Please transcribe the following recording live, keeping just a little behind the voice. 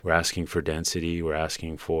We're asking for density. We're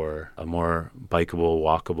asking for a more bikeable,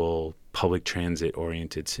 walkable, public transit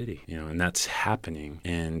oriented city, and that's happening.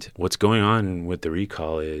 And what's going on with the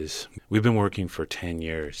recall is we've been working for 10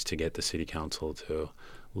 years to get the city council to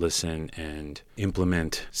listen and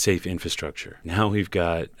implement safe infrastructure. Now we've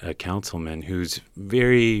got a councilman who's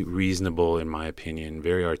very reasonable, in my opinion,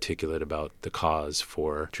 very articulate about the cause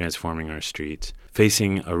for transforming our streets,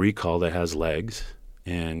 facing a recall that has legs.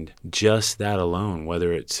 And just that alone,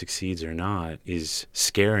 whether it succeeds or not, is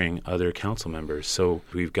scaring other council members. So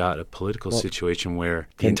we've got a political situation where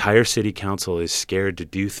the entire city council is scared to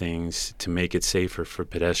do things to make it safer for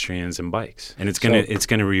pedestrians and bikes. And it's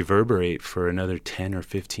gonna reverberate for another 10 or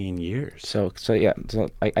 15 years. So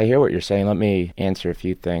I hear what you're saying. Let me answer a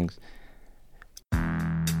few things.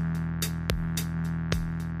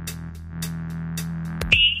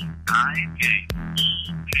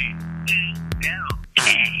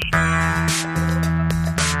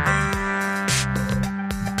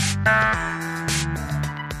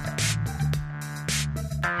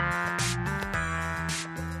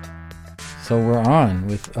 So we're on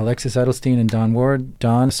with Alexis Edelstein and Don Ward.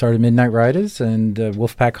 Don started Midnight Riders and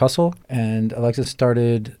Wolfpack Hustle, and Alexis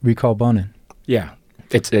started Recall Bonin. Yeah,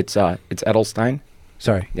 it's Edelstein.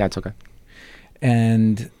 Sorry. Yeah, it's okay.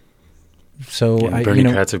 And so Bernie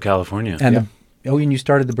Kratz of California. And and you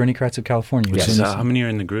started the Bernie Kratz of California. Which is how many are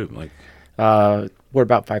in the group? Like, we're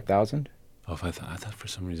about 5,000. Oh, I thought for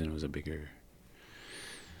some reason it was a bigger.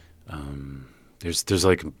 There's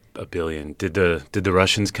like a billion. Did the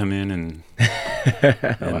Russians come in and?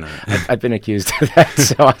 I've been accused of that,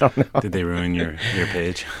 so I don't know. Did they ruin your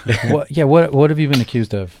page? What have you been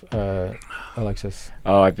accused of, Alexis?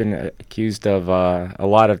 Oh, I've been accused of a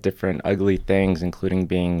lot of different ugly things, including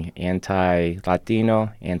being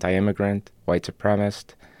anti-Latino, anti-immigrant, white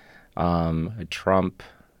supremacist, a Trump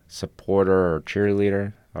supporter or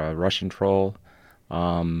cheerleader, a Russian troll.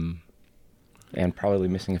 And probably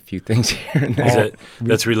missing a few things here and there.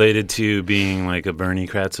 That's related to being like a Bernie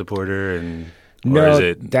Kratz supporter,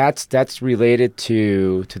 that's related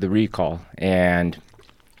to the recall and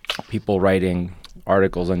people writing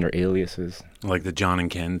articles under aliases, like the John and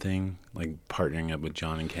Ken thing, like partnering up with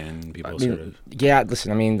John and Ken. People sort of. Yeah,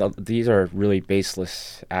 listen. I mean, these are really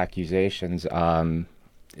baseless accusations.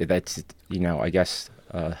 That's I guess.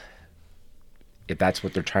 If that's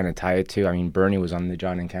what they're trying to tie it to. I mean, Bernie was on the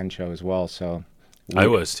John and Ken show as well, so... I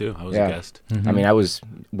was, too. I was a guest. Mm-hmm. I mean, I was...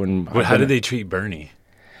 How did they treat Bernie?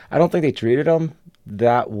 I don't think they treated him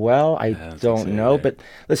that well. I don't know. But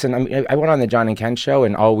listen, I mean, I went on the John and Ken show,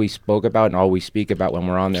 and all we spoke about and all we speak about when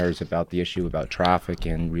we're on there is about the issue about traffic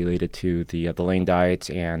and related to the lane diets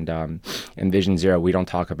and Vision Zero. We don't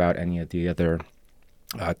talk about any of the other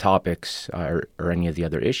topics or any of the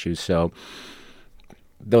other issues. So...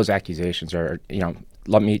 those accusations are,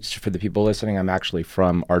 let me, for the people listening, I'm actually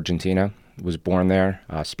from Argentina, was born there.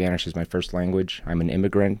 Spanish is my first language. I'm an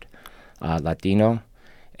immigrant, Latino,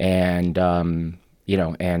 and, and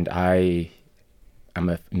I'm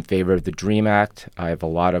in favor of the DREAM Act. I have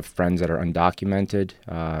a lot of friends that are undocumented.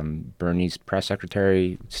 Bernie's press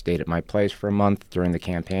secretary stayed at my place for a month during the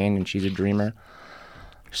campaign, and she's a dreamer.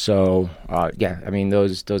 So, I mean,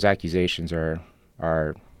 those accusations are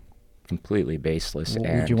completely baseless.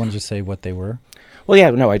 Would you want to just say what they were? Well, yeah,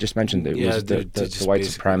 no, I just mentioned it was the white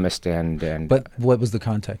supremacist and. But what was the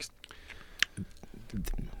context?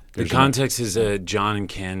 The context is John and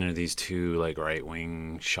Ken are these two like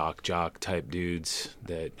right-wing shock jock type dudes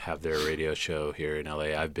that have their radio show here in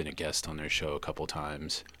LA. I've been a guest on their show a couple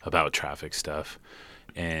times about traffic stuff,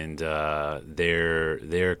 and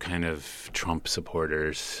they're kind of Trump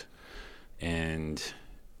supporters, and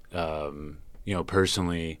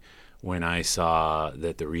personally. When I saw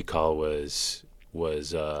that the recall was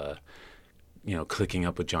clicking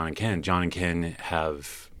up with John and Ken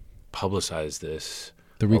have publicized this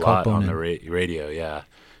the recall a lot on the radio, yeah.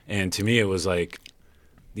 And to me, it was like,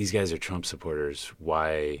 these guys are Trump supporters.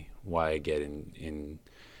 Why get in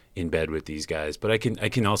bed with these guys? But I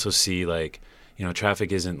can also see like,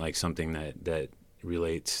 traffic isn't like something that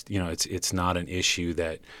relates. It's not an issue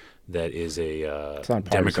that is a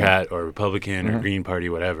Democrat or Republican or Green Party,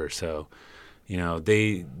 whatever. So,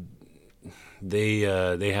 they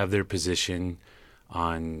have their position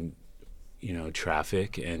on,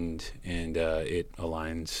 traffic, and it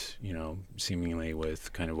aligns, seemingly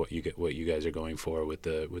with kind of what you guys are going for with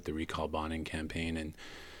the recall bonding campaign,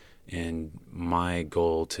 and my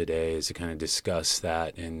goal today is to kind of discuss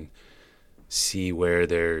that and see where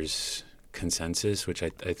there's consensus, which I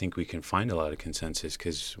think we can find a lot of consensus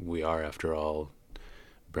because we are, after all,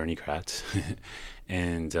 Bernie Kratz,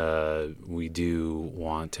 and we do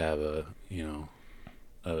want to have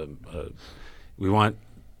we want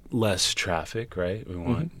less traffic, right? We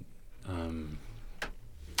want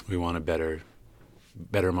we want a better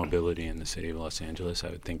mobility in the city of Los Angeles. I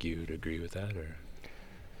would think you would agree with that, or?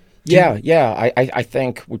 Yeah. I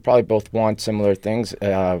think we probably both want similar things.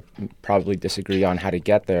 Probably disagree on how to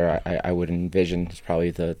get there. I would envision it's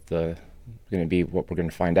probably the going to be what we're going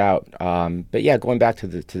to find out. But yeah, going back to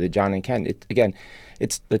the John and Ken,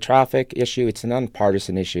 it's the traffic issue. It's a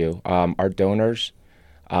nonpartisan issue. Our donors,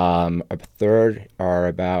 about a third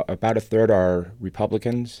are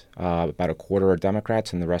Republicans, about a quarter are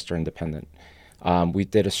Democrats, and the rest are independent. We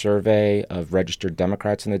did a survey of registered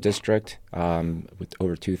Democrats in the district with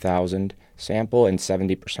over 2,000 sample, and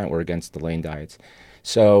 70% were against the lane diets.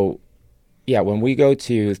 So, yeah, when we go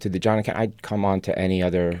to the John and Ken, I'd come on to any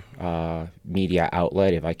other media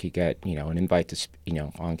outlet if I could get an invite to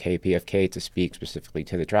on KPFK to speak specifically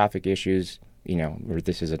to the traffic issues, or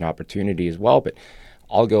this is an opportunity as well. But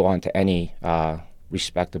I'll go on to any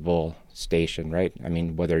respectable station, right? I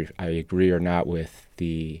mean, whether I agree or not with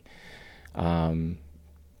the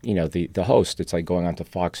the host, it's like going on to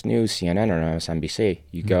Fox News, CNN, or MSNBC.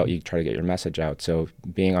 You go, you try to get your message out. So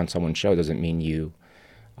being on someone's show doesn't mean you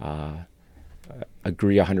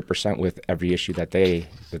agree 100% with every issue that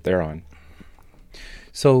they're on.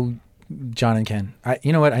 So, John and Ken,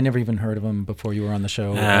 you know what? I never even heard of them before you were on the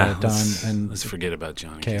show, Don. And let's forget about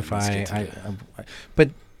John and KFI.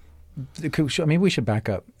 But maybe we should back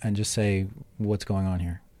up and just say what's going on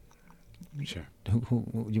here. Sure.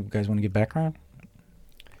 Who you guys want to give background?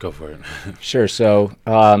 Go for it. Sure. So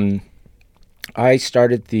I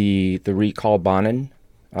started the Recall Bonin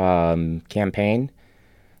campaign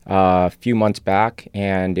a few months back,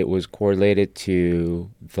 and it was correlated to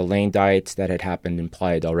the lane diets that had happened in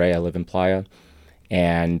Playa del Rey. I live in Playa.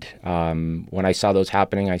 And when I saw those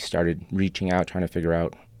happening, I started reaching out, trying to figure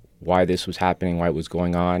out why this was happening, why it was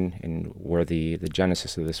going on, and where the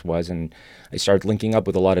genesis of this was. And I started linking up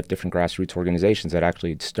with a lot of different grassroots organizations that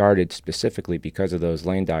actually had started specifically because of those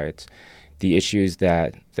lane diets. The issues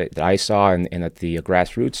that I saw and that the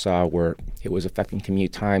grassroots saw were it was affecting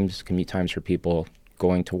commute times for people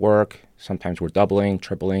going to work. Sometimes we're doubling,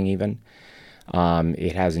 tripling even.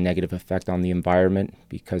 It has a negative effect on the environment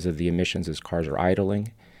because of the emissions as cars are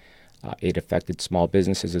idling. It affected small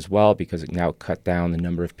businesses as well because it now cut down the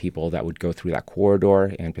number of people that would go through that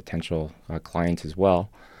corridor and potential clients as well.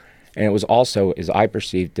 And it was also, as I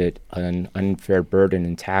perceived it, an unfair burden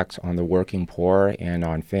and tax on the working poor and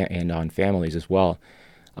on families as well.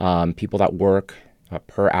 People that work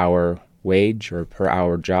per hour wage or per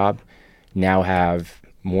hour job now have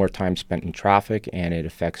more time spent in traffic, and it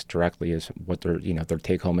affects directly as what their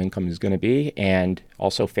take-home income is going to be, and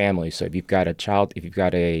also families. So if you've got a child, if you've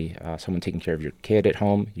got someone taking care of your kid at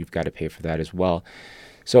home, you've got to pay for that as well.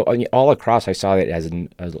 So all across, I saw it as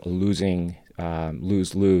a losing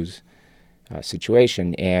lose-lose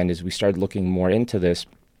situation. And as we started looking more into this,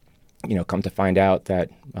 come to find out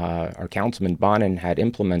that our councilman Bonin had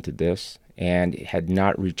implemented this and had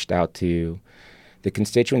not reached out to the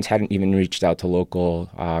constituents, hadn't even reached out to local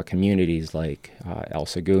communities like El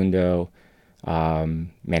Segundo,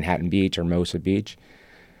 Manhattan Beach, or Hermosa Beach.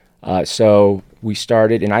 So we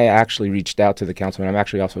started, and I actually reached out to the councilman. I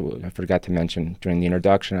forgot to mention during the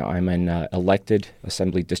introduction, I'm an elected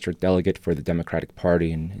Assembly District Delegate for the Democratic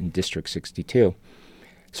Party in District 62.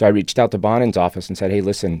 So I reached out to Bonin's office and said, hey,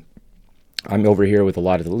 listen, I'm over here with a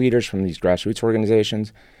lot of the leaders from these grassroots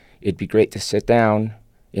organizations. It'd be great to sit down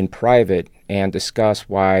in private and discuss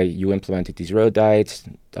why you implemented these road diets,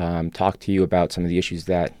 talk to you about some of the issues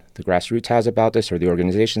that the grassroots has about this or the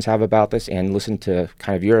organizations have about this, and listen to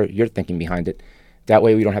kind of your thinking behind it. That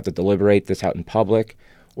way we don't have to deliberate this out in public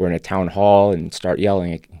or in a town hall and start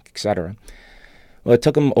yelling, et cetera. Well, it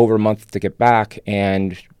took him over a month to get back,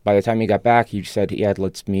 and by the time he got back, he said, yeah,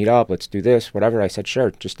 let's meet up, let's do this, whatever. I said,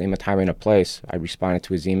 sure, just name a time and a place. I responded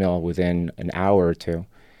to his email within an hour or two,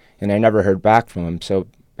 and I never heard back from him. So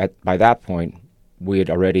by that point, we had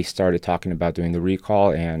already started talking about doing the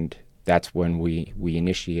recall, and that's when we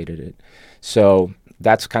initiated it. So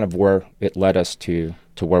that's kind of where it led us to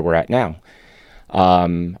where we're at now.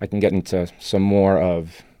 I can get into some more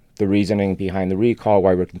of the reasoning behind the recall,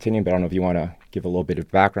 why we're continuing, but I don't know if you want to give a little bit of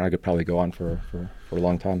background. I could probably go on for a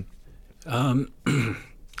long time.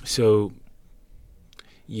 So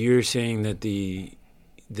you're saying that these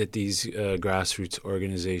grassroots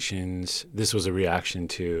organizations, this was a reaction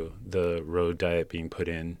to the road diet being put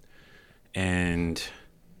in, and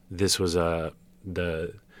this was where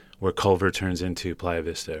Culver turns into Playa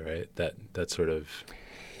Vista, right? That sort of.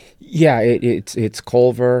 Yeah, it's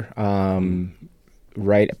Culver.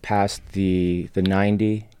 right past the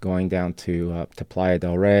 90, going down to Playa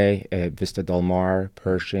del Rey, Vista Del Mar,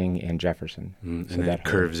 Pershing, and Jefferson. And so that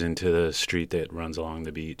curves into the street that runs along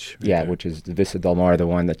the beach. Right there. Which is the Vista Del Mar, the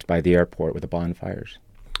one that's by the airport with the bonfires.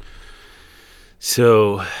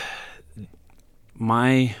 So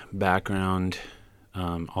my background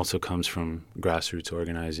also comes from grassroots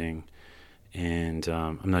organizing. And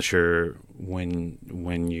I'm not sure when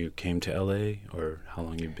you came to LA or how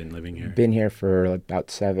long you've been living here. Been here for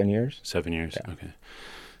about 7 years. 7 years, yeah. Okay.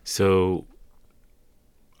 So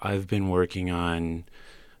I've been working on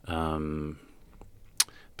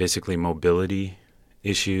basically mobility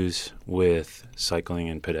issues with cycling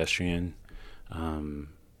and pedestrian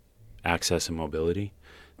access and mobility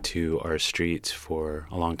to our streets for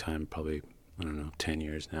a long time, probably, 10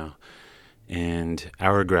 years now. And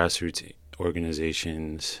our grassroots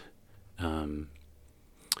organizations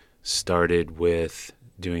started with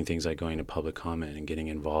doing things like going to public comment and getting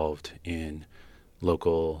involved in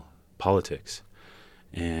local politics.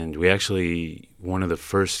 And we actually, one of the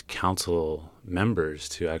first council members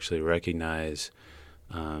to actually recognize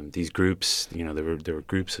these groups, there were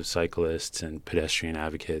groups of cyclists and pedestrian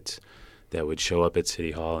advocates that would show up at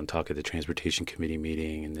City Hall and talk at the Transportation Committee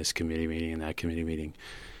meeting and this committee meeting and that committee meeting,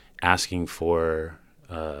 asking for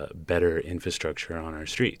better infrastructure on our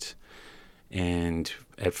streets. And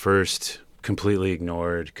at first, completely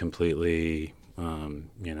ignored, the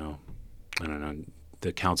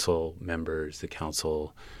council members,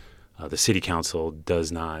 the city council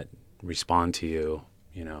does not respond to you,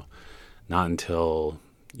 not until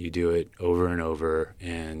you do it over and over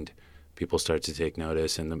and people start to take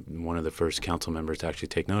notice. And one of the first council members to actually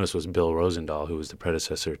take notice was Bill Rosendahl, who was the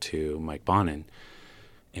predecessor to Mike Bonin.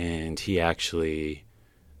 And he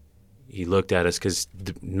looked at us because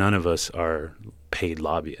none of us are paid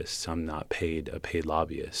lobbyists. I'm not a paid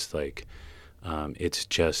lobbyist. It's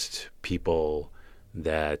just people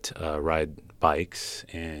that ride bikes,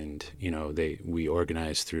 and we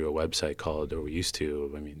organize through a website called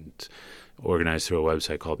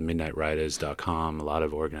midnightriders.com. A lot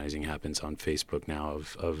of organizing happens on Facebook now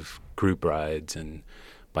of group rides and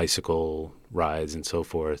bicycle rides and so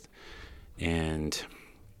forth. And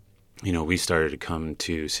we started to come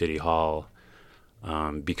to City Hall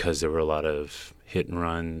because there were a lot of hit and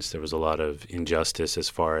runs. There was a lot of injustice as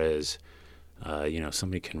far as,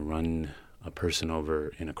 somebody can run a person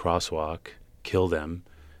over in a crosswalk, kill them,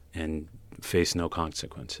 and face no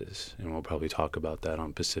consequences. And we'll probably talk about that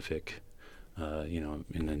on Pacific,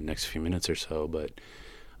 in the next few minutes or so. But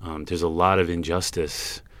there's a lot of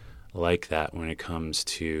injustice like that when it comes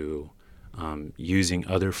to using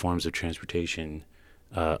other forms of transportation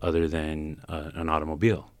other than an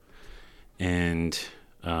automobile. And,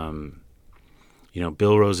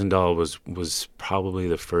 Bill Rosendahl was probably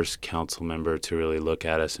the first council member to really look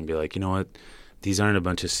at us and be like, you know what, these aren't a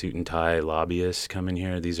bunch of suit and tie lobbyists coming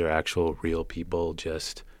here. These are actual real people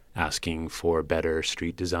just asking for better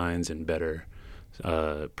street designs and better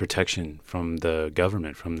protection from the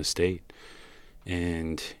government, from the state.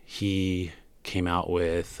 And he came out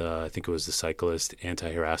with, I think it was the Cyclist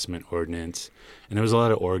Anti-Harassment Ordinance. And there was a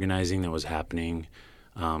lot of organizing that was happening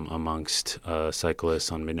amongst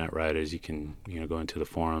cyclists on Midnight Riders. You can go into the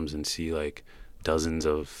forums and see dozens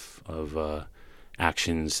of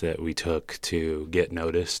actions that we took to get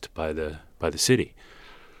noticed by the city.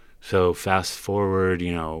 So fast forward,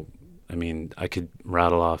 I could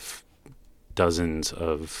rattle off dozens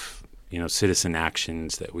of citizen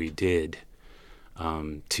actions that we did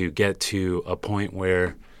to get to a point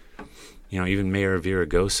where even Mayor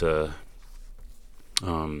Villaraigosa,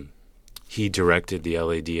 he directed the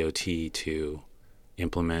LADOT to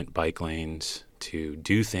implement bike lanes, to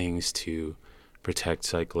do things to protect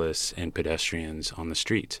cyclists and pedestrians on the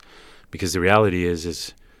streets. Because the reality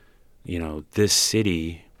is this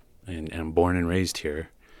city, and I'm born and raised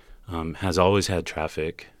here, has always had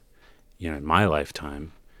traffic, in my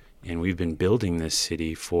lifetime. And we've been building this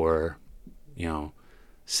city for,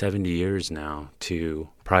 70 years now to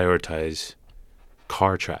prioritize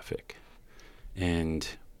car traffic. And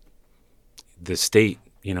the state,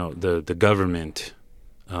 the government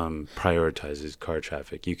prioritizes car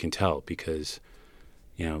traffic. You can tell because,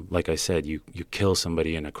 like I said, you kill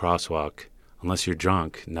somebody in a crosswalk, unless you're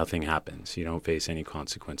drunk, nothing happens. You don't face any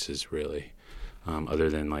consequences really,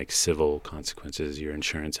 other than civil consequences. Your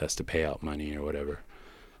insurance has to pay out money or whatever,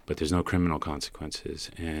 but there's no criminal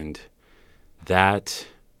consequences. And that,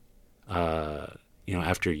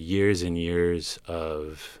 after years and years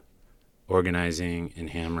of organizing and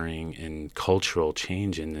hammering and cultural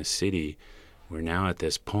change in this city, we're now at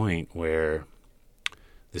this point where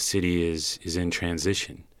the city is in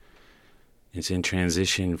transition. It's in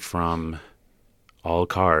transition from all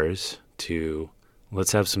cars to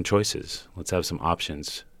let's have some choices. Let's have some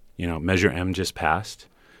options. Measure M just passed.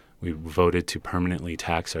 We voted to permanently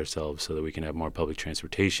tax ourselves so that we can have more public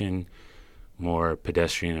transportation, more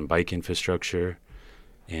pedestrian and bike infrastructure.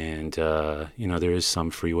 And, there is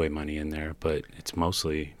some freeway money in there, but it's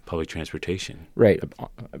mostly public transportation. Right.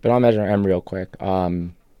 But I'll measure M real quick.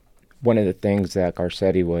 One of the things that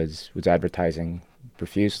Garcetti was advertising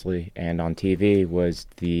profusely and on TV was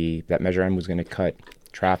that Measure M was going to cut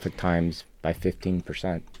traffic times by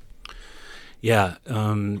 15%. Yeah.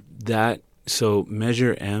 So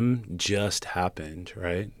Measure M just happened,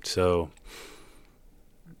 right? So.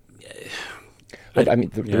 But,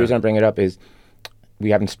 the reason I bring it up is we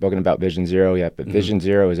haven't spoken about Vision Zero yet, but Vision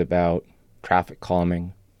Zero is about traffic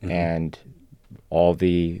calming and all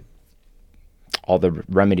the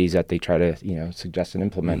remedies that they try to suggest and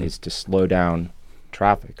implement is to slow down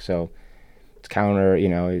traffic. So it's counter,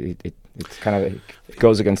 it's kind of it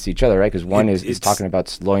goes against each other, right? Because one is talking about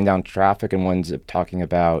slowing down traffic, and one's talking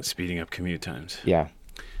about speeding up commute times. Yeah.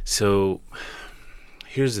 So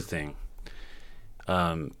here's the thing.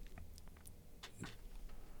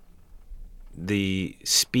 The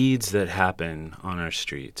speeds that happen on our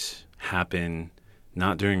streets happen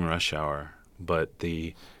not during rush hour, but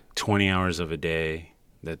the 20 hours of a day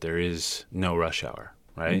that there is no rush hour,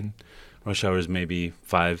 right? Mm-hmm. Rush hour is maybe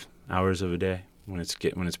 5 hours of a day when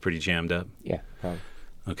it's pretty jammed up. Yeah, probably.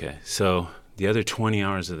 Okay, so the other 20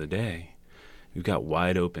 hours of the day, we've got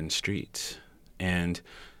wide open streets, and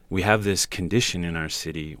we have this condition in our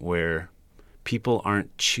city where people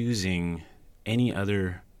aren't choosing any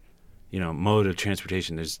other mode of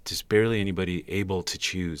transportation. There's just barely anybody able to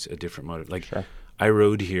choose a different mode. Sure. I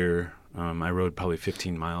rode here. I rode probably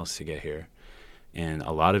 15 miles to get here, and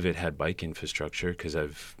a lot of it had bike infrastructure because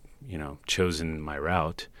I've chosen my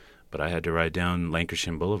route. But I had to ride down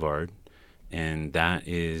Lancashire Boulevard, and that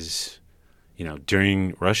is,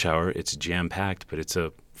 during rush hour it's jam packed, but it's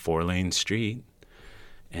a 4-lane street,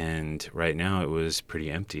 and right now it was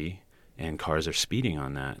pretty empty, and cars are speeding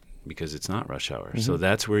on that because it's not rush hour. Mm-hmm. So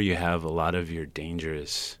that's where you have a lot of your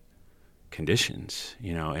dangerous conditions,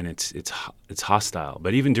 and it's hostile.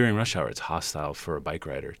 But even during rush hour, it's hostile for a bike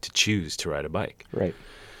rider to choose to ride a bike. Right.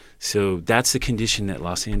 So that's the condition that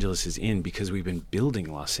Los Angeles is in because we've been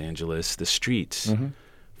building Los Angeles, the streets,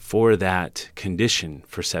 for that condition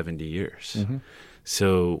for 70 years. Mm-hmm.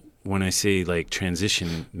 So when I say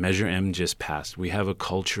transition, Measure M just passed. We have a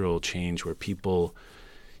cultural change where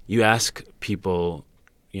you ask people,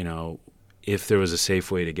 if there was a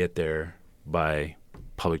safe way to get there by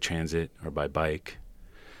public transit or by bike,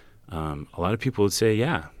 a lot of people would say,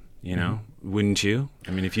 yeah, wouldn't you?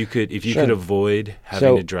 I mean, if you could avoid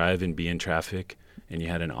having to drive and be in traffic and you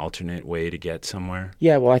had an alternate way to get somewhere.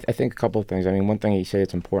 Yeah, well, I think a couple of things. I mean, one thing you say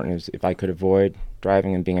it's important is if I could avoid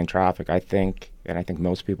driving and being in traffic, I think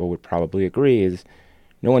most people would probably agree, is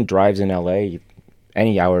no one drives in LA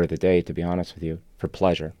any hour of the day, to be honest with you, for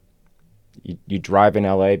pleasure. You drive in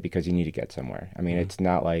LA because you need to get somewhere. I mean, it's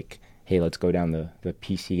not like, hey, let's go down the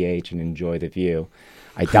PCH and enjoy the view.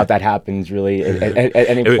 I doubt that happens really at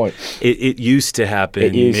any point. It used to happen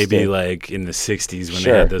in the 60s when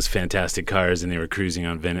they had those fantastic cars and they were cruising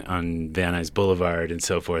on Van Nuys Boulevard and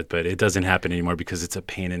so forth, but it doesn't happen anymore because it's a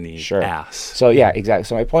pain in the ass. So yeah, exactly.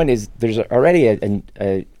 So my point is there's already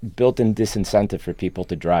a built-in disincentive for people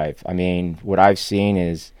to drive. I mean, what I've seen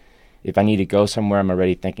is if I need to go somewhere, I'm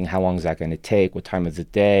already thinking, how long is that going to take? What time of the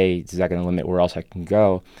day? Is that going to limit where else I can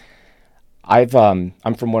go? I'm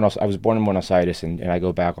from Buenos. I was born in Buenos Aires, and I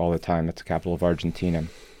go back all the time. That's the capital of Argentina,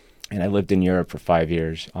 and I lived in Europe for 5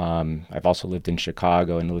 years. I've also lived in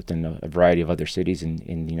Chicago and lived in a variety of other cities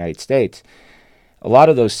in the United States. A lot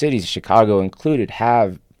of those cities, Chicago included,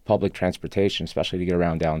 have public transportation, especially to get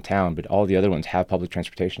around downtown. But all the other ones have public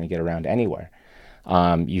transportation to get around anywhere.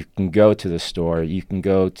 You can go to the store, you can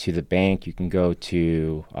go to the bank, you can go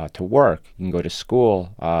to work, you can go to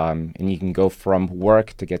school, and you can go from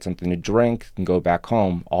work to get something to drink and go back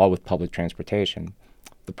home, all with public transportation.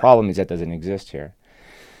 The problem is that doesn't exist here.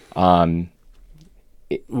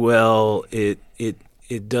 It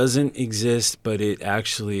doesn't exist, but it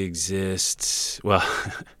actually exists. Well,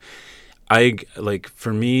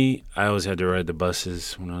 for me, I always had to ride the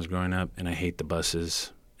buses when I was growing up, and I hate the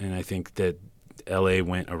buses, and I think that LA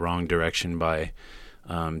went a wrong direction by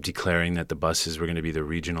declaring that the buses were going to be the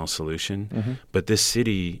regional solution. Mm-hmm. But this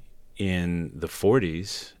city in the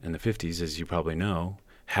 40s and the 50s, as you probably know,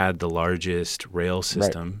 had the largest rail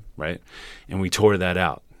system, right? And we tore that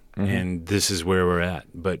out. And this is where we're at.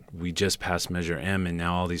 But we just passed Measure M, and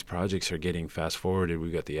now all these projects are getting fast forwarded.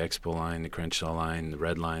 We've got the Expo line, the Crenshaw line, the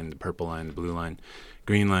red line, the purple line, the blue line,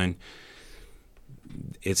 green line.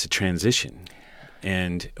 It's a transition.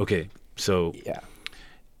 And, okay, so... Yeah.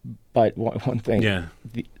 But one thing... Yeah.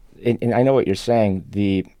 And I know what you're saying.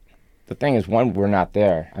 The thing is, one, we're not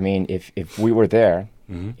there. I mean, if we were there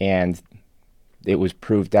and it was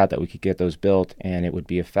proved out that we could get those built and it would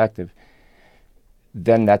be effective,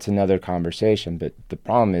 then that's another conversation. But the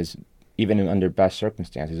problem is, even under best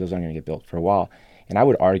circumstances, those aren't going to get built for a while. And I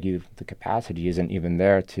would argue the capacity isn't even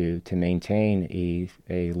there to maintain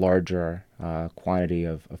a larger quantity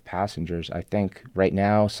of passengers. I think right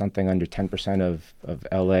now something under 10% of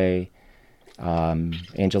LA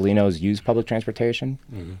Angelenos use public transportation.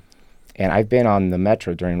 And I've been on the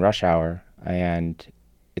metro during rush hour, and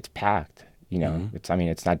it's packed. You know, it's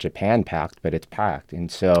not Japan packed, but it's packed.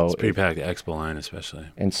 And so it's pretty packed, the Expo line especially.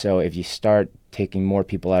 And so if you start taking more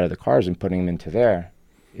people out of the cars and putting them into there,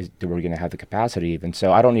 we're going to have the capacity even.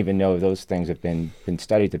 So I don't even know if those things have been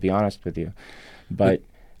studied, to be honest with you. But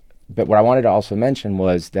what I wanted to also mention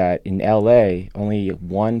was that in LA, only 1%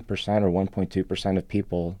 or 1.2% of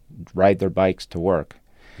people ride their bikes to work.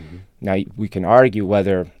 Now, we can argue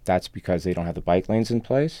whether that's because they don't have the bike lanes in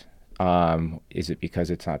place. Is it because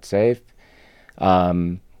it's not safe?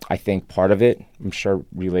 I think part of it, I'm sure,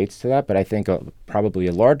 relates to that, but I think probably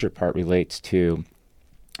a larger part relates to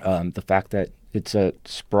the fact that it's a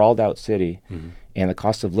sprawled out city and the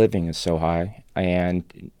cost of living is so high,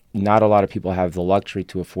 and not a lot of people have the luxury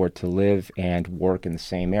to afford to live and work in the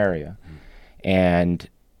same area. And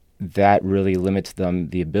that really limits them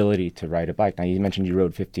the ability to ride a bike. Now, you mentioned you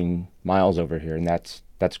rode 15 miles over here, and that's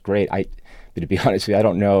great. But to be honest with you, I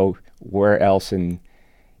don't know where else in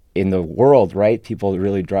the world, right? People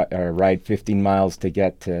really ride 15 miles to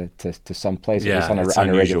get to some place. Yeah, it's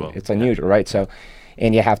unusual. It's unusual, right? So,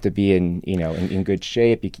 and you have to be in good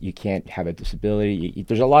shape. You can't have a disability.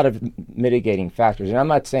 There's a lot of mitigating factors. And I'm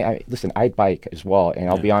not saying, listen, I bike as well. And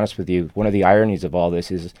I'll be honest with you, one of the ironies of all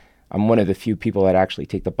this is I'm one of the few people that actually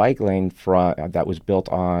take the bike lane that was built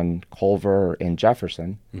on Culver and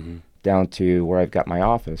Jefferson down to where I've got my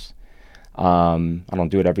office. I don't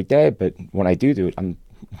do it every day, but when I do it, I'm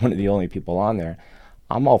one of the only people on there.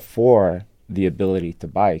 I'm all for the ability to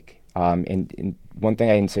bike. And one thing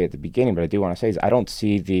I didn't say at the beginning, but I do want to say is I don't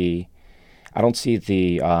see the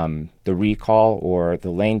recall or the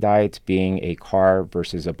lane diets being a car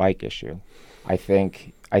versus a bike issue. I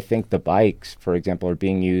think the bikes, for example, are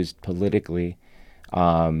being used politically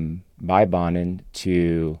by Bonin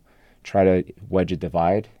to try to wedge a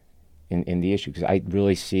divide in the issue, because I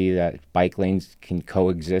really see that bike lanes can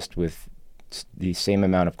coexist with the same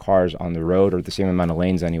amount of cars on the road, or the same amount of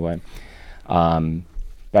lanes anyway.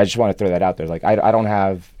 But I just want to throw that out there. Like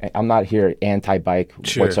I'm not here anti-bike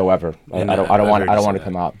whatsoever. I don't want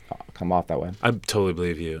to come off that way. I totally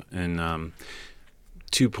believe you. And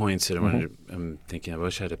 2 points that I'm thinking. I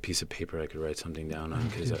wish I had a piece of paper I could write something down on,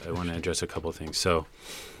 because I want to address a couple of things. So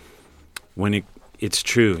when it's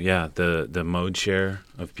true, yeah, the mode share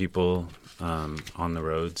of people on the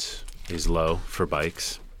roads is low for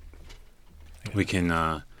bikes. We can,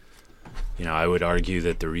 I would argue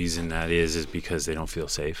that the reason that is because they don't feel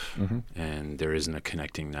safe, and there isn't a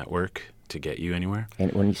connecting network to get you anywhere.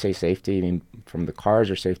 And when you say safety, you mean from the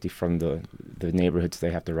cars or safety from the neighborhoods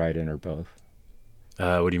they have to ride in, or both?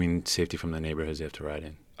 What do you mean safety from the neighborhoods they have to ride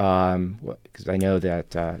in? Because I know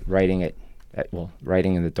that riding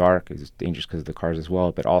in the dark is dangerous because of the cars as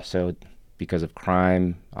well, but also because of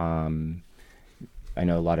crime. I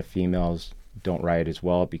know a lot of females don't ride as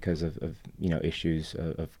well because of issues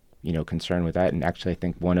of concern with that. And actually, I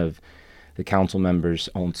think one of the council members'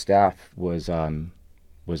 own staff was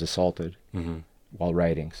assaulted while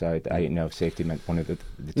riding. So I didn't know if safety meant one of the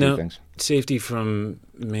two things. Safety from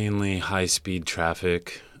mainly high-speed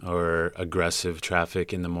traffic or aggressive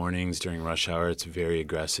traffic in the mornings during rush hour. It's very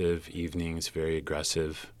aggressive. Evenings, very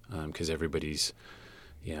aggressive, because everybody's,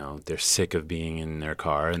 they're sick of being in their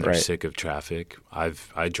car, and they're sick of traffic. I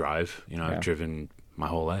drive. I've driven my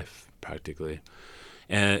whole life practically,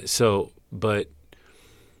 and so, but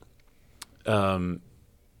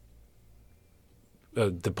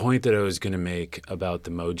the point that I was going to make about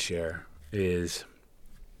the mode share is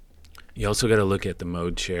you also got to look at the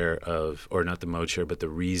mode share or not the mode share, but the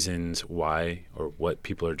reasons why or what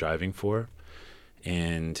people are driving for.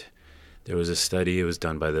 And there was a study, it was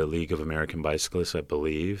done by the League of American Bicyclists, I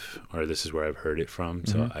believe, or this is where I've heard it from.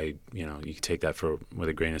 So you can take that with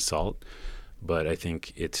a grain of salt. But I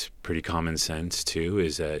think it's pretty common sense too,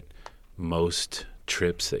 is that most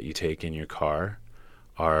trips that you take in your car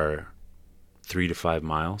are 3 to 5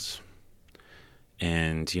 miles.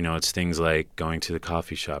 And, you know, it's things like going to the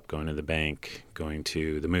coffee shop, going to the bank, going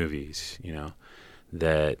to the movies, you know,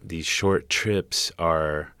 that these short trips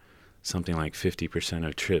are something like 50%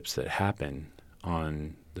 of trips that happen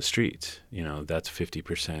on the streets. You know, that's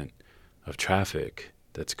 50% of traffic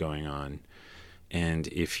that's going on. And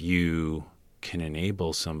if you can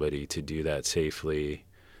enable somebody to do that safely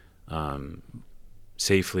and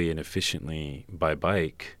efficiently by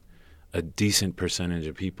bike, a decent percentage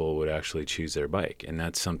of people would actually choose their bike. And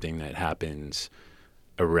that's something that happens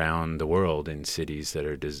around the world in cities that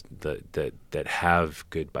are that have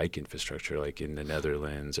good bike infrastructure, like in the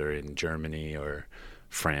Netherlands or in Germany or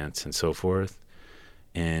France and so forth.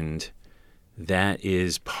 And that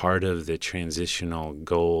is part of the transitional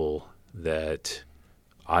goal that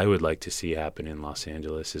I would like to see happen in Los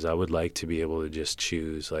Angeles. Is I would like to be able to just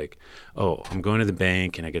choose, like, oh, I'm going to the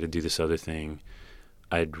bank and I got to do this other thing.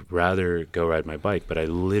 I'd rather go ride my bike, but I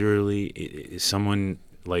literally, someone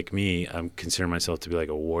like me, I'm consider myself to be like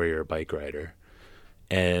a warrior bike rider,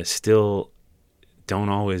 and still don't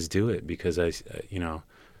always do it because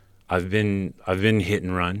I've been hit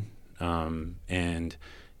and run, and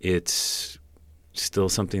it's still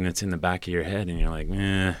something that's in the back of your head, and you're like,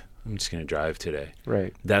 I'm just gonna drive today.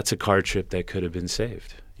 Right. That's a car trip that could have been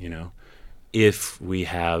saved, you know, if we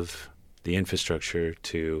have the infrastructure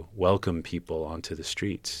to welcome people onto the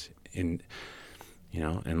streets. And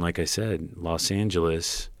like I said, Los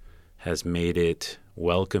Angeles has made it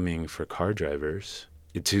welcoming for car drivers.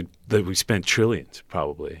 We spent trillions,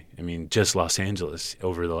 probably. I mean, just Los Angeles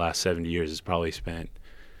over the last 70 years has probably spent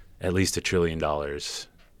at least $1 trillion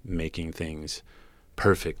making things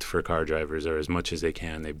perfect for car drivers, or as much as they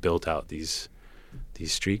can. They built out these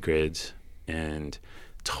street grids and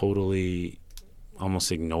totally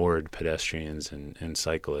almost ignored pedestrians and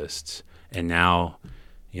cyclists. And now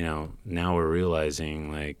we're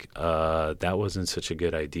realizing, like, that wasn't such a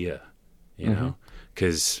good idea, you know,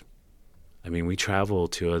 because, I mean, we travel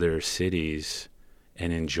to other cities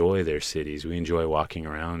and enjoy their cities. We enjoy walking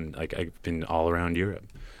around. Like, I've been all around Europe.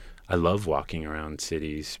 I love walking around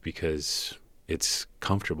cities because it's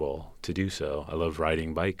comfortable to do so. I love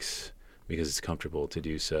riding bikes because it's comfortable to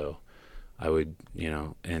do so. I would,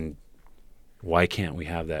 and why can't we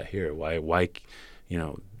have that here? Why,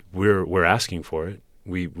 we're asking for it.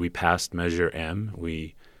 We passed Measure M.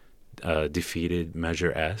 We defeated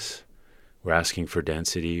Measure S. We're asking for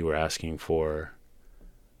density. We're asking for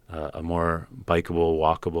a more bikeable,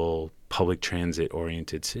 walkable, public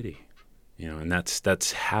transit-oriented city. And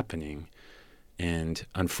that's happening. And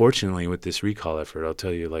unfortunately, with this recall effort, I'll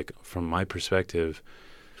tell you, like, from my perspective,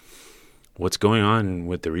 what's going on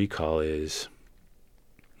with the recall is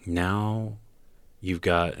now you've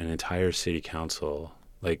got an entire city council.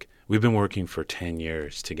 Like, we've been working for 10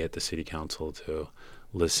 years to get the city council to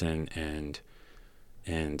listen and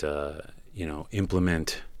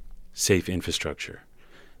implement safe infrastructure.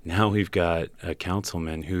 Now we've got a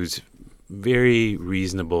councilman who's very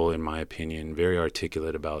reasonable, in my opinion, very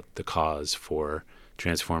articulate about the cause for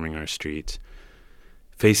transforming our streets,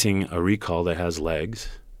 facing a recall that has legs.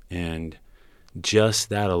 And just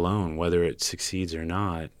that alone, whether it succeeds or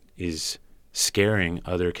not, is scaring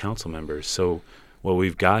other council members. So what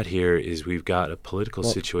we've got here is we've got a political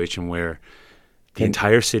situation where the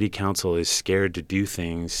entire city council is scared to do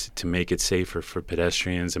things to make it safer for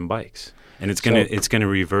pedestrians and bikes. And it's gonna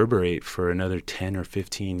reverberate for another 10 or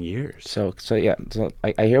 15 years. So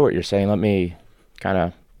I hear what you're saying. Let me kind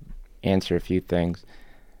of answer a few things.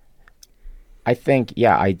 I think,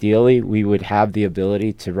 ideally we would have the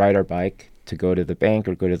ability to ride our bike to go to the bank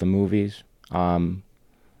or go to the movies.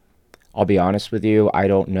 I'll be honest with you, I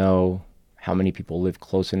don't know how many people live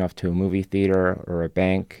close enough to a movie theater or a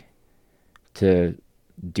bank to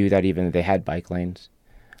do that, even if they had bike lanes.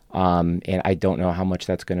 And I don't know how much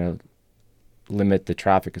that's going to limit the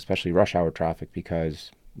traffic, especially rush hour traffic,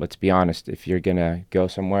 because let's be honest, if you're going to go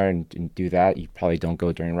somewhere and do that, you probably don't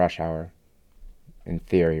go during rush hour, in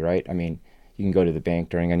theory, right? I mean, you can go to the bank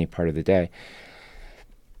during any part of the day.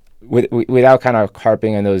 Without kind of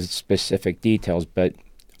harping on those specific details, but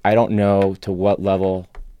I don't know to what level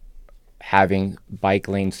having bike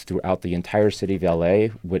lanes throughout the entire city of LA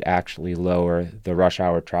would actually lower the rush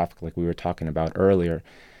hour traffic like we were talking about earlier.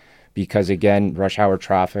 Because, again, rush hour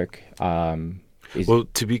traffic is... Well,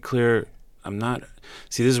 to be clear, I'm not...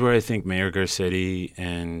 See, this is where I think Mayor Garcetti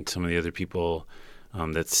and some of the other people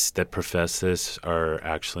that profess this are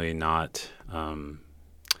actually not...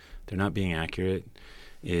 they're not being accurate.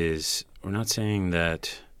 We're not saying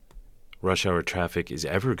that rush hour traffic is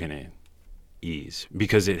ever going to ease,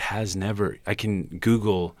 because it has never. I can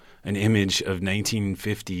Google an image of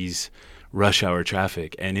 1950s rush hour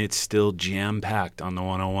traffic, and it's still jam-packed on the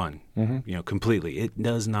 101, completely. It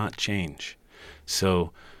does not change.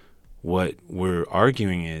 So what we're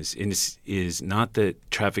arguing is not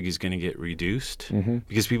that traffic is going to get reduced,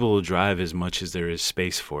 because people will drive as much as there is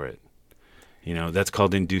space for it. That's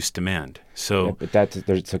called induced demand. So, but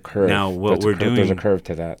there's a curve. Now, there's a curve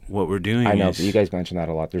to that. What we're doing, I know, but you guys mentioned that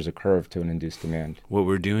a lot. There's a curve to an induced demand. What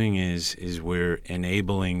we're doing is we're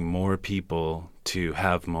enabling more people to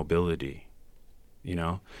have mobility.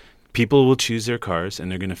 People will choose their cars,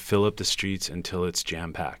 and they're going to fill up the streets until it's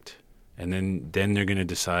jam packed, and then they're going to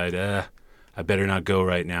decide, I better not go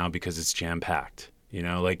right now because it's jam packed.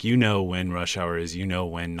 When rush hour is,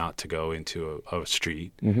 when not to go into a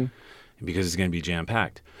street. Because it's going to be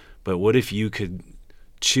jam-packed. But what if you could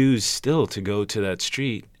choose still to go to that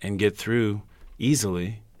street and get through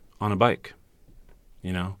easily on a bike?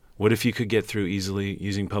 What if you could get through easily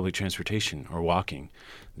using public transportation or walking?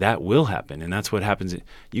 That will happen, and that's what happens.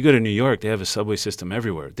 You go to New York, they have a subway system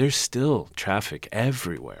everywhere. There's still traffic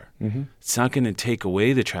everywhere. It's not going to take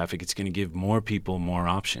away the traffic. It's going to give more people more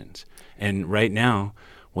options. And right now,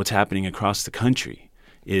 what's happening across the country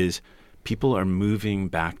is people are moving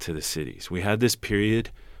back to the cities. We had this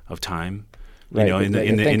period of time, in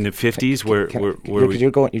the 50s where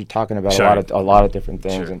you're talking about a lot of different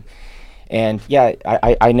things, and yeah,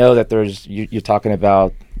 I know that you're talking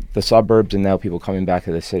about the suburbs and now people coming back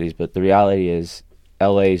to the cities, but the reality is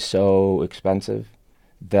LA is so expensive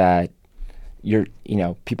that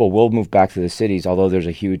people will move back to the cities, although there's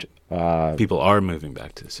a huge people are moving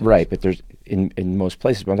back to the cities. Right, but there's in most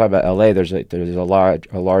places, when I'm talking about LA, there's a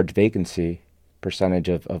large vacancy percentage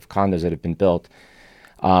of condos that have been built,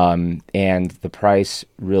 and the price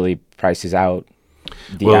really prices out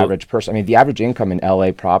the average person. I mean, the average income in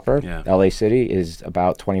LA proper, LA City, is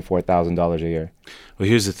about $24,000 a year. Well,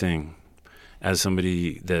 here's the thing. As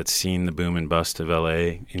somebody that's seen the boom and bust of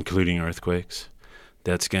LA, including earthquakes,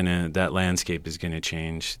 that landscape is gonna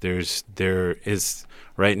change.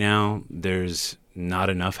 Right now there's not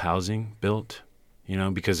enough housing built,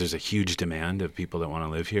 because there's a huge demand of people that want to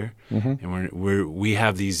live here, and we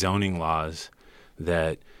have these zoning laws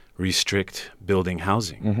that restrict building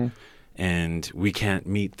housing, and we can't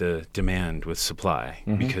meet the demand with supply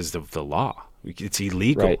because of the law. It's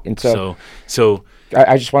illegal. Right, and so we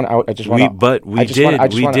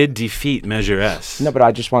did defeat Measure S. No, but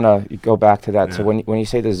I just want to go back to that. Yeah. So when you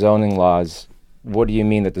say the zoning laws, what do you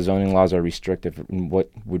mean that the zoning laws are restrictive, and what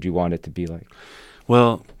would you want it to be like?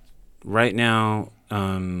 Well, right now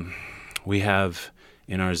we have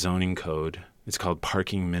in our zoning code, it's called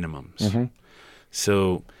parking minimums.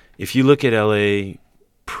 So if you look at LA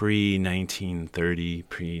pre-1930,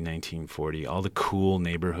 pre-1940, all the cool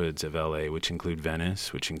neighborhoods of LA, which include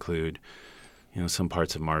Venice, which include some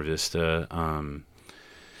parts of Mar Vista,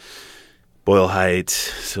 Boyle Heights,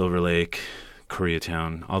 Silver Lake,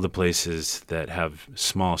 Koreatown, all the places that have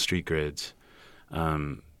small street grids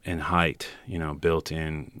and height, built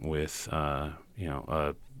in with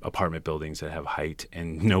apartment buildings that have height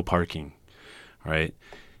and no parking, right?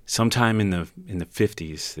 Sometime in the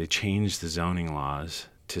 50s, they changed the zoning laws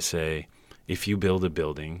to say if you build a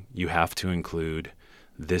building, you have to include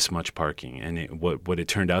this much parking. And what it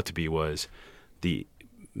turned out to be was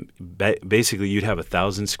basically you'd have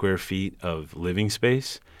 1,000 square feet of living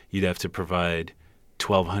space. You'd have to provide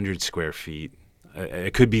 1,200 square feet. I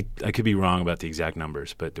could be wrong about the exact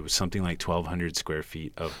numbers, but there was something like 1,200 square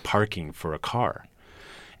feet of parking for a car.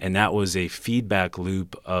 And that was a feedback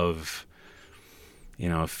loop of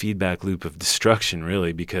destruction,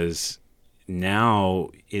 really, because now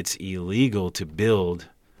it's illegal to build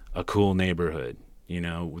a cool neighborhood,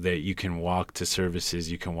 that you can walk to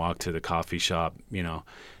services, you can walk to the coffee shop,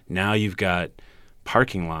 Now you've got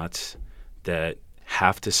parking lots that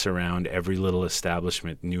have to surround every little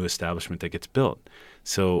new establishment that gets built.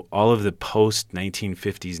 So all of the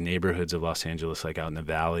post-1950s neighborhoods of Los Angeles, like out in the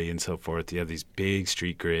valley and so forth, you have these big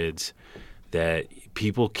street grids that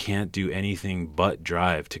people can't do anything but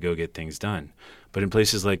drive to go get things done. But in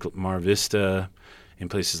places like Mar Vista, in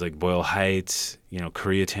places like Boyle Heights,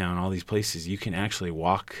 Koreatown, all these places, you can actually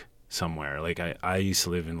walk somewhere. Like I used to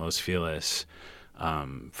live in Los Feliz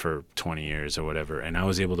for 20 years or whatever, and I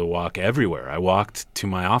was able to walk everywhere. I walked to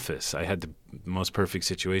my office. I had the most perfect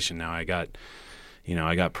situation. Now I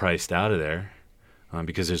got priced out of there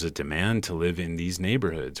because there's a demand to live in these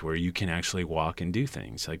neighborhoods where you can actually walk and do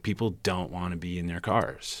things. Like, people don't want to be in their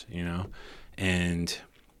cars, and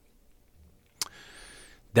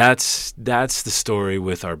that's the story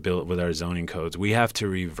with our zoning codes. We have to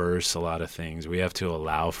reverse a lot of things. We have to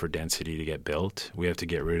allow for density to get built. We have to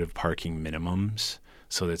get rid of parking minimums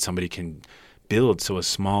so that somebody can build, so a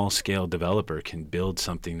small scale developer can build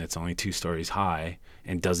something that's only 2 stories high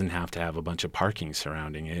and doesn't have to have a bunch of parking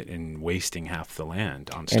surrounding it and wasting half the land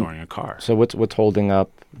on storing a car. So what's holding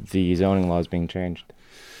up the zoning laws being changed?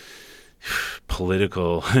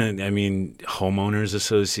 Political, I mean, homeowners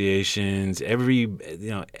associations, Why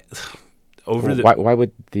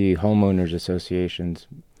would the homeowners associations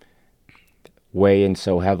weigh in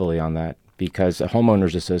so heavily on that? Because the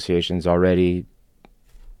homeowners associations already,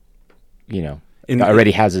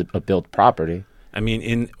 already has a built property. I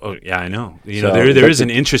mean, I know. There is an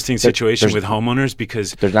interesting situation with homeowners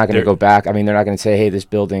because they're not going to go back. I mean, they're not going to say, hey, this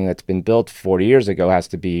building that's been built 40 years ago has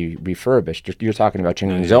to be refurbished. You're talking about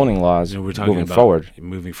changing zoning laws we're talking moving about forward.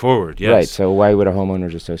 Moving forward, yes. Right. So why would a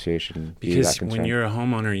homeowners association be because that concerned? When you're a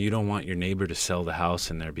homeowner, you don't want your neighbor to sell the house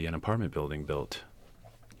and there be an apartment building built.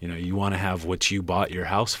 You want to have what you bought your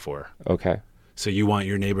house for. Okay. So you want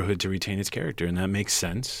your neighborhood to retain its character, and that makes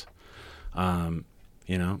sense.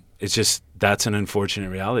 It's just that's an unfortunate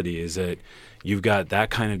reality is that you've got that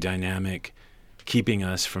kind of dynamic keeping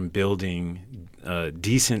us from building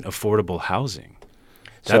decent, affordable housing.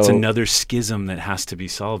 That's another schism that has to be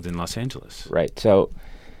solved in Los Angeles. Right. So,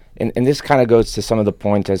 and this kind of goes to some of the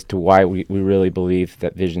points as to why we really believe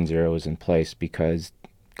that Vision Zero is in place, because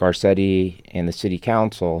Garcetti and the city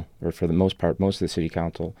council, or for the most part, most of the city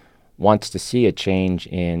council, wants to see a change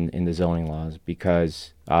in the zoning laws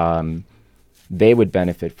because they would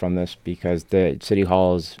benefit from this because the city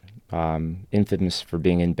hall is infamous for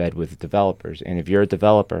being in bed with developers. And if you're a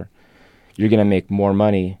developer, you're going to make more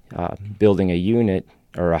money building a unit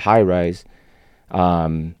or a high-rise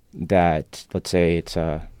that, let's say it's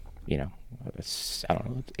a,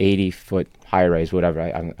 80-foot high-rise, whatever.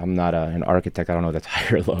 I'm not an architect. I don't know if that's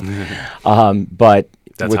high or low. But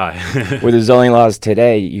that's high. With the zoning laws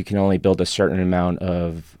today, you can only build a certain amount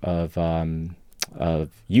of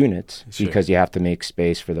units because you have to make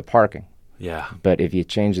space for the parking. Yeah. But if you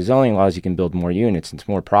change the zoning laws, you can build more units. It's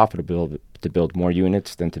more profitable to build more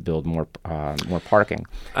units than to build more parking.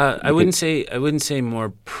 I wouldn't say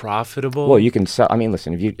more profitable. Well, you can sell. I mean,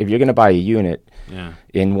 listen, if you're going to buy a unit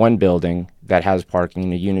in one building that has parking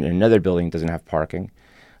and a unit in another building doesn't have parking,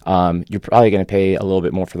 you're probably going to pay a little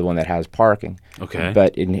bit more for the one that has parking. Okay.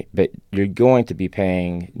 But you're going to be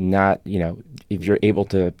paying not, if you're able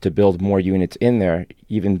to build more units in there,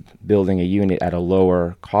 even building a unit at a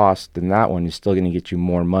lower cost than that one is still going to get you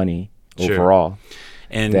more money overall.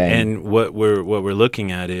 And what we're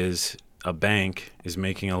looking at is a bank is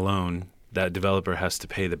making a loan. That developer has to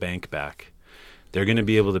pay the bank back. They're going to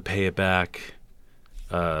be able to pay it back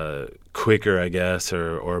quicker, I guess,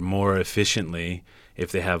 or more efficiently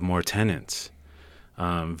if they have more tenants.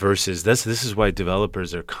 Versus this is why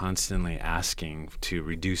developers are constantly asking to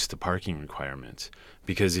reduce the parking requirements,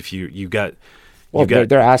 because if you got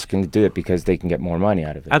they're asking to do it because they can get more money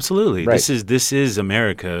out of it. Absolutely. Right. This is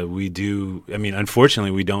America.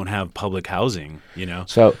 Unfortunately, we don't have public housing,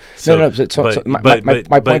 So my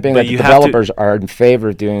point being that the developers are in favor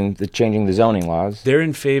of changing the zoning laws. They're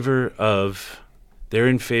in favor of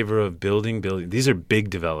building. These are big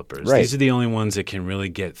developers. Right. These are the only ones that can really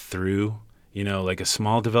get through. Like a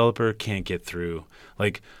small developer can't get through.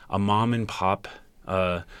 Like a mom and pop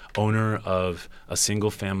owner of a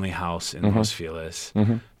single family house in Los Feliz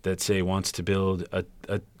that say wants to build a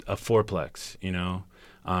fourplex,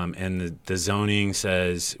 and the zoning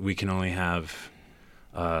says we can only have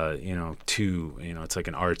two, it's like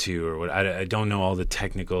an R2 or what. I don't know all the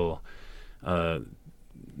technical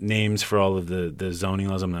names for all of the zoning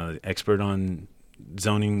laws. I'm not an expert on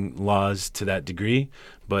zoning laws to that degree,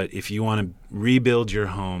 but if you want to rebuild your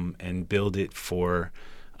home and build it for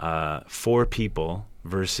 4 people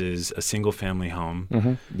versus a single family home,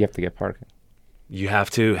 you have to get parking. You have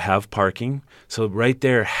to have parking. So right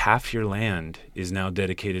there, half your land is now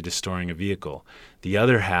dedicated to storing a vehicle. The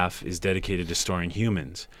other half is dedicated to storing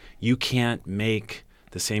humans. You can't make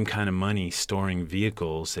the same kind of money storing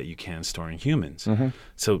vehicles that you can storing humans.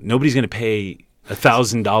 So nobody's going to pay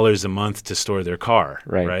 $1,000 a month to store their car,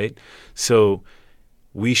 right? So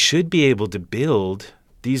we should be able to build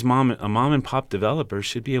these mom and pop developers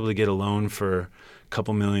should be able to get a loan for a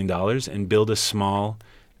couple $1 million and build a small,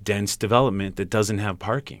 dense development that doesn't have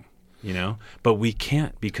parking, But we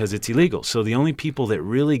can't because it's illegal. So the only people that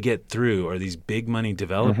really get through are these big money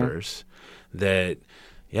developers that,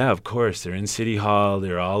 of course, they're in City Hall.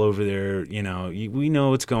 They're all over there. We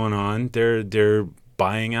know what's going on. They're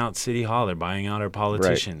buying out City Hall. They're buying out our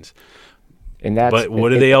politicians. Right. But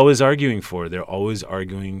what are they always arguing for? They're always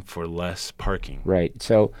arguing for less parking. Right.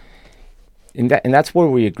 So, and that's where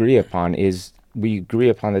we agree upon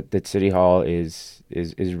that City Hall is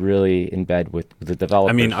is really in bed with the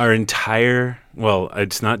developers. I mean,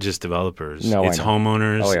 it's not just developers. No, it's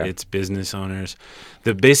homeowners. Oh, yeah. It's business owners.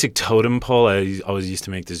 The basic totem pole, I always used to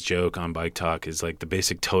make this joke on Bike Talk, is like the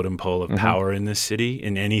basic totem pole of power in this city,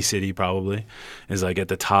 in any city probably, is like at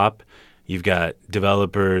the top, you've got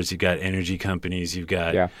developers, you've got energy companies, you've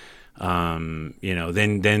got... Yeah.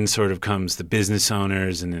 Then sort of comes the business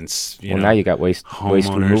owners, and then now you got waste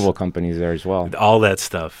removal companies there as well. All that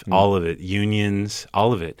stuff, all of it, unions,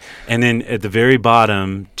 all of it, and then at the very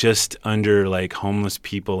bottom, just under like homeless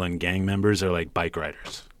people and gang members, are like bike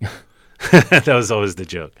riders. That was always the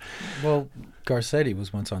joke. Well, Garcetti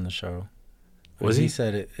was once on the show. Was he? He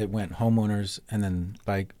said it went homeowners and then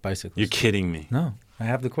bicyclists. You're kidding me. No, I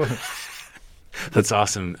have the quote. That's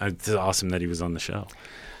awesome. It's awesome that he was on the show.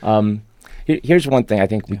 Here's one thing I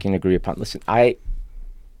think we can agree upon. Listen,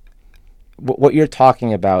 what you're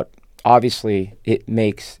talking about, obviously, it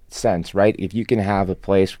makes sense, right? If you can have a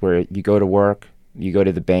place where you go to work, you go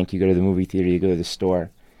to the bank, you go to the movie theater, you go to the store,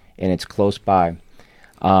 and it's close by,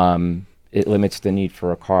 it limits the need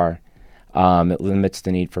for a car. It limits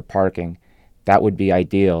the need for parking. That would be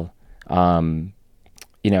ideal. I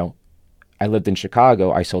lived in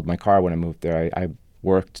Chicago. I sold my car when I moved there. I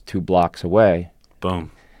worked 2 blocks away. Boom.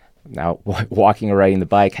 Now, walking or riding the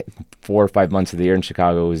bike 4 or 5 months of the year in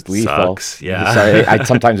Chicago was lethal. Sucks, yeah. So I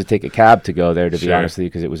sometimes would take a cab to go there, to be Sure. honest with you,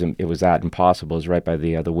 because it was that impossible. It was right by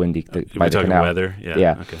the windy, by We're the talking canal. weather?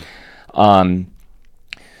 Yeah. Okay.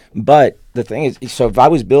 But the thing is, so if I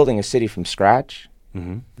was building a city from scratch,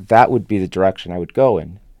 that would be the direction I would go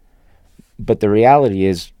in. But the reality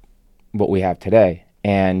is what we have today.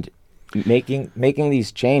 And making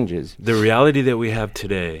these changes. The reality that we have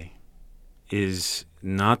today is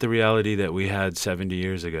not the reality that we had 70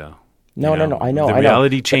 years ago. No, I know. The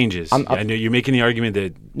reality changes. I'm- I know you're making the argument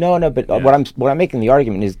that No, but Yeah. what I'm making the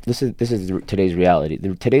argument is this is today's reality.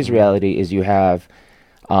 Today's reality is you have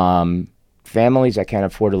families that can't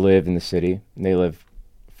afford to live in the city, and they live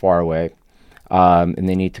far away, and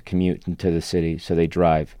they need to commute into the city, so they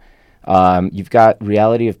drive. You've got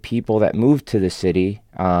reality of people that moved to the city,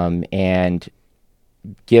 and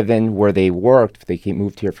given where they worked, they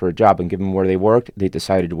moved here for a job, and given where they worked, they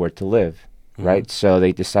decided where to live, right? So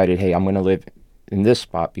they decided, hey, I'm going to live in this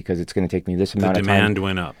spot because it's going to take me this amount of time. the demand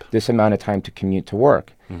went up. This amount of time to commute to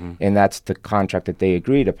work, and that's the contract that they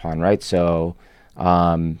agreed upon, right? So,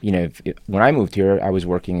 when I moved here, I was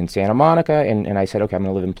working in Santa Monica, and I said, okay, I'm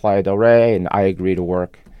going to live in Playa del Rey, and I agree to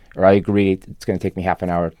work, or I agree it's going to take me half an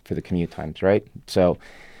hour for the commute times, right? So,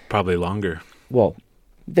 Probably longer. well,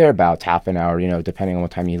 thereabouts half an hour, depending on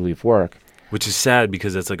what time you leave work. Which is sad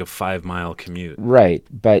because that's like a 5-mile commute. Right.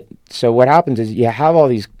 But so what happens is you have all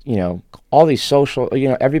these social,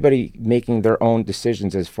 everybody making their own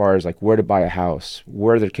decisions as far as like where to buy a house,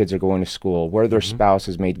 where their kids are going to school, where their spouse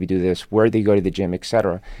is made to do this, where they go to the gym,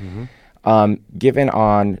 etc. Given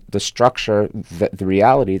on the structure, the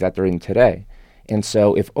reality that they're in today. And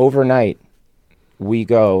so if overnight we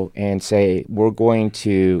go and say we're going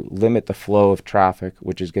to limit the flow of traffic,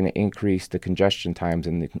 which is going to increase the congestion times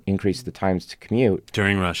and increase the times to commute.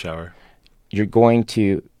 During rush hour. You're going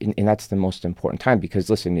to, and that's the most important time,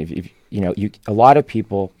 because listen, if a lot of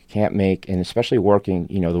people can't make, and especially working,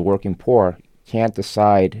 the working poor can't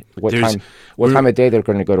decide what time of day they're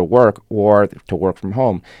going to go to work or to work from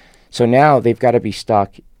home. So now they've got to be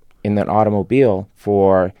stuck in an automobile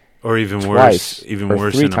for or even twice,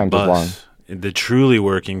 worse three in a times as long. bus. The truly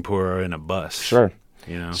working poor are in a bus. Sure.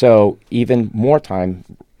 So even more time,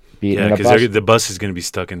 be it in a bus. because the bus is going to be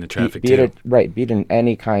stuck in the traffic be too. Be it in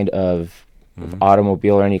any kind of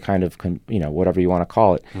automobile or any kind of, whatever you want to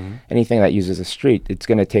call it, anything that uses a street, it's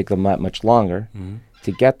going to take them that much longer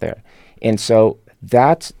to get there. And so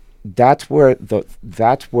that's where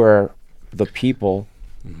the people,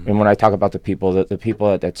 and when I talk about the people, the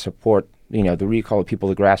people that support, the recall of people,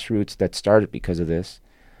 the grassroots that started because of this,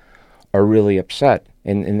 are really upset.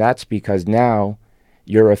 And that's because now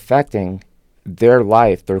you're affecting their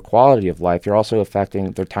life, their quality of life. You're also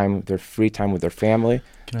affecting their time, their free time with their family.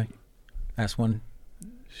 Can I ask one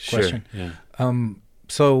Sure. question? Yeah.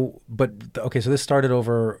 So this started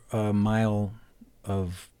over a mile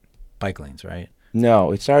of bike lanes, right?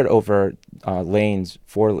 No, it started over lanes,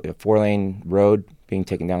 four-lane road being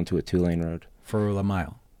taken down to a 2-lane road. For a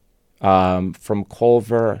mile? From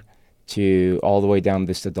Culver to all the way down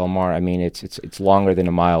Vista Del Mar. I mean, it's longer than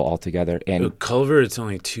a mile altogether. And Culver, it's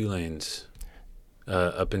only 2 lanes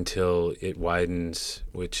up until it widens,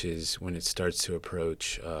 which is when it starts to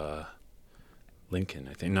approach Lincoln.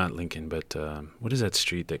 I think not Lincoln, but what is that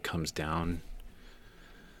street that comes down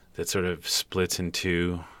that sort of splits in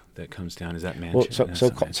two? that comes down? Is that Manchester? Well, so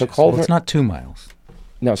Culver. Well, it's not 2 miles.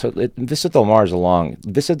 No, so Vista Del Mar is along.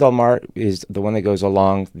 Vista Del Mar is the one that goes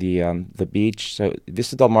along the beach. So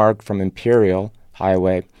Vista Del Mar from Imperial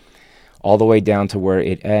Highway all the way down to where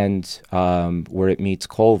it ends, where it meets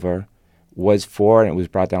Culver, was 4, and it was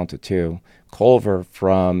brought down to 2. Culver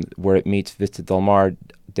from where it meets Vista Del Mar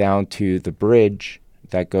down to the bridge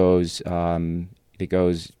that goes into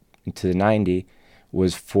the 90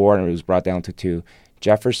 was 4, and it was brought down to 2.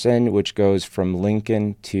 Jefferson, which goes from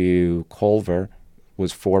Lincoln to Culver,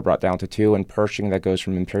 was 4, brought down to 2, and Pershing, that goes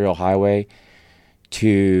from Imperial Highway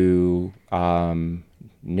to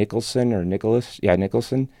Nicholson,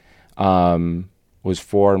 was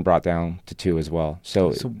 4 and brought down to 2 as well.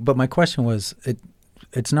 So but my question was,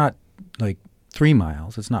 it's not like 3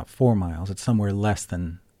 miles, it's not 4 miles, it's somewhere less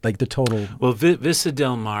than like the total. Well, Vista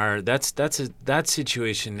Del Mar, that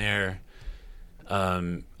situation there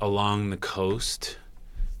along the coast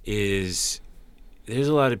is. There's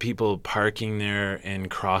a lot of people parking there and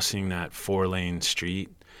crossing that 4-lane street.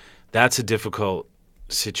 That's a difficult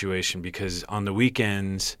situation because on the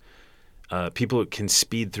weekends, people can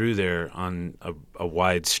speed through there on a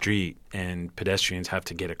wide street, and pedestrians have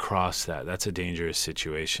to get across that. That's a dangerous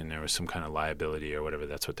situation. There was some kind of liability or whatever.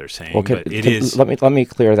 That's what they're saying. Okay, but it is. Let me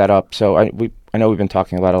clear that up. So I know we've been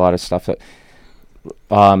talking about a lot of stuff that.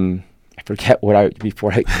 I forget what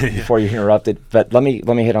before you interrupted, but let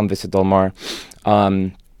me hit on Vista Del Mar.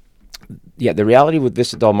 The reality with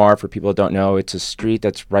Vista Del Mar, for people who don't know, it's a street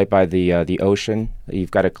that's right by the ocean.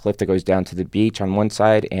 You've got a cliff that goes down to the beach on one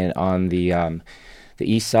side, and on the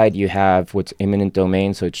east side you have what's eminent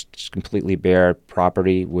domain, so it's just completely bare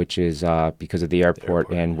property, which is because of the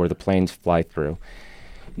airport and where the planes fly through.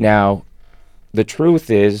 Now, the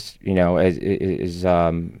truth is,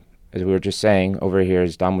 as we were just saying over here,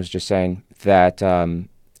 as Dom was just saying, that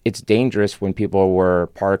it's dangerous when people were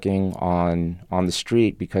parking on the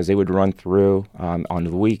street because they would run through on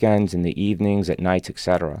the weekends, in the evenings, at nights,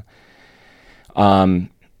 etc. The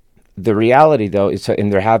reality, though, is,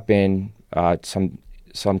 and there have been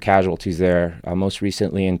some casualties there. Most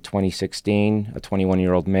recently in 2016, a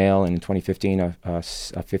 21-year-old male, and in 2015, a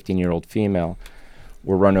 15-year-old female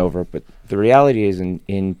were run over. But the reality is, in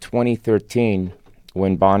 2013,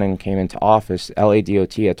 when Bonin came into office,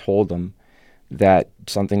 LADOT had told them that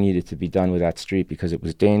something needed to be done with that street because it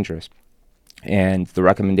was dangerous. And the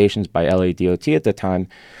recommendations by LADOT at the time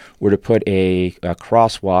were to put a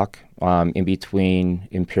crosswalk in between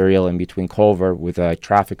Imperial and between Culver with a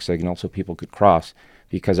traffic signal so people could cross.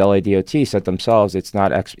 Because LADOT said themselves, it's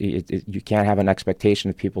not you can't have an expectation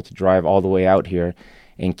of people to drive all the way out here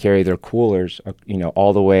and carry their coolers,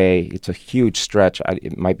 all the way. It's a huge stretch.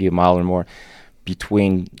 It might be a mile or more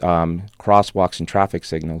between crosswalks and traffic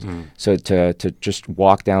signals. So to just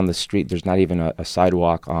walk down the street, there's not even a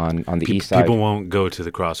sidewalk on the east side. People won't go to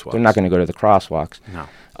the crosswalks. They're not going to go to the crosswalks.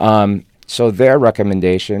 No. So their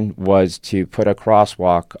recommendation was to put a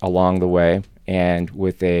crosswalk along the way and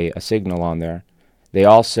with a signal on there. They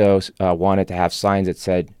also wanted to have signs that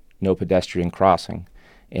said no pedestrian crossing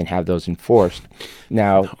and have those enforced.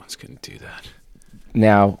 Now, no one's going to do that.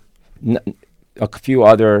 Now, a few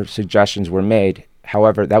other suggestions were made.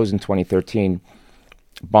 However, that was in 2013.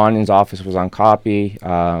 Bonin's office was on copy,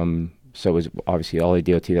 so it was obviously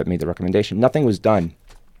LADOT that made the recommendation. Nothing was done.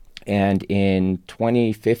 And in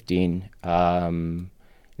 2015,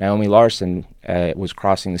 Naomi Larson was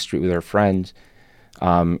crossing the street with her friends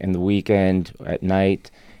in the weekend at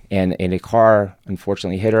night, and a car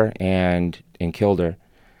unfortunately hit her and killed her.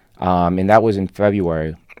 And that was in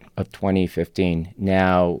February of 2015.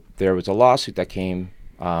 Now, there was a lawsuit that came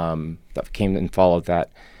and followed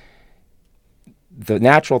that. The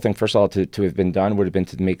natural thing, first of all, to have been done would have been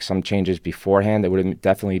to make some changes beforehand. That would have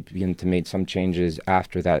definitely been to make some changes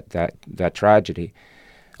after that tragedy.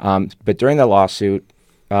 But during the lawsuit,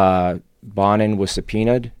 Bonin was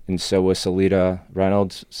subpoenaed, and so was Salida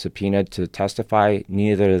Reynolds subpoenaed to testify.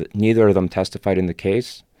 Neither of them testified in the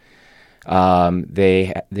case.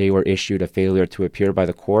 They were issued a failure to appear by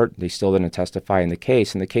the court. They still didn't testify in the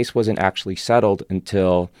case, and the case wasn't actually settled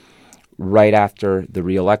until right after the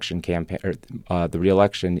re-election campaign, the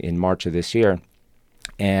re-election in March of this year.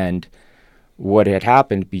 And what had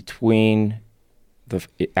happened between the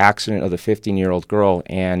accident of the 15-year-old girl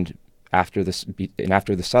and after the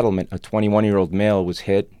settlement, a 21-year-old male was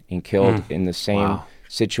hit and killed in the same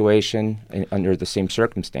situation under the same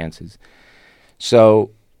circumstances.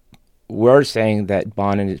 So we're saying that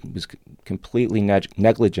Bonin was completely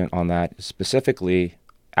negligent on that, specifically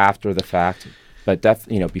after the fact. But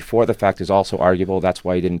before the fact is also arguable. That's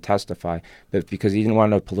why he didn't testify. But because he didn't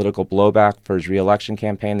want a political blowback for his re-election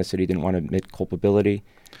campaign, the city didn't want to admit culpability.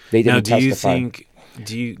 They didn't testify.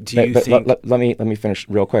 Let me finish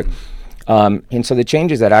real quick. And so the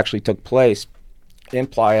changes that actually took place in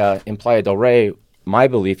Playa del Rey, my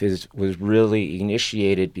belief was really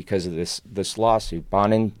initiated because of this lawsuit.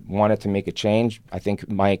 Bonin wanted to make a change. I think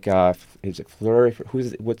Mike, is it Fleury?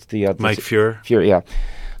 What's the Mike Fuhrer? Fuhrer, yeah.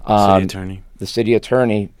 City attorney. The city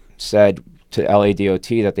attorney said to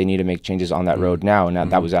LADOT that they need to make changes on that road now, and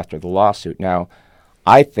that was after the lawsuit. Now,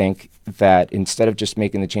 I think that instead of just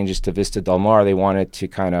making the changes to Vista Del Mar, they wanted to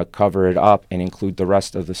kind of cover it up and include the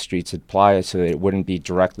rest of the streets at Playa so that it wouldn't be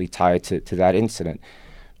directly tied to that incident.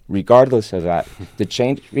 Regardless of that, the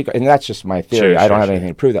change, and that's just my theory, I don't have anything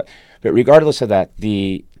to prove that, but regardless of that,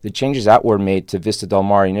 the changes that were made to Vista Del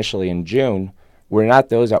Mar initially in June were not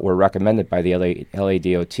those that were recommended by the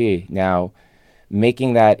LADOT. Now,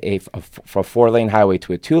 making that from a 4-lane highway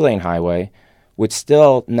to a 2-lane highway would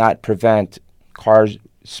still not prevent cars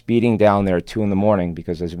speeding down there at 2 in.the morning,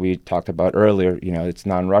 because as we talked about earlier, it's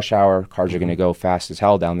non-rush hour, cars are going to go fast as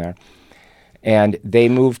hell down there. And they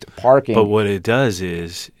moved parking. But what it does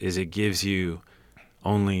is it gives you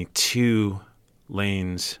only 2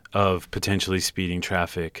 lanes of potentially speeding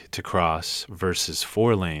traffic to cross versus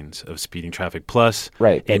 4 lanes of speeding traffic, plus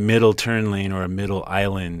a middle turn lane or a middle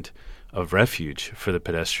island of refuge for the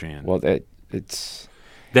pedestrian. Well, it's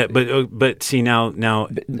that. But see now.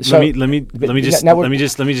 Let me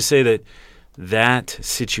just say that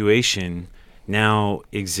situation now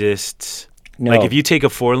exists. No. Like if you take a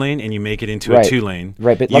 4-lane and you make it into a 2-lane,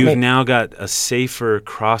 you've now got a safer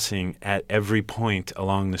crossing at every point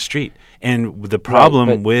along the street. And the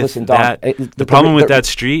problem with that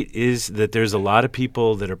street is that there's a lot of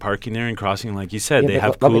people that are parking there and crossing, like you said. They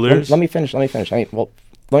have coolers. Let me finish. Let me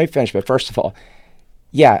finish. But first of all,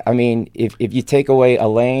 if you take away a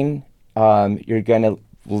lane, you're going to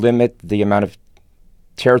limit the amount of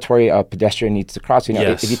territory a pedestrian needs to cross.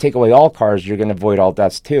 If you take away all cars, you're going to avoid all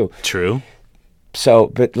deaths too. True. So,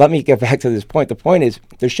 but let me get back to this point. The point is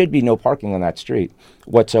there should be no parking on that street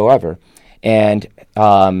whatsoever. And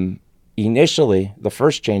initially, the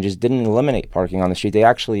first changes didn't eliminate parking on the street. They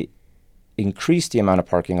actually increased the amount of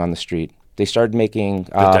parking on the street. They started making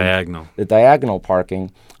the diagonal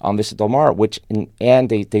parking on Vista Del Mar, and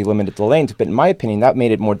they limited the lanes. But in my opinion, that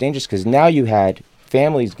made it more dangerous because now you had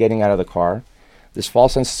families getting out of the car, this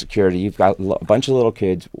false sense of security. You've got a bunch of little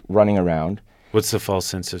kids running around. What's the false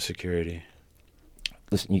sense of security?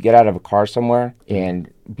 Listen, you get out of a car somewhere,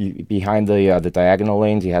 and behind the diagonal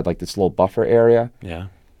lanes, you had like this little buffer area. Yeah.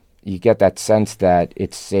 You get that sense that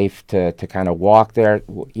it's safe to kind of walk there.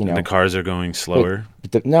 The cars are going slower.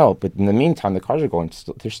 But in the meantime, the cars are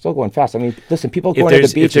they're still going fast. I mean, listen, people going to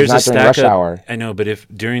the beach is not during rush hour. I know, but if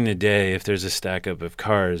during the day, if there's a stack up of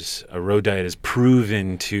cars, a road diet is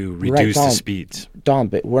proven to reduce the speeds. Don,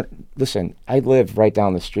 but listen, I live right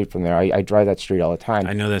down the street from there. I drive that street all the time.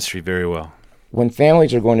 I know that street very well. When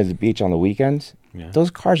families are going to the beach on the weekends, those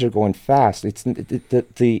cars are going fast. It's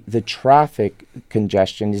the traffic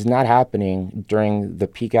congestion is not happening during the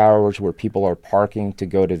peak hours where people are parking to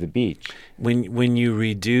go to the beach. When you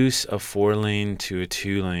reduce a 4-lane to a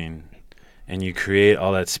 2-lane, and you create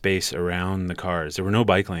all that space around the cars, there were no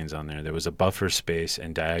bike lanes on there. There was a buffer space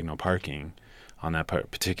and diagonal parking on that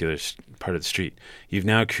particular part of the street. You've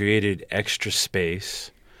now created extra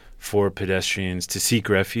space for pedestrians to seek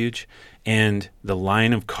refuge, and the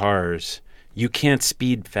line of cars, you can't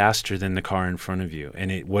speed faster than the car in front of you.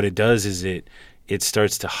 And what it does is it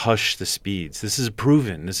starts to hush the speeds. This is a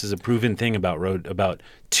proven thing about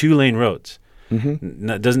 2-lane roads.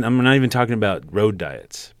 Mm-hmm. I'm not even talking about road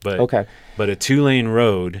diets, but a 2-lane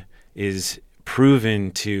road is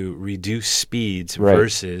proven to reduce speeds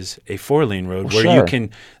versus a 4-lane road where you can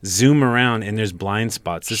zoom around and there's blind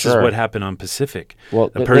spots. This is what happened on Pacific. Well,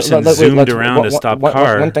 a person zoomed around a stopped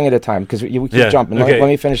car. One thing at a time, because we keep jumping. Okay. Let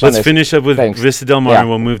me finish on this. Let's finish up with Vista Del Mar and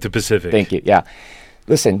we'll move to Pacific. Thank you. Yeah.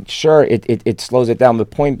 Listen, sure, it slows it down. The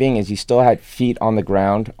point being is you still had feet on the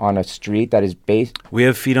ground on a street that is based. We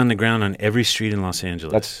have feet on the ground on every street in Los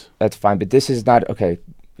Angeles. That's fine, but this is not, okay.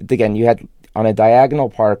 Again, you had on a diagonal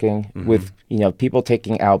parking with people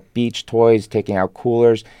taking out beach toys, taking out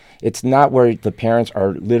coolers. It's not where the parents are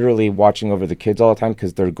literally watching over the kids all the time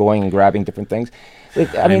because they're going and grabbing different things.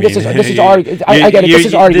 I mean, this is arguable. I get it. This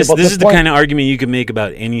is arguable. This is the kind of argument you can make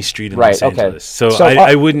about any street in Los Angeles. So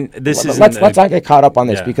I wouldn't. Let's not get caught up on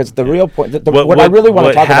this because the real point. What I really want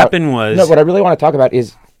to talk about. What I really want to talk about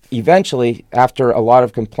is eventually, after a lot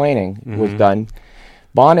of complaining was done,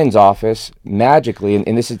 Bonin's office magically, and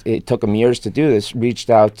it took them years to do this, reached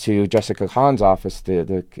out to Jessica Kahn's office,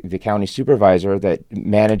 the county supervisor that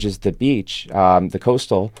manages the beach, the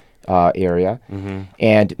coastal area,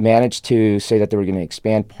 and managed to say that they were going to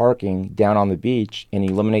expand parking down on the beach and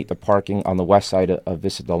eliminate the parking on the west side of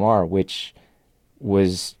Vista Del Mar, which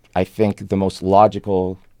was, I think, the most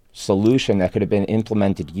logical solution that could have been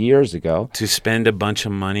implemented years ago. To spend a bunch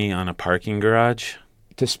of money on a parking garage?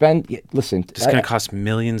 Listen, it's going to cost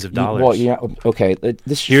millions of dollars. Well, yeah, okay.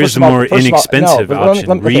 Here's the more inexpensive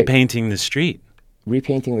option: repainting the street.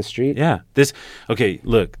 Repainting the street? Yeah. Okay,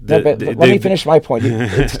 look. Let me finish my point.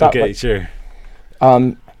 Okay, sure.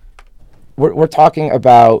 We're talking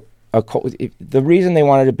about the reason they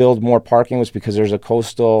wanted to build more parking was because there's a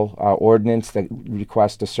coastal ordinance that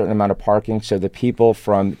requests a certain amount of parking so the people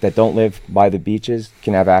that don't live by the beaches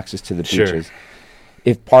can have access to the beaches.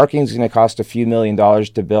 If parking is going to cost a few $1 million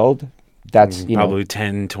to build, that's probably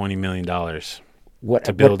 $10-20 million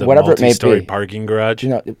to build a whatever multi-story parking garage.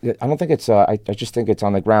 I don't think it's. I just think it's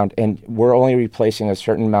on the ground, and we're only replacing a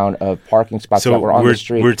certain amount of parking spots that were on the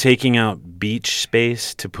street. We're taking out beach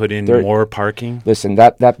space to put in more parking. Listen,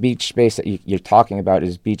 that beach space that you're talking about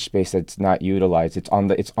is beach space that's not utilized. It's on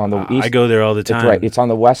the east. I go there all the time. Right. It's on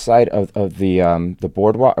the west side of the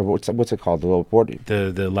boardwalk. Or what's it called? The little board.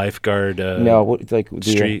 The lifeguard.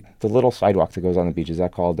 Street. The little sidewalk that goes on the beach. Is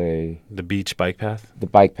that called the beach bike path? The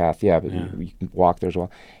bike path. Yeah, but you can walk there as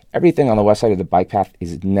well. Everything on the west side of the bike path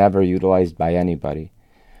is never utilized by anybody.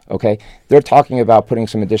 Okay, they're talking about putting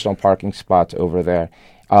some additional parking spots over there.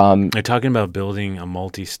 They're talking about building a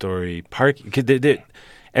multi-story park.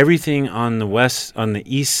 Everything on the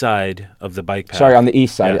east side of the bike path. Sorry, on the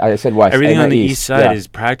east side. Yeah. I said west. Everything on the east side is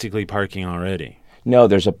practically parking already. No,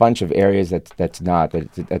 there's a bunch of areas that's not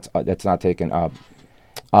taken up.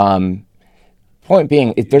 Point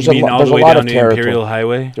being, there's a lot of territory. Imperial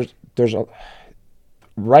Highway. There's a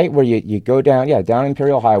right where you go down, down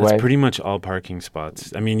Imperial Highway. That's pretty much all parking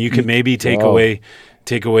spots. I mean, you could maybe take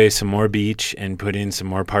away some more beach and put in some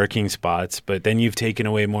more parking spots, but then you've taken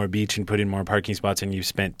away more beach and put in more parking spots, and you've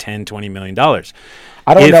spent $10-20 million.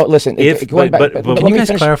 I don't know. Listen, but can you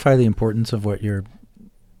guys clarify the importance of what you're?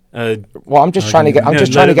 Well, I'm just trying to get. I'm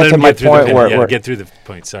just trying to get to my point where get through the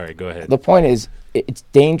point. Sorry, go ahead. The point is, it's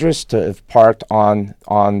dangerous to have parked on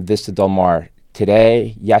Vista Del Mar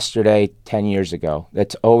today, yesterday, 10 years ago.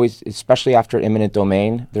 That's always, especially after eminent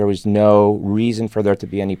domain, there was no reason for there to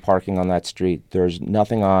be any parking on that street. There's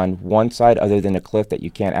nothing on one side other than a cliff that you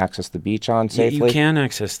can't access the beach on safely. You can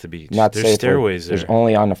access the beach. Not There's safely. Stairways there. There's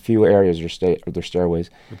only on a few areas there's stairways.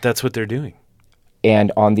 But that's what they're doing.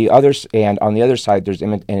 And on the other side, there's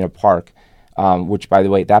in a park, which, by the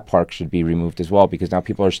way, that park should be removed as well because now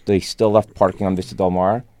they still left parking on Vista Del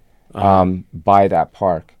Mar by that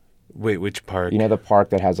park. Wait, which park? You know the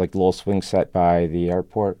park that has like the little swing set by the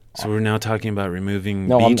airport? So we're now talking about removing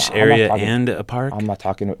beach area and a park?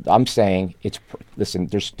 I'm saying listen,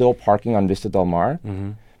 there's still parking on Vista Del Mar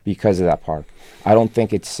because of that park. I don't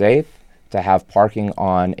think it's safe to have parking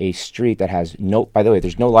on a street that has by the way,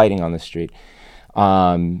 there's no lighting on the street.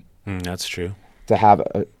 That's true. To have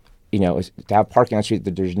parking on the street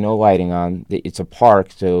that there's no lighting on, it's a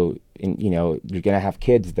park, so you're going to have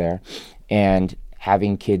kids there, and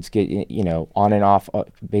having kids get on and off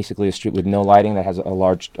basically a street with no lighting that has a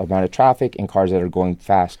large amount of traffic and cars that are going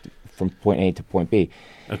fast from point A to point B.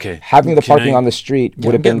 Okay. Having the parking on the street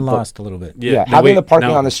would have been lost a little bit. Having the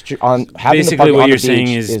parking on the street basically what you're saying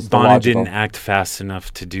is Bonin didn't act fast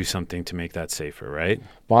enough to do something to make that safer, right?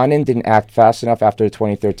 Bonin didn't act fast enough after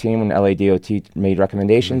 2013 when LADOT made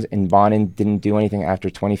recommendations, and Bonin didn't do anything after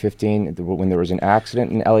 2015 when there was an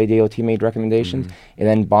accident and LADOT made recommendations. And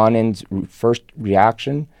then Bonin's first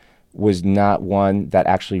reaction was not one that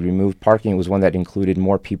actually removed parking. It was one that included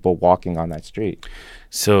more people walking on that street.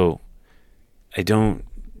 So I don't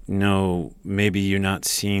know, maybe you're not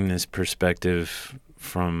seeing this perspective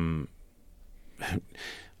from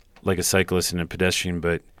like a cyclist and a pedestrian,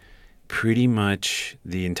 but pretty much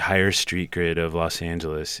the entire street grid of Los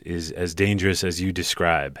Angeles is as dangerous as you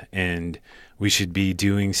describe, and we should be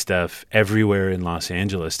doing stuff everywhere in Los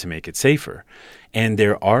Angeles to make it safer. And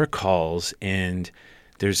there are calls, and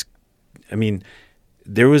there was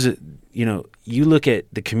you look at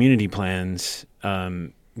the community plans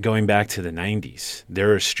going back to the 90s,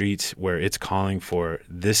 there are streets where it's calling for,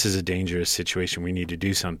 this is a dangerous situation, we need to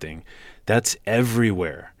do something. That's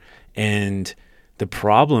everywhere. And the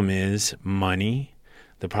problem is money.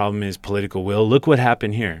 The problem is political will. Look what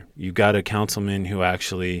happened here. You got a councilman who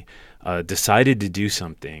actually decided to do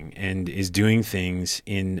something and is doing things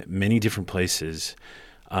in many different places.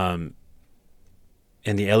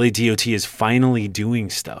 And the LADOT is finally doing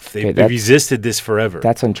stuff. They've resisted this forever.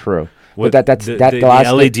 That's untrue. What, but the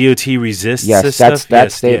LADOT resists this stuff?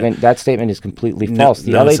 That statement is completely false.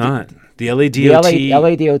 No, it's not. The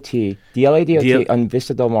LADOT on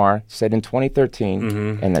Vista Del Mar said in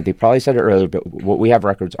 2013, and they probably said it earlier, but what we have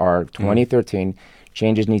records are 2013,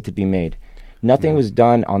 changes need to be made. Nothing was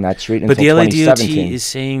done on that street until 2017. But the LADOT is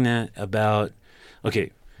saying that about,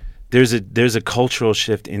 okay, there's a cultural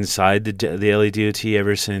shift inside the LADOT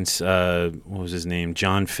ever since, what was his name,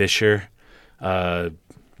 John Fisher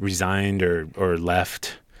resigned or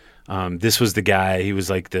left. This was the guy, he was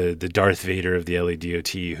like the Darth Vader of the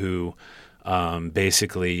LADOT who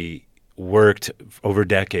basically worked over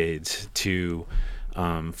decades to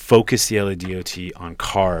focus the LADOT on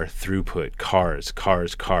car throughput, cars.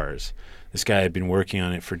 This guy had been working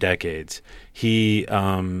on it for decades. He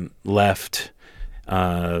left,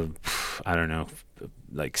 I don't know,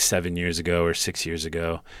 like 7 years ago or 6 years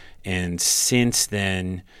ago. And since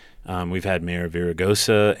then, we've had Mayor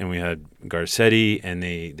Viragosa and we had Garcetti, and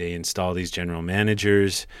they install these general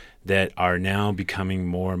managers that are now becoming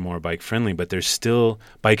more and more bike friendly, but there's still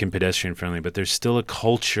bike and pedestrian friendly, but there's still a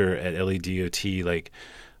culture at LADOT, like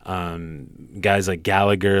guys like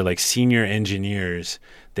Gallagher, like senior engineers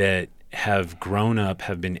that have grown up,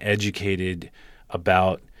 have been educated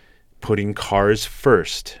about putting cars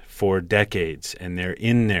first for decades, and they're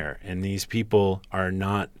in there, and these people are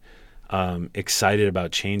not excited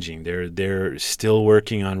about changing. They're still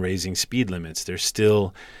working on raising speed limits. They're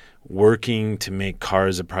still working to make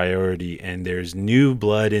cars a priority, and there's new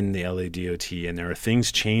blood in the LADOT, and there are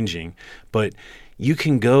things changing. But you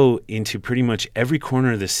can go into pretty much every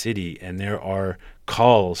corner of the city, and there are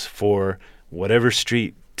calls for whatever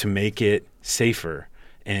street to make it safer,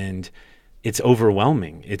 and it's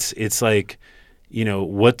overwhelming. It's like, you know,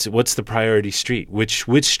 what's the priority street? Which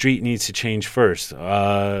street needs to change first?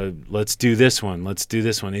 Let's do this one. Let's do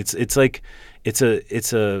this one. It's like it's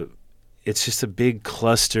just a big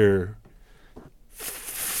cluster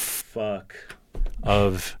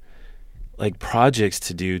of like projects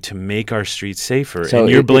to do to make our streets safer. So and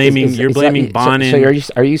you're blaming Bonin. So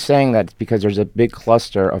are you saying that because there's a big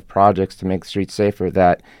cluster of projects to make the streets safer,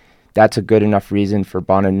 that's a good enough reason for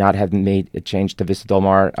Bonin not have made a change to Vista Del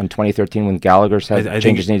Mar on 2013 when Gallagher said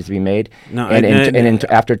changes needed to be made? No,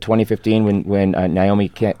 after 2015 when Naomi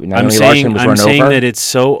Larson was run over? I'm saying that it's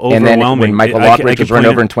so overwhelming. And then when Michael Lockridge was run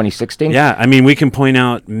over in 2016? Yeah, I mean, we can point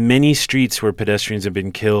out many streets where pedestrians have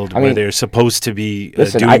been killed, where they're supposed to be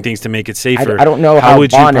doing things to make it safer. I don't know how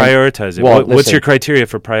would Bonin, you prioritize it? Well, what's your criteria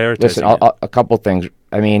for prioritizing it? A couple things.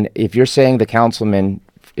 I mean, if you're saying the councilman,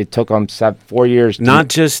 it took them 4 years. Not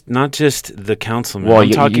just the councilman. Well,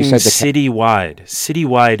 I'm talking citywide.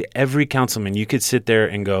 Citywide, every councilman, you could sit there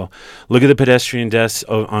and go, look at the pedestrian deaths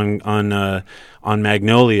on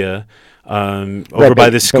Magnolia. Over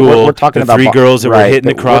by the school, we're talking about 3 girls that were hit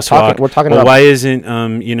in the crosswalk. We're talking about why isn't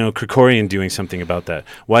Krikorian doing something about that?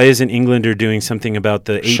 Why isn't Englander doing something about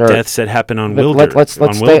the 8 deaths that happened on Wilbur? Let's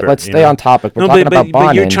stay on topic. We're talking about Bonin.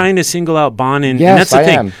 But you're trying to single out Bonin. Yes, and that's the I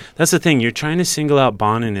thing. am. That's the thing. You're trying to single out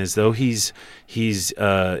Bonin as though he's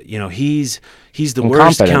the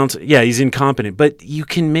worst council. Yeah, he's incompetent. But you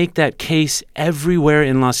can make that case everywhere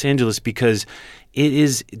in Los Angeles because it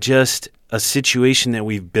is just a situation that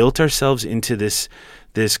we've built ourselves into this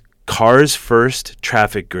cars first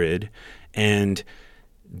traffic grid, and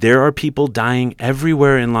there are people dying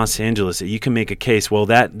everywhere in Los Angeles that you can make a case, well,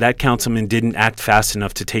 that councilman didn't act fast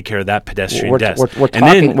enough to take care of that pedestrian death. We're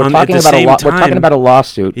talking about a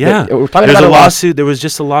lawsuit. Yeah, there's a lawsuit. There was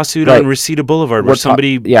just a lawsuit on Reseda Boulevard where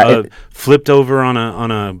somebody flipped over on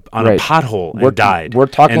a pothole and died. We're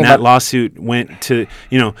talking and about that lawsuit went to,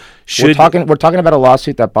 we're talking about a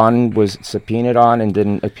lawsuit that Bonin was subpoenaed on and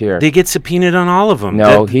didn't appear. They get subpoenaed on all of them.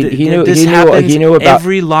 No, he knew about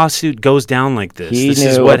every lawsuit goes down like this. This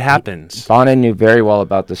is what happens. Bonin knew very well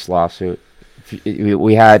about this lawsuit.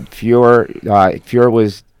 We had Fuhrer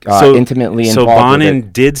was intimately involved. So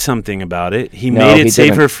Bonin did something about it. He made it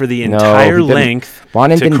safer for the entire length.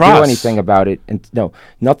 Bonin didn't do anything about it. And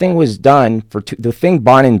nothing was done the thing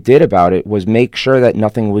Bonin did about it was make sure that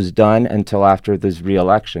nothing was done until after this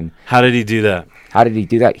re-election. How did he do that?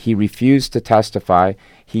 He refused to testify.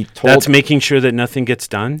 That's making sure that nothing gets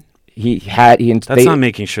done? That's not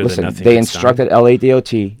making sure that nothing gets done. They instructed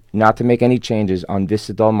LADOT not to make any changes on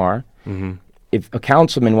Vista Del Mar. Mm-hmm. If a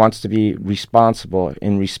councilman wants to be responsible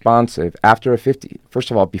and responsive first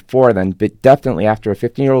of all, before then, but definitely after a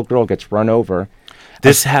 15-year-old girl gets run over.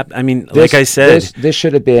 Like I said, this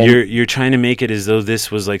should have been. You're trying to make it as though this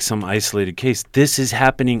was like some isolated case. This is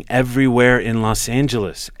happening everywhere in Los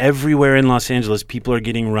Angeles. Everywhere in Los Angeles, people are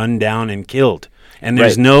getting run down and killed. And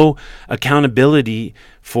there's no accountability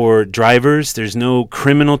for drivers. There's no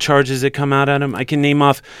criminal charges that come out at them. I can name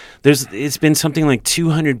off. It's been something like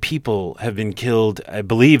 200 people have been killed, I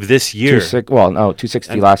believe, this year.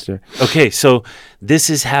 260 last year. Okay, so this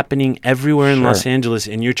is happening everywhere in Los Angeles,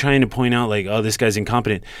 and you're trying to point out like, oh, this guy's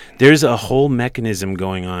incompetent. There's a whole mechanism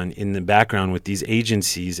going on in the background with these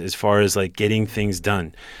agencies as far as like getting things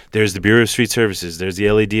done. There's the Bureau of Street Services. There's the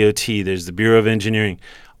LADOT. There's the Bureau of Engineering.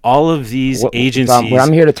 All of these agencies. What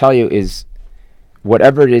I'm here to tell you is,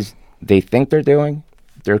 whatever it is they think they're doing,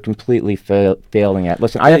 they're completely failing at.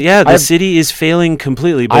 Listen, the city is failing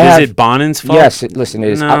completely, but is it Bonin's fault? Yes, it is.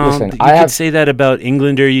 No, you could say that about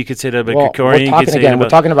Englander. You could say that about Krikorian. We're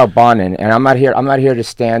talking about Bonin, and I'm not here to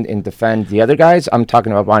stand and defend the other guys. I'm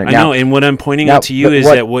talking about Bonin. I know, and what I'm pointing out to you is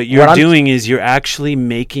that what you're doing is you're actually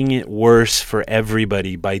making it worse for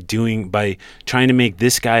everybody by trying to make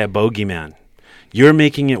this guy a bogeyman. You're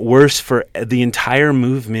making it worse for the entire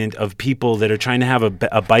movement of people that are trying to have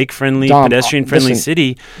a bike-friendly, pedestrian-friendly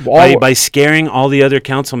city by scaring all the other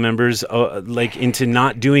council members into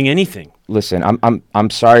not doing anything. Listen, I'm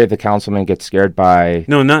sorry if the councilman gets scared by.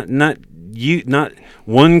 No, not you, not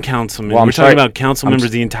one councilman. We're talking about council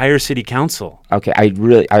members, the entire city council. Okay,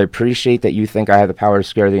 I appreciate that you think I have the power to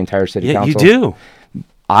scare the entire city council. Yeah, you do.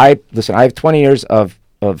 I have 20 years of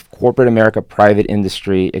corporate America, private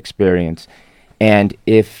industry experience. And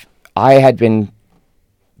if I had been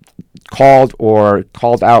called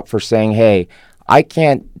out for saying, "Hey, I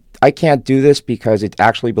can't do this because it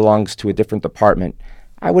actually belongs to a different department,"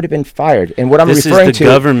 I would have been fired. And what I'm referring to, this is the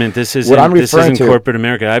government. This isn't corporate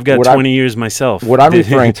America. I've got 20 years myself. What I'm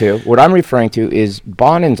referring to is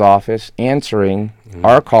Bonin's office answering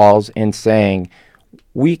our calls and saying,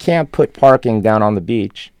 "We can't put parking down on the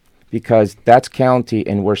beach because that's county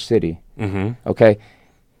and we're city." Okay.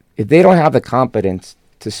 If they don't have the competence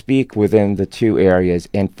to speak within the two areas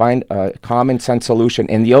and find a common sense solution,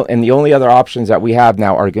 and the only other options that we have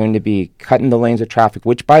now are going to be cutting the lanes of traffic,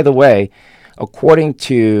 which, by the way, according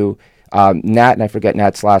to Nat, and I forget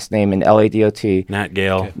Nat's last name, in LADOT.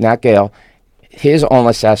 Nat Gale, his own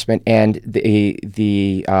assessment and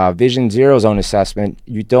the Vision Zero's own assessment,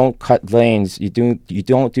 you don't cut lanes. You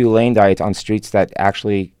don't do lane diets on streets that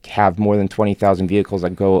actually have more than 20,000 vehicles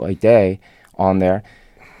that go a day on there.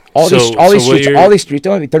 All these streets,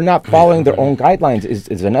 they're not following their own guidelines.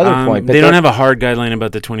 Is another point. But they don't have a hard guideline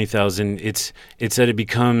about the 20,000. It's that it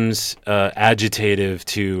becomes agitative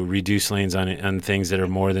to reduce lanes on things that are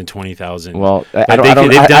more than 20,000. Well,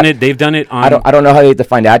 they've done it. I don't know how they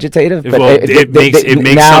define agitative. But it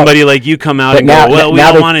makes somebody like you come out and go, well, we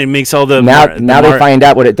don't want it. It makes all the now they find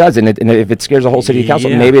out what it does, and if it scares the whole city council,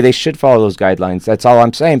 maybe they should follow those guidelines. That's all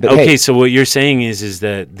I'm saying. But okay, so what you're saying is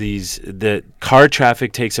that car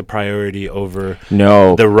traffic takes a priority over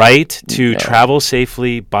the right to travel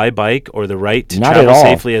safely by bike or the right to travel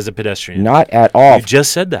safely as a pedestrian. Not at all. You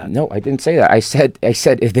just said that. No, I didn't say that. I said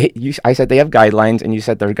they have guidelines, and you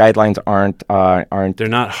said their guidelines aren't. They're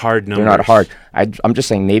not hard numbers. They're not hard. I'm just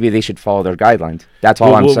saying maybe they should follow their guidelines. That's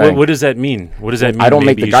all I'm saying. What does that mean? What does that mean? I don't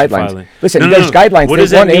make the guidelines. Listen, there's guidelines. What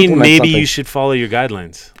does that mean? Maybe you should follow your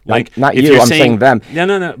guidelines. Like not you. I'm saying them.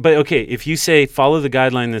 No. But okay, if you say follow the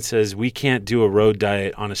guideline that says we can't do a road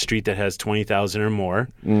diet on a street that has 20,000 or more,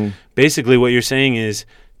 basically what you're saying is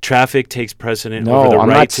traffic takes precedent over the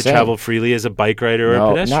right to travel freely as a bike rider or a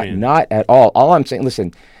pedestrian. Not at all. All I'm saying,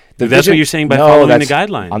 listen. That's what you're saying by following the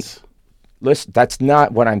guidelines. Listen, that's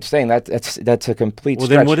not what I'm saying. That's a complete stretch.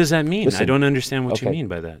 Well, then what does that mean? Listen, I don't understand what you mean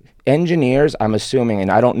by that. Engineers, I'm assuming, and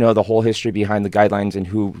I don't know the whole history behind the guidelines and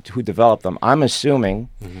who developed them. I'm assuming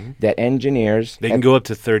that engineers... They can go up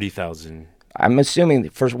to 30,000. I'm assuming,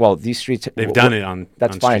 first of all, these streets... They've done it on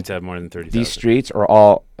streets that have more than 30,000. These streets are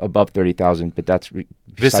all above 30,000, but that's...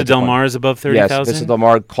 Vista Del Mar is above 30,000? Yes, Vista Del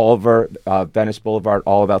Mar, Culver, Venice Boulevard,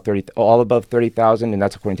 all above 30,000, and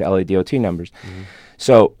that's according to LADOT numbers.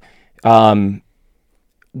 So...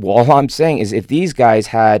 all I'm saying is if these guys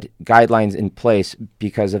had guidelines in place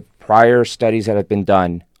because of prior studies that have been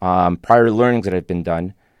done, prior learnings that have been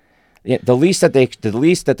done, the least that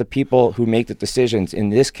the people who make the decisions, in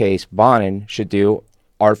this case Bonin, should do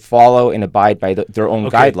are follow and abide by their own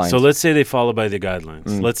guidelines. So let's say they follow by the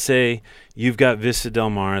guidelines. Let's say you've got Vista Del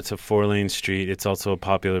Mar. It's a 4-lane street. It's also a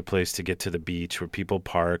popular place to get to the beach where people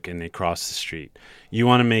park and they cross the street. You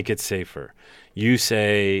want to make it safer. You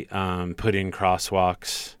say put in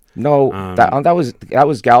crosswalks. No, that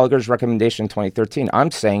was Gallagher's recommendation in 2013.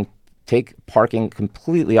 I'm saying take parking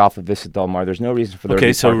completely off of Vista Del Mar. There's no reason for there to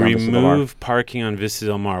be parking on Vista Del Mar. Remove parking on Vista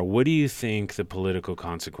Del Mar. What do you think the political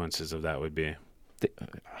consequences of that would be?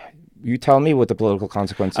 You tell me what the political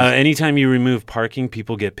consequences. Anytime you remove parking,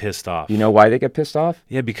 people get pissed off. You know why they get pissed off?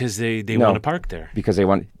 Yeah, because they want to park there. Because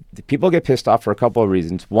people get pissed off for a couple of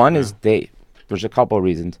reasons. One is there's a couple of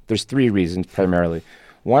reasons. There's 3 reasons primarily.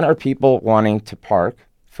 One are people wanting to park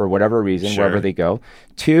for whatever reason, wherever they go.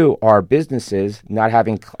 2 are businesses not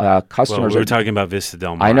having customers. Well, we're talking about Vista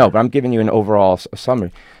Del Mar. I know, but I'm giving you an overall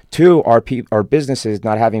summary. 2 are businesses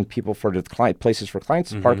not having people for the places for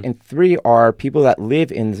clients to park, and 3 are people that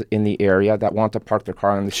live in the area that want to park their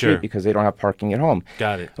car on the street because they don't have parking at home.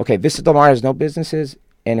 Got it. Okay, Vista Del Mar has no businesses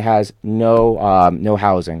and has no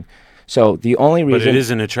housing. So the only reason... But it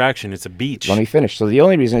is an attraction. It's a beach. Let me finish. So the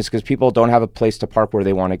only reason is because people don't have a place to park where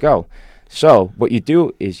they want to go. So what you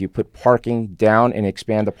do is you put parking down and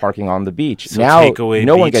expand the parking on the beach. So now take away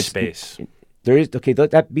no beach one gets space. There is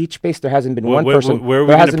that beach space. There hasn't been one person. Where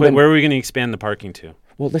are we going to expand the parking to?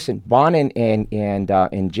 Well, listen, Bon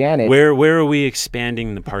and Janet. Where are we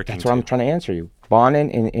expanding the parking? That's what I'm trying to answer you. Bon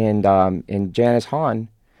and Janice Hahn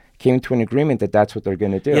came to an agreement that that's what they're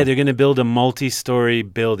going to do. Yeah, they're going to build a multi-story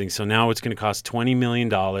building. So now it's going to cost $20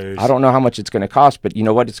 million. I don't know how much it's going to cost, but you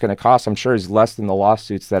know what it's going to cost? I'm sure is less than the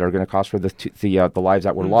lawsuits that are going to cost for the lives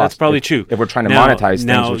that were lost. That's probably true. If we're trying to monetize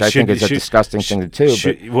things, which I think is a disgusting thing to do.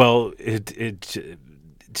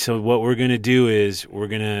 So what we're going to do is we're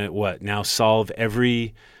going to now solve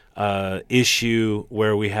every issue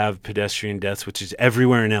where we have pedestrian deaths, which is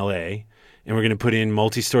everywhere in LA, and we're going to put in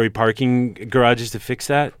multi-story parking garages to fix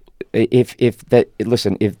that. If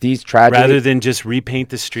these tragedies, rather than just repaint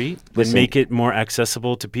the street and make it more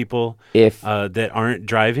accessible to people that aren't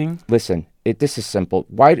driving. Listen, this is simple.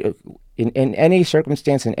 Why in any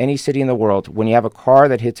circumstance in any city in the world, when you have a car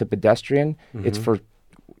that hits a pedestrian, it's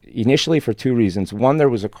initially for 2 reasons. 1, there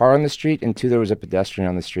was a car on the street, and 2, there was a pedestrian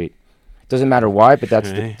on the street. Doesn't matter why, but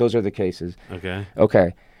those are the cases.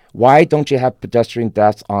 Okay. Why don't you have pedestrian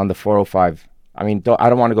deaths on the 405? I mean, I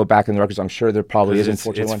don't want to go back in the records. I'm sure there probably is. It's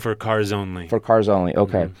for cars only. For cars only.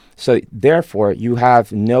 Okay. So therefore, you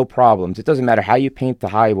have no problems. It doesn't matter how you paint the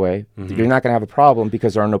highway. You're not going to have a problem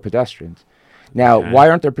because there are no pedestrians. Now, why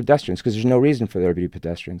aren't there pedestrians? Because there's no reason for there to be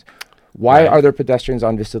pedestrians. Why are there pedestrians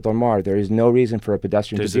on Vista Del Mar? There is no reason for a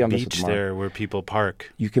pedestrian to be on Vista Del Mar. There's a beach there where people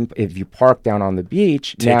park. You can, if you park down on the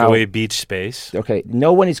beach. Take away beach space. Okay.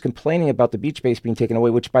 No one is complaining about the beach space being taken away,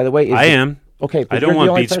 which, by the way, is... I am. Okay, I don't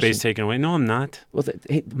want beach space taken away. No, I'm not. Well,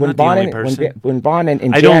 when Bon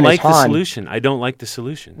and I don't like the solution. I don't like the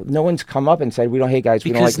solution. No one's come up and said, "We don't. Hey guys,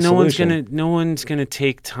 we don't like the solution." No one's gonna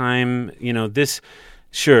take time.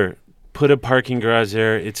 Sure, put a parking garage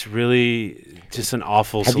there. It's really just an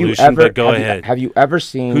awful solution. But go ahead. Have you ever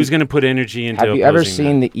seen? Who's gonna put energy into? Have you ever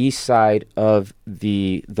seen the east side of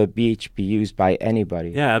the beach be used by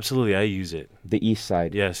anybody? Yeah, absolutely. I use it. The east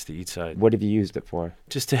side. Yes, the east side. What have you used it for?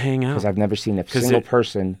 Just to hang out. Because I've never seen a single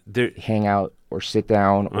person hang out or sit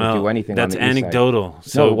down or do anything on the east side. That's anecdotal.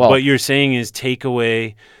 So what you're saying is take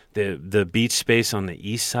away the beach space on the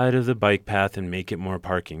east side of the bike path and make it more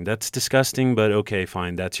parking. That's disgusting, but okay,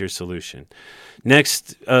 fine. That's your solution.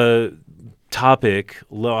 Next topic,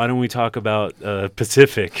 why don't we talk about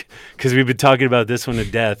Pacific? Because we've been talking about this one to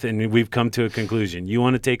death, and we've come to a conclusion. You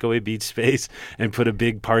want to take away beach space and put a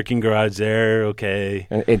big parking garage there, okay?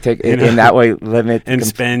 And that way limit... And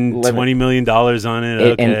spend $20 million on it,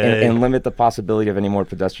 okay? And limit the possibility of any more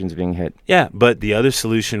pedestrians being hit. Yeah, but the other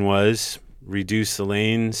solution was reduce the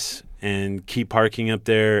lanes and keep parking up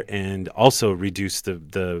there, and also reduce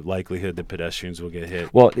the likelihood that pedestrians will get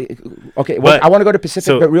hit. Well, okay. Well, I want to go to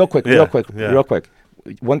Pacific, but real quick.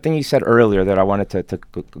 One thing you said earlier that I wanted to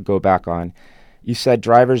go back on. You said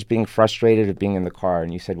drivers being frustrated of being in the car,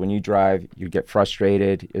 and you said when you drive, you get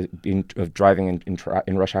frustrated of driving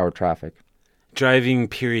in rush hour traffic. Driving,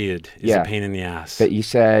 period, is a pain in the ass. But you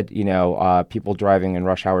said, people driving in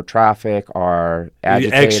rush hour traffic are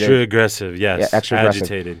agitated. Extra aggressive, yes. Yeah, extra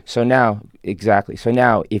agitated. Aggressive. So now, exactly. So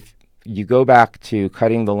now, if you go back to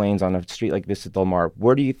cutting the lanes on a street like Vista Del Mar,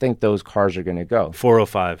 where do you think those cars are going to go?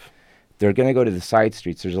 405. They're going to go to the side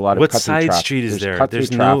streets. There's a lot of cut-through traffic. What side street is there?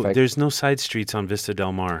 There's no side streets on Vista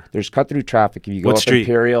Del Mar. There's cut-through traffic. If you go up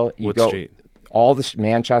Imperial, What street? All this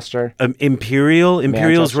Manchester.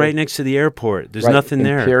 Imperial's right next to the airport. There's nothing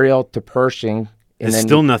there. Imperial to Pershing. And then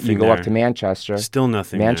still nothing you go there. up to Manchester. Still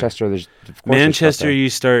nothing Manchester, there. Manchester, you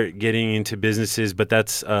start getting into businesses, but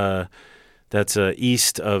that's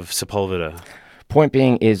east of Sepulveda. Point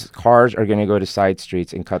being is cars are going to go to side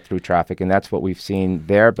streets and cut through traffic, and that's what we've seen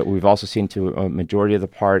there. But we've also seen to a majority of the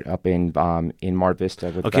part up in Mar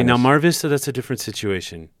Vista. Now Mar Vista, that's a different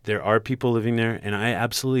situation. There are people living there, and I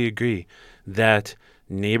absolutely agree that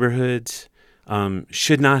neighborhoods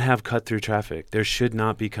should not have cut-through traffic. There should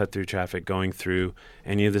not be cut-through traffic going through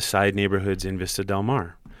any of the side neighborhoods in Vista Del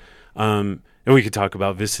Mar. And we could talk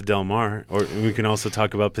about Vista Del Mar, or we can also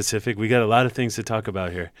talk about Pacific. We got a lot of things to talk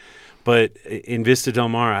about here. But in Vista Del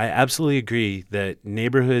Mar, I absolutely agree that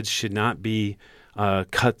neighborhoods should not be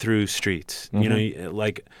cut-through streets. You know,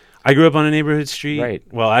 like I grew up on a neighborhood street. Right.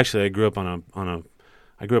 Well, actually, I grew up on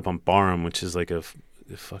Barham, which is like a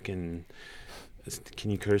fucking. Can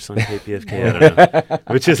you curse on KPFK? I don't know.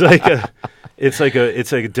 Which is like it's like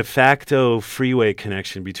a de facto freeway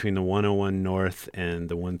connection between the 101 North and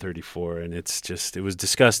the 134, and it was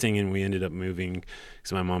disgusting, and we ended up moving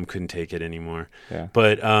because my mom couldn't take it anymore. Yeah.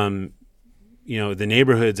 But you know, the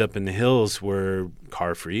neighborhoods up in the hills were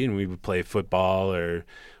car free, and we would play football or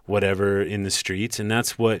whatever in the streets, and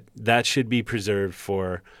that should be preserved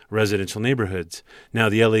for residential neighborhoods. Now,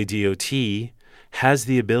 the LADOT has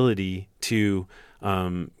the ability to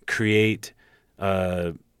create,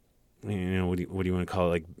 what do you want to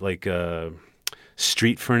call it, like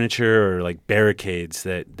street furniture or like barricades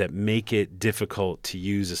that make it difficult to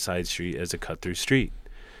use a side street as a cut-through street.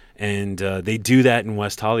 And they do that in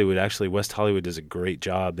West Hollywood. Actually, West Hollywood does a great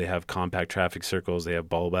job. They have compact traffic circles. They have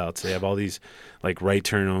bulb outs. They have all these like right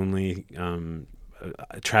turn only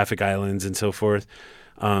traffic islands and so forth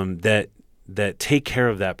that take care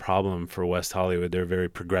of that problem for West Hollywood. They're a very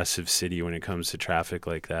progressive city when it comes to traffic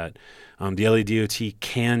like that. The LADOT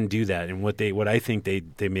can do that. And what I think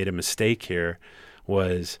they made a mistake here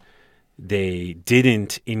was they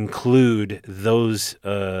didn't include those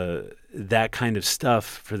that kind of stuff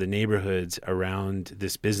for the neighborhoods around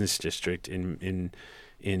this business district in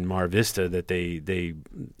Mar Vista that they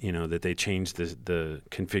changed the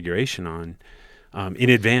configuration on. In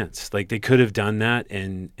advance. Like they could have done that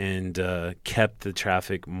and kept the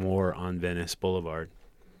traffic more on Venice Boulevard.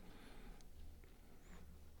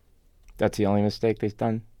 That's the only mistake they've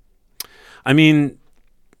done? I mean,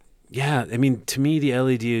 yeah. I mean, to me, the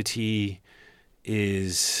LADOT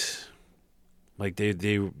is like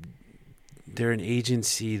they're an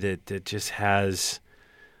agency that just has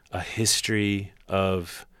a history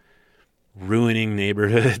of ruining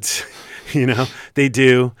neighborhoods. You know, they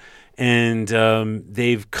do. And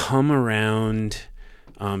they've come around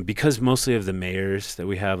because mostly of the mayors that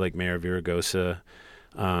we have, like Mayor Villaraigosa,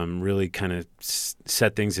 really kind of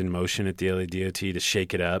set things in motion at the LADOT to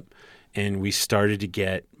shake it up. And we started to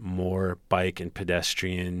get more bike and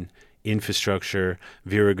pedestrian infrastructure.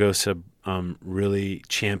 Villaraigosa really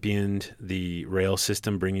championed the rail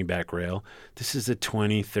system, bringing back rail. This is a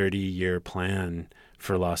 20, 30-year plan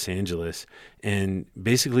for Los Angeles. And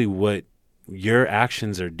basically what your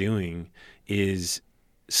actions are doing is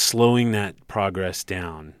slowing that progress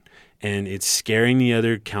down, and it's scaring the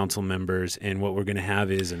other council members. And what we're going to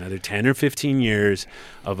have is another 10 or 15 years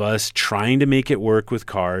of us trying to make it work with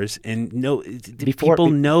cars. And people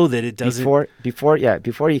know that it doesn't. Before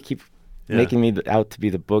you keep making me out to be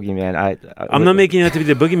the boogeyman. I'm not making it out to be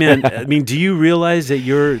the boogeyman. I mean, do you realize that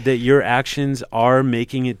your actions are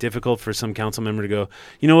making it difficult for some council member to go,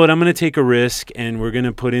 you know what, I'm going to take a risk and we're going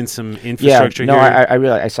to put in some infrastructure here? I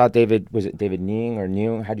realized. I saw David, was it David Neung or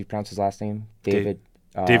Neung? How do you pronounce his last name? David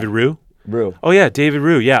Rue? Rue. Oh, yeah, David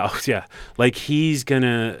Rue. Yeah. Oh, yeah. Like he's going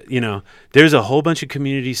to, there's a whole bunch of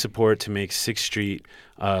community support to make 6th Street.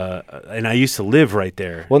 And I used to live right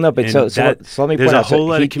there. Well, no, but so let me point out. There's a whole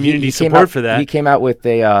lot of community support for that. He came out with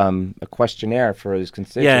a questionnaire for his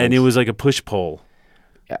constituents. Yeah, and it was like a push poll.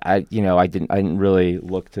 I didn't really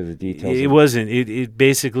look to the details. It wasn't. It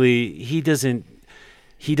basically he doesn't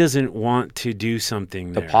want to do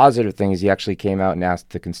something there. The positive thing is he actually came out and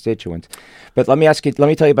asked the constituents. But let me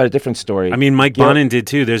tell you about a different story. I mean, Mike Bonin did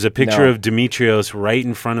too. There's a picture of Demetrios right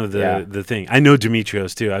in front of the thing. I know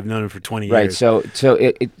Demetrios too. I've known him for 20 years. Right. So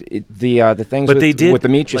the things but with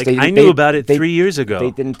Demetrios, I knew about it 3 years ago.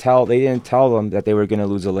 They didn't tell them that they were going to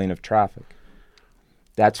lose a lane of traffic.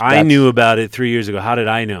 I knew about it 3 years ago. How did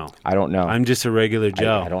I know? I don't know. I'm just a regular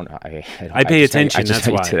Joe. I don't know. I pay attention. That's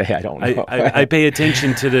why. Today, I don't know. I pay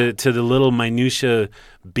attention to the little minutia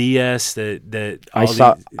BS that I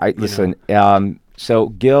saw. Listen. So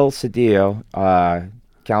Gil Cedillo,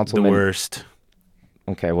 councilman. The worst.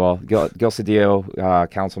 Okay. Well, Gil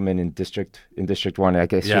Cedillo, councilman in District 1. I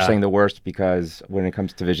guess you're saying the worst because when it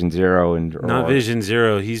comes to Vision Zero not Vision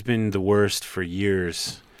Zero, he's been the worst for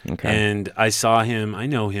years. Okay. And I saw him. I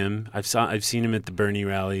know him. I've seen him at the Bernie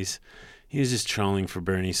rallies. He was just trolling for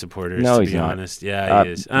Bernie supporters. No, to be honest. Yeah, he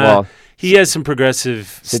is. He has some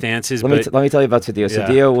progressive stances. Let me tell you about Cedillo. Yeah.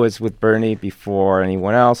 Cedillo was with Bernie before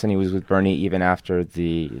anyone else, and he was with Bernie even after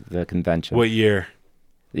the convention. What year?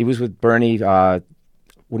 He was with Bernie. What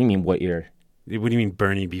do you mean? What year? What do you mean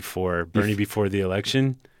Bernie before? Bernie before the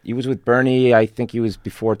election? He was with Bernie. I think he was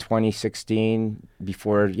before 2016.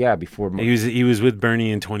 Before. He was with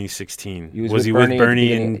Bernie in 2016. Was he with with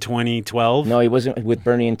Bernie in 2012? No, he wasn't with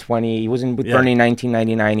Bernie in 20. He wasn't with Bernie in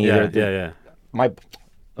 1999 either.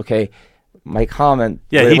 My comment.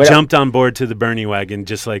 Yeah, he jumped on board to the Bernie wagon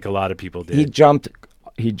just like a lot of people did. He jumped.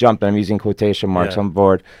 I'm using quotation marks on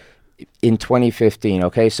board in 2015.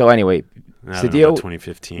 Okay, so anyway. I don't know about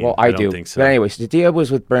 2015. Well, I do. Don't think so. But anyway, Cedillo was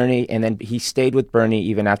with Bernie, and then he stayed with Bernie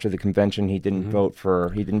even after the convention. He didn't vote for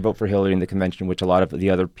Hillary in the convention, which a lot of the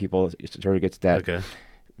other people surrogates did. Okay.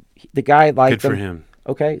 The guy liked him. Good for him.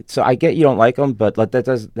 Okay, so I get you don't like him, but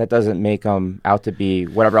that doesn't make him out to be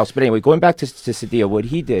whatever else. But anyway, going back to Cedillo, what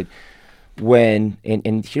he did when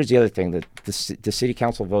and here's the other thing, that the city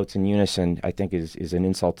council votes in unison, I think is an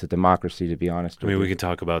insult to democracy, to be honest. I mean, we can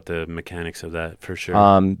talk about the mechanics of that for sure.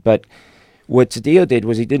 But what Cedillo did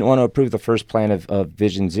was he didn't want to approve the first plan of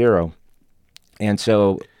Vision Zero, and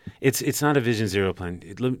so it's not a Vision Zero plan.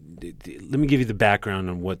 Let me give you the background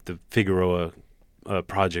on what the Figueroa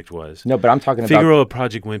project was. No, but I'm talking about Figueroa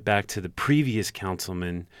project went back to the previous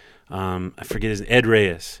councilman. I forget his Ed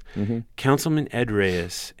Reyes, Councilman Ed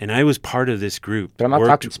Reyes, and I was part of this group. But I'm not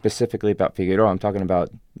talking specifically about Figueroa. I'm talking about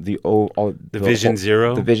the Vision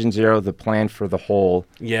Zero, the Vision Zero, the plan for the whole.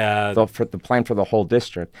 Yeah, the plan for the whole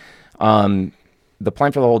district. The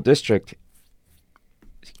plan for the whole district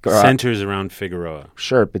centers around Figueroa.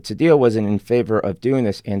 Sure, but Cedillo wasn't in favor of doing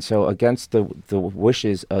this, and so against the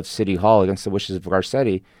wishes of City Hall, against the wishes of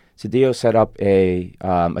Garcetti, Cedillo set up a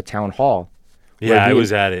town hall. Yeah, I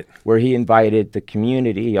was at it. Where he invited the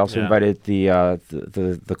community. He also invited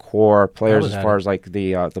the core players, as far as like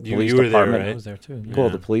the police department. There, right? I was there too. Cool,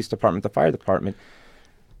 the police department, the fire department,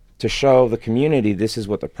 to show the community this is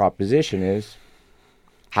what the proposition is.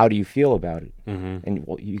 How do you feel about it? And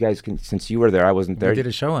you guys can, since you were there, I wasn't there. We did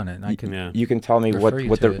a show on it. And I can. You can tell me what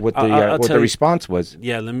the response was.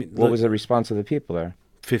 Yeah, what was the response of the people there?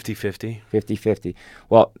 50-50. 50-50.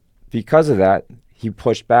 Well, because of that, he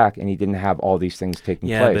pushed back and he didn't have all these things taking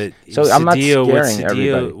place. But so I'm not scaring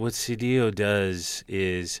everybody. What Cedillo does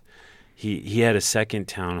is he had a second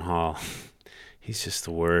town hall. He's just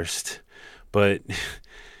the worst. But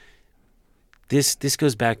this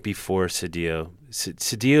goes back before Cedillo.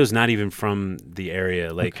 Cedillo's not even from the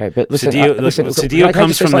area. Like, okay, but listen, Cedillo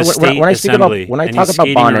comes from the state assembly. When I talk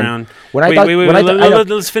about Bonin,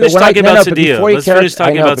 let's finish talking about Cedillo. Let's finish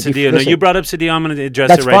talking about Cedillo. No, you brought up Cedillo. I'm going to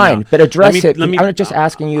address it right now. That's fine, but address it. I'm just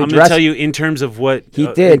asking you. I'm going to tell you in terms of what he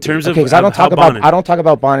did. In terms of because I don't talk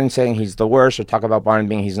about Bonin saying he's the worst, or talk about Bonin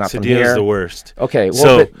being he's not from here. Cedillo's the worst. Okay,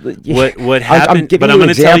 well, so what happened? But I'm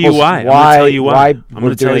going to tell you why. I'm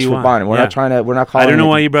going to tell you why. We're not trying to. We're not calling. I don't know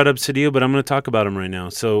why you brought up Cedillo, but I'm going to talk about him right now.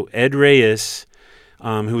 So Ed Reyes,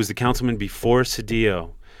 who was the councilman before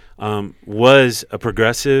Cedillo, was a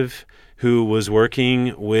progressive who was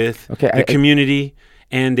working with the community,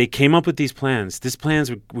 and they came up with these plans. These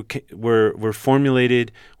plans were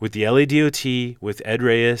formulated with the LADOT, with Ed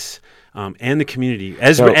Reyes, and the community.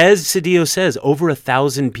 As Cedillo says, over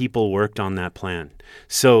 1,000 people worked on that plan.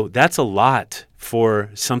 So that's a lot for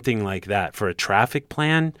something like that. For a traffic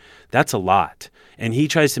plan, that's a lot. And he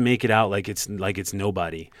tries to make it out like it's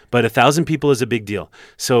nobody. But 1,000 people is a big deal.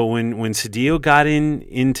 So when Cedillo got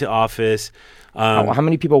into office, how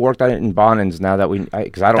many people worked on it in Bonin's now that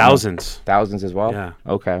because I don't thousands. know. Thousands as well? Yeah.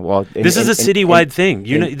 Okay, well. This is a citywide thing.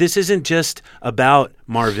 This isn't just about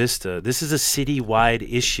Mar Vista. This is a citywide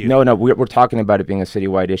issue. No, we're talking about it being a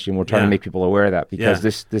citywide issue, and we're trying to make people aware of that, because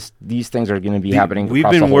these things are going to be happening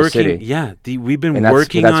across the whole city. Yeah, we've been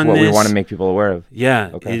working on this. That's what we want to make people aware of.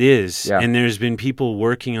 Yeah, it is. Yeah. And there's been people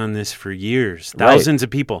working on this for years, thousands of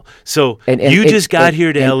people. So you just got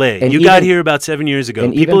here to L.A. You got here about 7 years ago.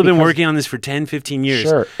 People have been working on this for 10, 15 years.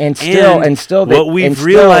 Sure, and still, what we've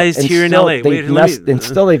realized here in LA, they've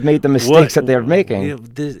made the mistakes that they're making.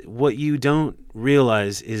 What you don't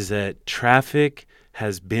realize is that traffic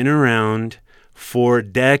has been around for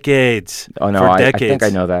decades. Oh no, I think I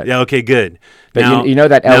know that. Yeah, okay, good. But now, you know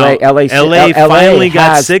that LA finally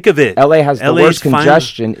got sick of it. LA has the worst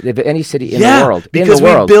congestion of any city in the world. Because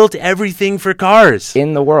we built everything for cars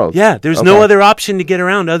in the world. Yeah, there's no other option to get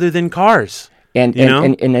around other than cars. And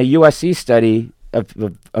in a USC study of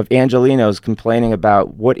Angelinos complaining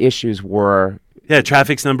about what issues were. Yeah,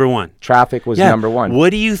 traffic's number one. Traffic was number one. What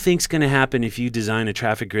do you think's going to happen if you design a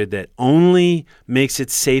traffic grid that only makes it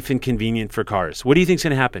safe and convenient for cars? What do you think's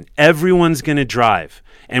going to happen? Everyone's going to drive.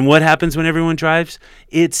 And what happens when everyone drives?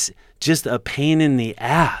 It's just a pain in the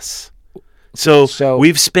ass. So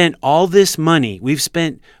we've spent all this money. We've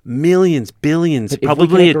spent millions, billions,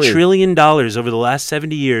 probably $1 trillion over the last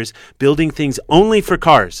 70 years building things only for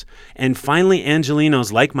cars. And finally,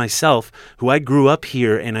 Angelenos like myself, who I grew up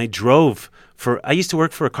here and I drove I used to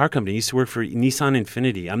work for a car company. I used to work for Nissan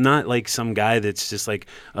Infiniti. I'm not like some guy that's just like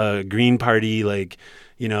a Green Party, like,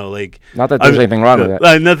 you know, like... Not that there's anything wrong with it.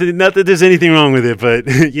 Not that there's anything wrong with it,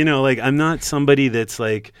 but, you know, like, I'm not somebody that's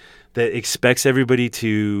like, that expects everybody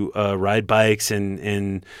to ride bikes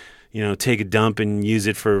and, you know, take a dump and use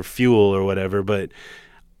it for fuel or whatever. But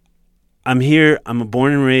I'm here. I'm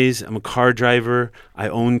born and raised. I'm a car driver. I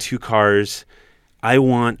own 2 cars. I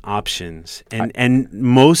want options. And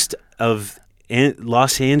most of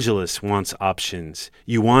Los Angeles wants options.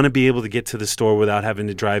 You want to be able to get to the store without having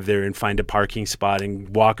to drive there and find a parking spot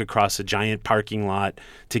and walk across a giant parking lot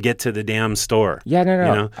to get to the damn store. Yeah, no.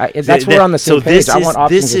 You know? That's we're on the same page. I want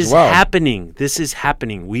options as well. This is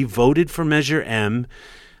happening. We voted for Measure M.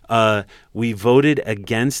 We voted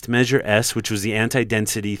against Measure S, which was the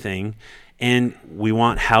anti-density thing. And we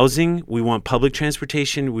want housing, we want public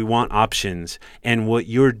transportation, we want options. And what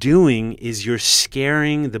you're doing is you're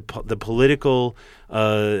scaring the political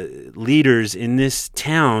leaders in this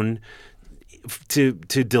town to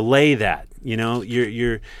delay that. You know,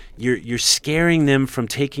 you're scaring them from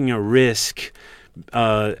taking a risk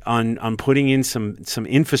on putting in some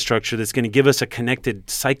infrastructure that's going to give us a connected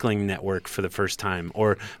cycling network for the first time,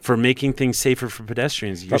 or for making things safer for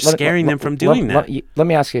pedestrians. You're scaring them from doing that. Let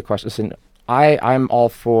me ask you a question. Listen, I'm all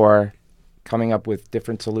for coming up with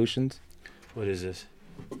different solutions. What is this?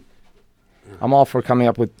 I'm all for coming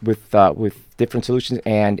up with different solutions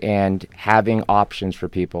and having options for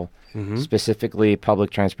people, specifically public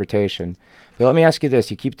transportation. But let me ask you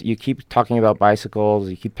this: you keep talking about bicycles,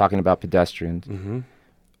 you keep talking about pedestrians.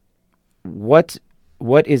 What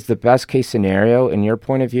is the best case scenario in your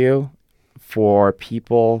point of view for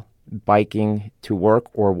people biking to work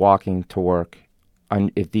or walking to work?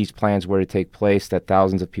 If these plans were to take place, that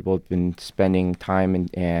thousands of people have been spending time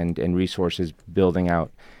and resources building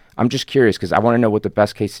out. I'm just curious because I want to know what the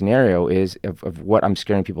best case scenario is of what I'm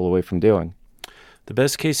scaring people away from doing. The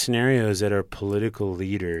best case scenario is that our political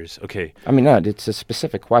leaders, okay. I mean, no, it's a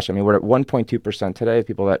specific question. I mean, we're at 1.2% today of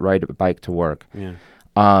people that ride a bike to work. Yeah.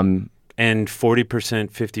 And 40%,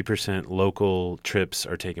 50% local trips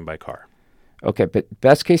are taken by car. Okay, but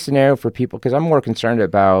best case scenario for people, because I'm more concerned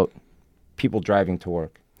about people driving to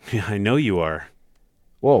work. Yeah, I know you are.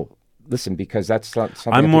 Whoa, listen, because that's not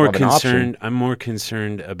something. I'm more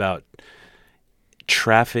concerned about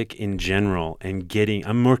traffic in general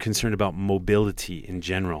I'm more concerned about mobility in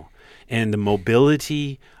general. And the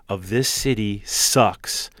mobility of this city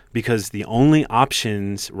sucks because the only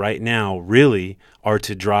options right now really are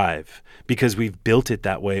to drive, because we've built it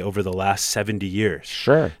that way over the last 70 years.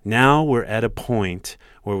 Sure. Now we're at a point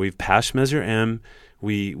where we've passed Measure M.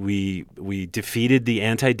 We defeated the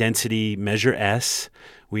anti-density Measure S.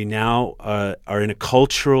 We now are in a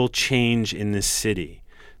cultural change in this city.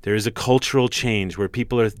 There is a cultural change where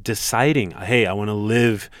people are deciding, hey, I want to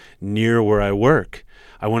live near where I work.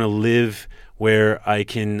 I want to live where I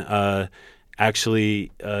can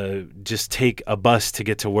actually just take a bus to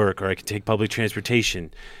get to work, or I can take public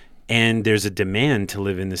transportation. And there's a demand to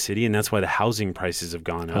live in the city, and that's why the housing prices have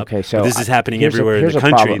gone up. Okay, so but this is happening everywhere in the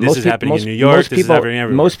country. This is happening in New York. This is happening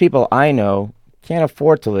everywhere. Most people I know can't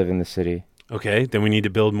afford to live in the city. Okay, then we need to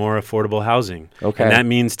build more affordable housing. Okay. And that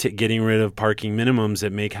means getting rid of parking minimums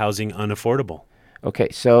that make housing unaffordable. Okay,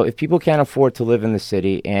 so if people can't afford to live in the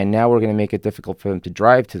city, and now we're going to make it difficult for them to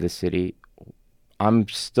drive to the city, I'm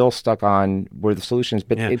still stuck on where the solution is.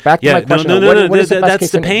 But back to my question.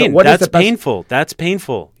 That's the pain. That's painful. That's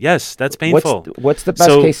painful. Yes, that's painful. What's the best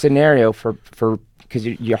case scenario for because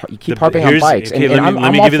you keep harping on bikes, okay, and I'm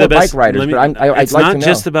all for bike riders, but I'd like to know. It's not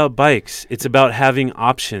just about bikes. It's about having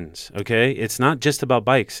options, okay? It's not just about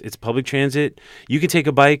bikes. It's public transit. You can take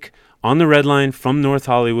a bike on the Red Line from North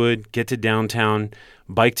Hollywood, get to downtown,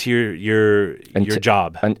 bike to your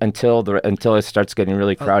job. Until it starts getting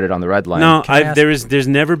really crowded on the Red Line. No, there's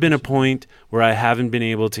never been a point where I haven't been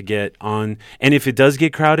able to get on. And if it does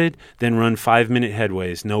get crowded, then run 5-minute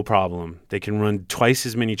headways, no problem. They can run twice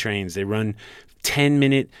as many trains. They run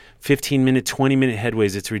 10-minute, 15-minute, 20-minute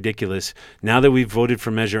headways. It's ridiculous. Now that we've voted for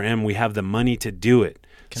Measure M, we have the money to do it.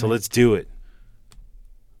 Let's do it.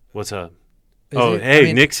 What's up?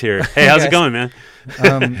 Nick's here. Hey, how's it going, man?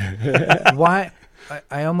 Why?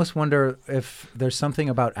 I almost wonder if there's something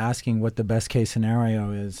about asking what the best case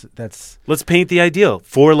scenario is. Let's paint the ideal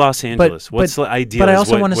for Los Angeles. What's the ideal? But I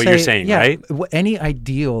also want to say, you're saying, right? Any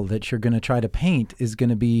ideal that you're going to try to paint is going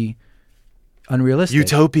to be unrealistic.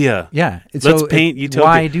 Utopia. Yeah. Let's paint utopia.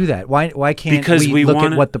 Why do that? Why can't Because we look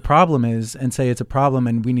wanna... at what the problem is and say it's a problem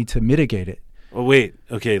and we need to mitigate it? Oh, wait.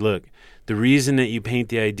 Okay, look. The reason that you paint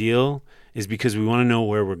the ideal is because we want to know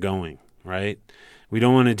where we're going, right? We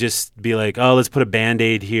don't want to just be like, oh, let's put a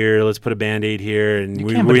Band-Aid here, let's put a Band-Aid here. And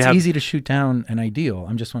it's easy to shoot down an ideal.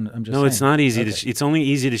 I'm just No, saying. it's not easy. It's only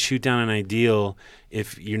easy to shoot down an ideal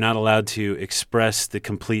if you're not allowed to express the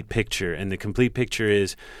complete picture. And the complete picture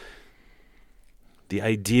is the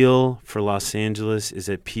ideal for Los Angeles is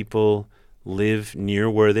that people live near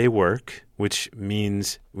where they work, which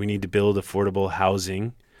means we need to build affordable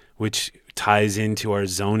housing, which ties into our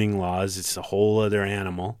zoning laws. It's a whole other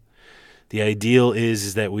animal. The ideal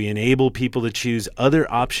is that we enable people to choose other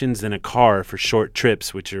options than a car for short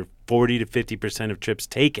trips, which are 40 to 50% of trips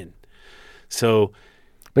taken. So,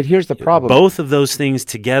 but here's the problem. Both of those things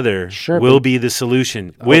together will be the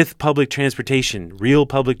solution with public transportation, real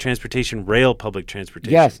public transportation, rail public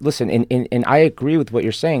transportation. Yes, listen, and I agree with what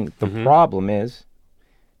you're saying. The problem is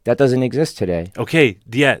that doesn't exist today. Okay,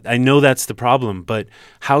 yeah, I know that's the problem, but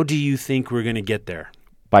how do you think we're going to get there?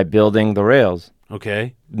 By building the rails.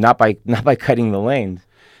 Okay. Not by cutting the lanes.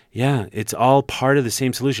 Yeah, it's all part of the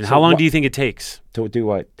same solution. So how long do you think it takes? To do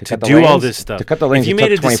what? To do all this stuff. To cut the lanes, it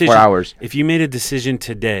took 24 hours. If you made a decision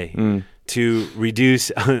today to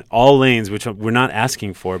reduce all lanes, which we're not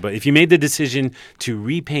asking for, but if you made the decision to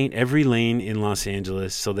repaint every lane in Los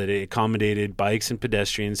Angeles so that it accommodated bikes and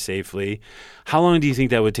pedestrians safely, how long do you think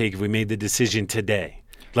that would take if we made the decision today?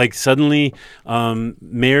 Like suddenly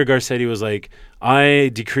Mayor Garcetti was like, I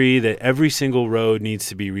decree that every single road needs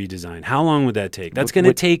to be redesigned. How long would that take? That's going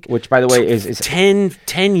to take, which by the way is 10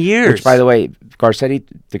 years. Which by the way, Garcetti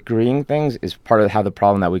decreeing things is part of how the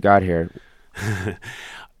problem that we got here.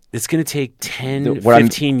 It's going to take 10,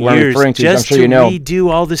 15 years just to redo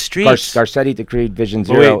all the streets. Garcetti decreed Vision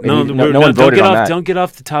Zero. Wait, no one voted on that. Don't get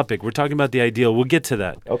off the topic. We're talking about the ideal. We'll get to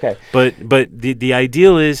that. Okay. But the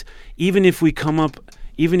ideal is even if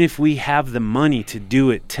we have the money to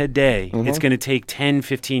do it today, it's going to take 10,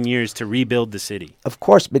 15 years to rebuild the city. Of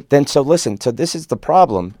course, but then so listen. So this is the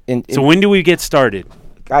problem. So when do we get started,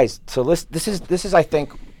 guys? So this is I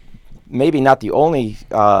think maybe not the only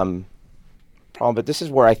problem, but this is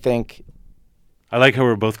where I think I like how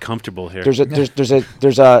we're both comfortable here. There's a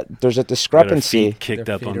discrepancy. Feet kicked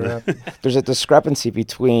up on that. There's a discrepancy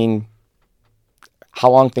between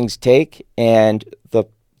how long things take and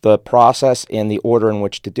the process and the order in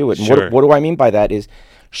which to do it. And what do I mean by that is,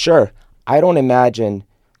 sure, I don't imagine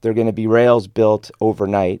there are going to be rails built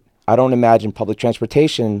overnight. I don't imagine public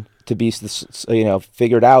transportation to be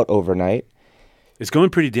figured out overnight. It's going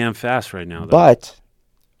pretty damn fast right now, though. But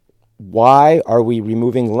why are we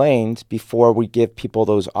removing lanes before we give people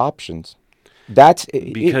those options? That's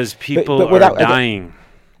because people are dying.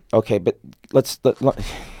 Okay, but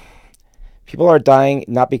people are dying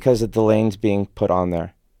not because of the lanes being put on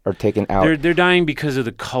there or taken out. They're dying because of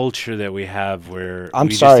the culture that we have where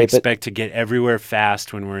just expect to get everywhere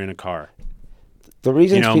fast when we're in a car. The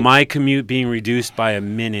reason my commute being reduced by a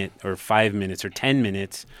minute or 5 minutes or 10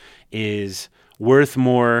 minutes is worth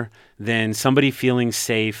more than somebody feeling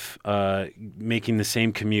safe making the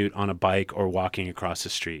same commute on a bike or walking across the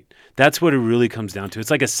street. That's what it really comes down to. It's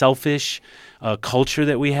like a selfish culture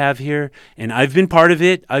that we have here, and I've been part of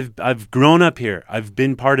it. I've grown up here. I've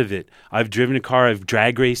been part of it. I've driven a car. I've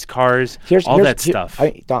drag raced cars. All that stuff.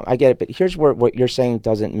 I get it, but here's where what you're saying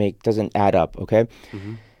doesn't add up. Okay.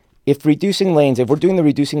 Mm-hmm. If we're doing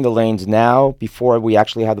reducing the lanes now before we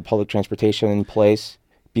actually have the public transportation in place,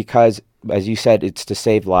 because as you said, it's to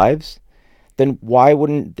save lives, then why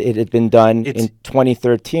wouldn't it have been done in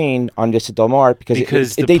 2013 on Vista Del Mar?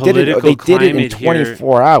 Because they did it in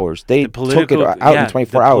 24 hours. They took it out in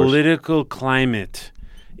 24 hours. The political climate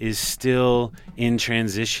is still in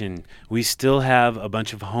transition. We still have a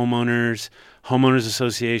bunch of homeowners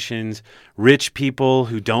associations, rich people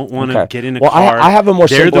who don't want to get in a car. I have a more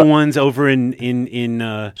They're the ones over in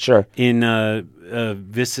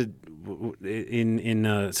Vista.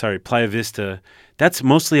 Playa Vista. That's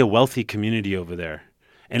mostly a wealthy community over there,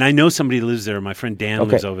 and I know somebody who lives there. My friend Dan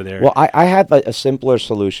lives over there. Well, I have a simpler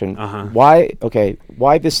solution. Why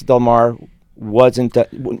Vista Del Mar wasn't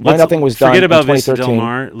why nothing was done? Forget about in 2013. Vista Del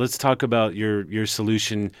Mar. Let's talk about your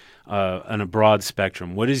solution on a broad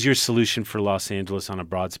spectrum. What is your solution for Los Angeles on a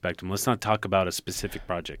broad spectrum? Let's not talk about a specific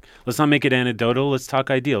project. Let's not make it anecdotal. Let's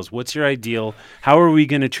talk ideals. What's your ideal? How are we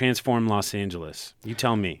going to transform Los Angeles? You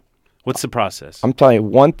tell me. What's the process? I'm telling you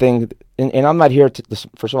one thing, and I'm not here to.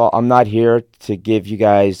 First of all, I'm not here to give you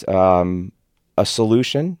guys a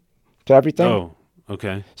solution to everything. Oh,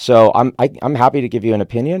 okay. So I'm happy to give you an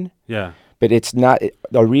opinion. Yeah. But it's not.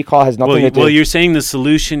 A recall has nothing to do. Well, you're saying the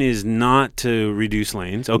solution is not to reduce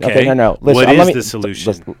lanes. Okay. No. Listen, what is the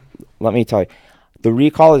solution? Let me tell you. The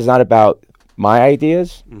recall is not about my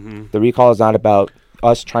ideas. Mm-hmm. The recall is not about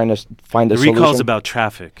us trying to find a solution. The recall is about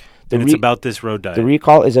traffic. And it's about this road diet. The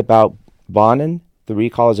recall is about Bonin. The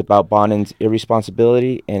recall is about Bonin's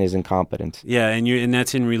irresponsibility and his incompetence. Yeah, and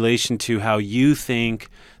that's in relation to how you think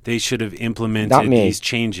they should have implemented these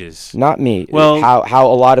changes. Not me. Well, how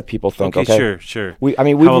a lot of people think. Okay, sure. How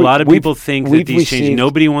a lot of people think that these changes.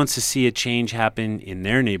 Nobody wants to see a change happen in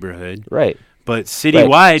their neighborhood. Right. But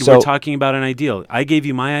citywide, we're talking about an ideal. I gave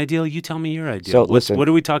you my ideal. You tell me your ideal. So listen. What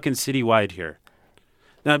are we talking citywide here?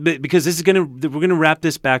 Now, because we're gonna wrap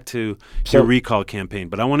this back to your recall campaign,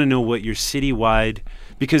 but I want to know what your citywide,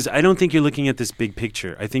 because I don't think you're looking at this big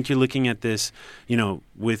picture. I think you're looking at this,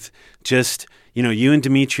 with just, you and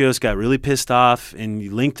Demetrios got really pissed off and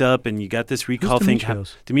you linked up and you got this recall thing.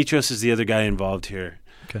 Demetrios is the other guy involved here.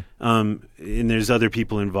 Okay. And there's other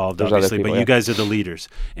people involved, obviously, but you guys are the leaders.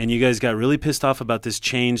 And you guys got really pissed off about this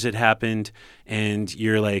change that happened, and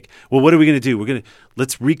you're like, well, what are we going to do?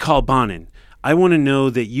 Let's recall Bonin. I want to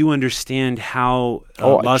know that you understand how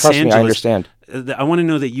Los Angeles. Me, I understand. I want to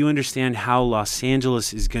know that you understand how Los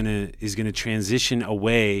Angeles is gonna transition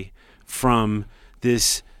away from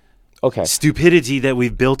this stupidity that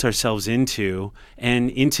we've built ourselves into and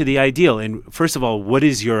into the ideal. And first of all, what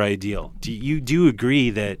is your ideal? Do you agree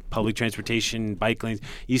that public transportation, bike lanes?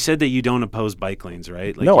 You said that you don't oppose bike lanes,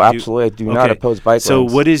 right? No, absolutely, I do not oppose bike lanes. So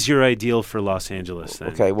what is your ideal for Los Angeles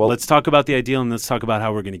then? Okay, well, let's talk about the ideal and let's talk about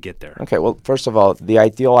how we're going to get there. Okay, well, first of all, the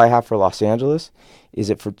ideal I have for Los Angeles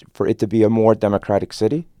is for it to be a more democratic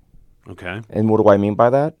city. Okay. And what do I mean by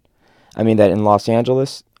that? I mean that in Los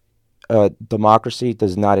Angeles, democracy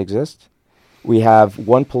does not exist. We have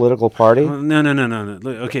one political party. No.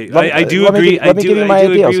 Okay, I do agree. I do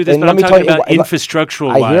agree with this, but I'm talking about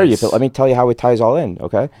infrastructural-wise. I hear you, but let me tell you how it ties all in,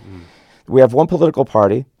 okay? We have one political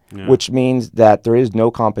party, which means that there is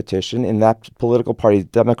no competition, and that political party, the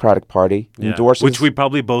Democratic Party, endorses... Which we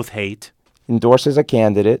probably both hate. Endorses a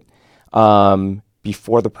candidate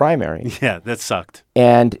before the primary. Yeah, that sucked.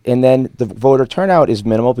 And then the voter turnout is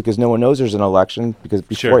minimal because no one knows there's an election because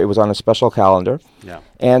before it was on a special calendar. Yeah.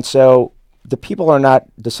 And so the people are not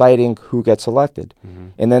deciding who gets elected. Mm-hmm.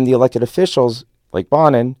 And then the elected officials, like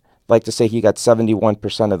Bonin, like to say he got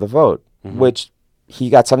 71% of the vote, which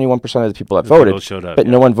he got 71% of the people that voted, but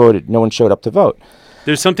no one voted. No one showed up to vote.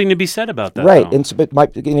 There's something to be said about that, right? Though. And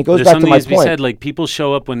it goes back to my point. Be said, like people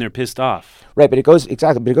show up when they're pissed off, right? But it goes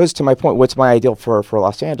to my point. What's my ideal for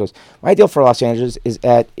Los Angeles? My ideal for Los Angeles is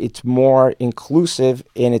that it's more inclusive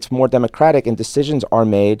and it's more democratic, and decisions are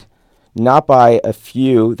made not by a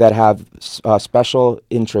few that have special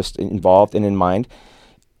interest involved and in mind.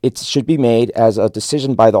 It should be made as a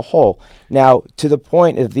decision by the whole. Now, to the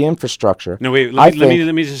point of the infrastructure. No, wait. Let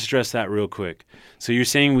me just address that real quick. So you're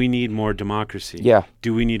saying we need more democracy? Yeah.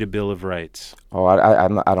 Do we need a Bill of Rights? Oh, I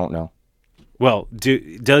don't know. Well,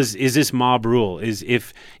 is this mob rule? Is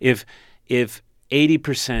if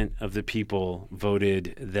 80% of the people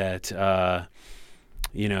voted that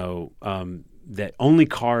that only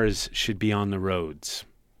cars should be on the roads,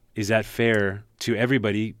 is that fair to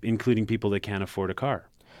everybody, including people that can't afford a car?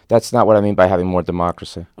 That's not what I mean by having more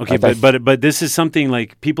democracy. Okay, but this is something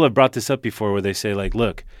like people have brought this up before where they say like,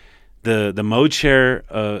 look, the mode share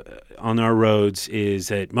on our roads is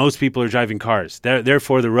that most people are driving cars.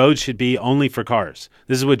 Therefore, the roads should be only for cars.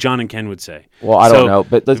 This is what John and Ken would say. Well, I don't know,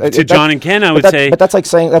 but to John and Ken, I would say. But that's like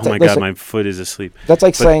saying. Oh my God, my foot is asleep. That's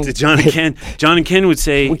like saying. To John and Ken would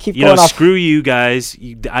say, screw you guys.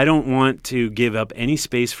 I don't want to give up any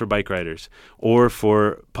space for bike riders or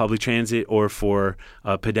for public transit or for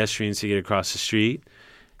pedestrians to get across the street.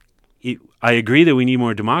 I agree that we need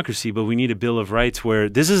more democracy, but we need a Bill of Rights where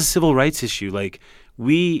this is a civil rights issue. Like,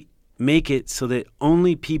 we make it so that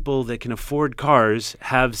only people that can afford cars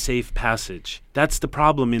have safe passage. That's the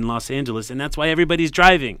problem in Los Angeles, and that's why everybody's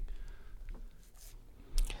driving.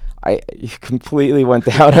 You completely went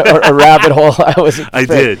down a rabbit hole. I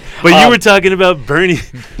did. But you were talking about Bernie.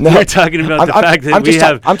 You were talking about the fact that we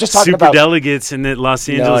have super delegates and that Los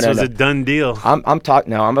Angeles was a done deal. I'm not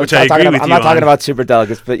talking about super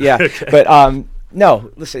delegates, but yeah. Okay. But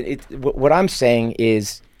no, listen, what I'm saying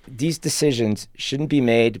is these decisions shouldn't be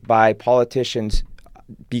made by politicians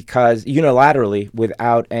because unilaterally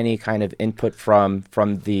without any kind of input from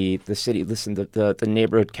the city. Listen, the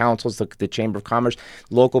neighborhood councils, the Chamber of Commerce,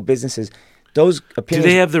 local businesses, those Do opinions.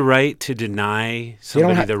 they have the right to deny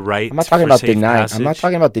somebody the right? I'm not talking for about safe denying. passage? I'm not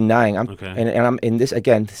talking about denying. Okay. And I'm in this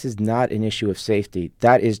again. This is not an issue of safety.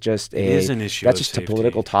 That is just It is an issue That's of just safety. a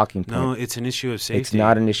political talking point. No, it's an issue of safety. It's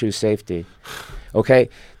not an issue of safety. Okay.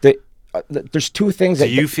 There's two things Do that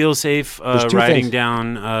you feel safe two riding things.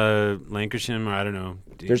 down Lancashire, or I don't know?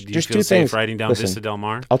 Do you There's feel two safe things. riding down Listen, Vista Del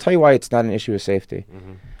Mar? I'll tell you why it's not an issue of safety.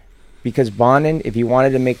 Mm-hmm. Because Bonin, if he wanted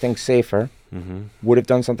to make things safer, Mm-hmm. would have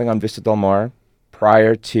done something on Vista Del Mar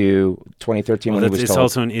prior to 2013 when he was It's told.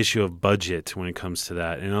 also an issue of budget when it comes to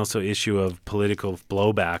that, and also issue of political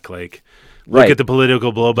blowback. Like, look Right. at the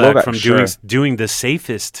political blowback from sure. doing the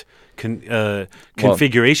safest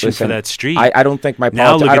configuration listen, for that street. I don't think my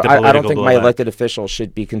Now look at the I don't political think my blowback. elected officials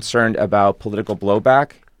should be concerned about political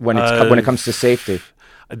blowback when when it comes to safety.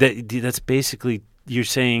 That's basically you're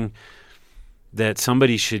saying that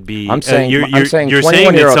somebody should be. I'm saying you're I'm saying you're saying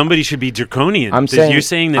that 21-year-old somebody should be draconian. I'm saying- you're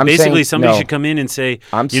saying that I'm basically saying somebody no. should come in and say,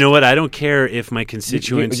 I'm you know what, I don't care if my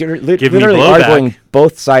constituents You're give me literally blowback. arguing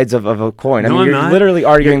both sides of a coin. I No, mean, I'm you're not. literally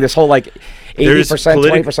arguing this whole like 80%, There's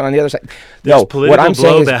 20% on the other side. there's No, political what I'm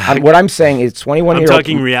saying blowback. is, what I'm saying is 21 I'm year old.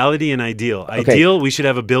 talking reality and ideal. Okay. Ideal, we should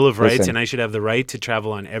have a Bill of Rights, Listen. and I should have the right to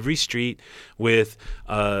travel on every street with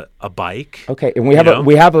a bike. Okay, and we have You know?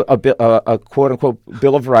 we have a quote unquote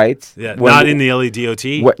Bill of Rights. Yeah, When not we- in the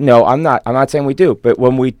LEDOT. No, I'm not saying we do. But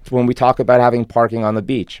when we talk about having parking on the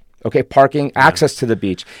beach, okay, parking access to the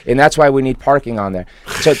beach, and that's why we need parking on there.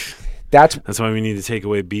 So That's why we need to take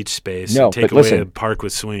away beach space. No, and take but away listen. a park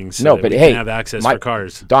with swings. So No, that but we hey, can have access my- for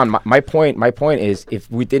cars. Don, my point is,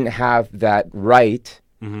 if we didn't have that right,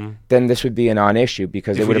 then this would be a non-issue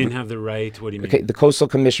because If it we would didn't have the right, what do you mean? Okay, the Coastal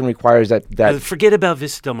Commission requires that. Forget about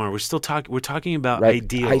Vista Del Mar. We're still talking. We're talking about Right.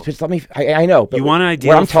 ideal. I know. But you want an ideal?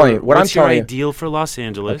 What I'm telling you. What's your telling you. ideal for Los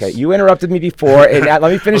Angeles? Okay, you interrupted me before, and let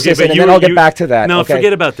me finish Okay, this, but and you then were- I'll get you- back to that. No, okay?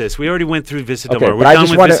 forget about this. We already went through Vista Del Okay, Mar. but We're I done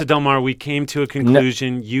just with wanna- Vista Del Mar. We came to a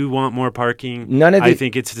conclusion. You want more parking. None of I the-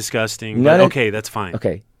 think it's disgusting. none But of- okay, that's fine.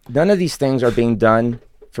 Okay, none of these things are being done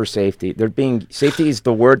for safety. Safety is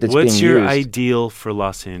the word that's What's being your used. ideal for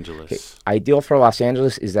Los Angeles? Ideal for Los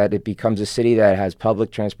Angeles is that it becomes a city that has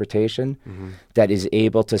public transportation that is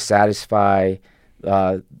able to satisfy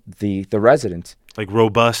the residents. Like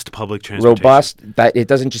robust public transportation. Robust, that it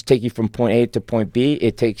doesn't just take you from point A to point B.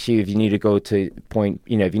 It takes you, if you need to go to point,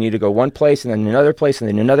 if you need to go one place and then another place and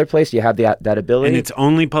then another place, you have that ability. And it's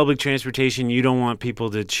only public transportation. You don't want people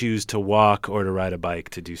to choose to walk or to ride a bike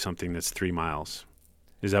to do something that's 3 miles.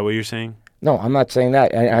 Is that what you're saying? No, I'm not saying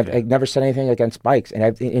that. I've never said anything against bikes.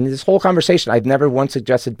 And in this whole conversation, I've never once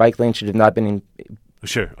suggested bike lanes should have not been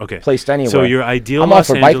Sure. Okay. placed anywhere. So your ideal I'm all Los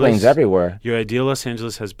for Angeles, bike lanes everywhere. Your ideal Los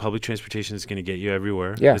Angeles has public transportation that's going to get you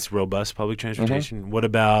everywhere. Yeah. It's robust public transportation. What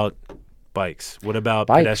about bikes? What about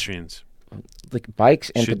Bikes. pedestrians? Like bikes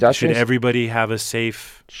and Should pedestrians. everybody have a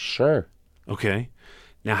safe? Sure. Okay.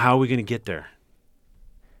 Now, how are we going to get there?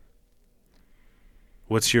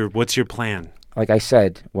 What's your plan? Like I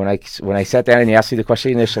said, when I sat down and you asked me the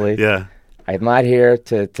question initially, Yeah. I'm not here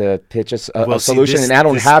to pitch a See, solution, this- and I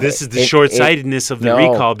don't this, have This it. is the short-sightedness of the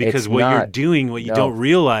no, recall, because it's what you're not. doing, what you No. don't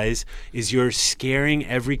realize, is you're scaring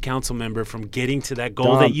every council member from getting to that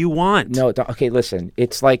goal Dom, that you want. No, okay, listen.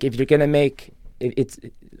 It's like if you're gonna make it's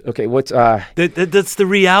okay. What's That's the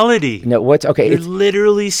reality. no? What's okay? You're It's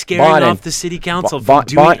literally scaring Bonin. off the city council from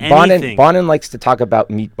doing Bonin, anything. Bonin likes to talk about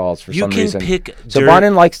meatballs for You some can reason. pick So dirt-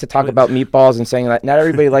 Bonin likes to talk about meatballs and saying that not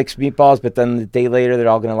everybody likes meatballs, but then the day later they're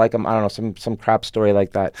all gonna like them. I don't know, some crap story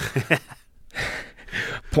like that.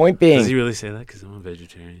 Point being, Does he really say that? Because I'm a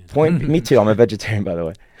vegetarian. me too. I'm a vegetarian, by the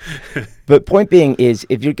way. But point being is,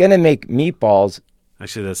 if you're gonna make meatballs,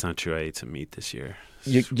 Actually, that's not true. I ate some meat this year.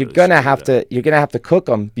 you're Really gonna screwed have up. to cook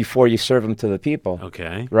them before you serve them to the people,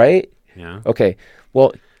 Okay. right? Yeah. Okay.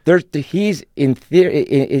 Well, he's in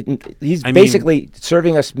theory, he's I mean- basically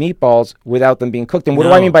serving us meatballs without them being cooked. And what do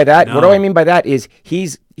No, I mean by that? What do no. I mean by that is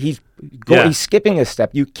he's Yeah. skipping a step.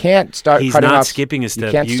 You can't start He's cutting not off. skipping a step.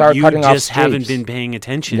 You can't start cutting off just haven't streets. been paying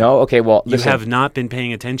attention. No. Okay. Well, You listen. have not been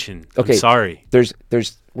paying attention. Okay. I'm sorry.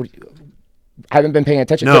 I haven't been paying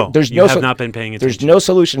attention. No, There's you no. have not been paying attention. There's no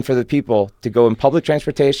solution for the people to go in public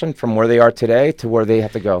transportation from where they are today to where they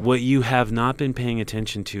have to go. What you have not been paying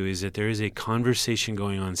attention to is that there is a conversation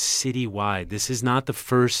going on citywide. This is not the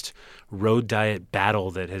first road diet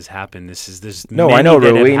battle that has happened. There's No, many I know that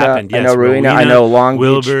have Rowena, happened. I Yes, know Rowena, I know Long Beach.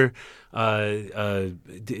 Wilbur,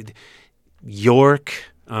 York.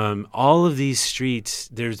 All of these streets,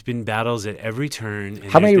 there's been battles at every turn.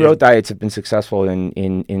 And How many there's road been- diets have been successful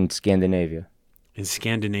in Scandinavia? in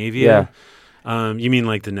Scandinavia? Yeah. You mean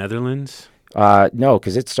like the Netherlands? No,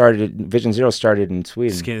 because Vision Zero started in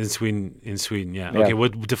Sweden. In Sweden, yeah. Okay,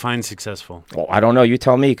 what defines successful? Well, I don't know. You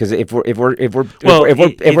tell me. Because if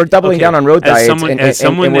we're doubling down on road diets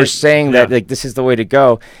and we're saying that like this is the way to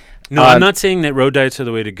go. No, I'm not saying that road diets are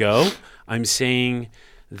the way to go. I'm saying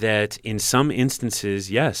that in some instances,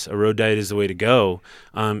 yes, a road diet is the way to go.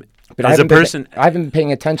 But I haven't been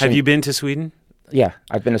paying attention. Have you been to Sweden? Yeah,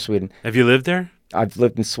 I've been to Sweden. Have you lived there? I've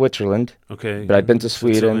lived in Switzerland. Okay, but I've been to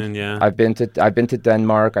Sweden. Yeah. I've been to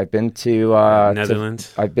Denmark. I've been to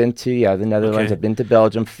Netherlands. I've been to the Netherlands. Okay. I've been to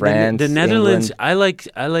Belgium, France, the Netherlands. England,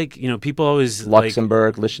 I like. People always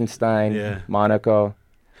Luxembourg, Liechtenstein, Monaco.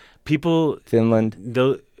 Finland.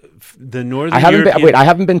 The northern. I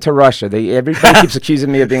haven't been to Russia. Everybody keeps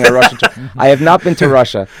accusing me of being a Russian. I have not been to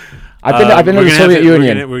Russia. I've been to the Soviet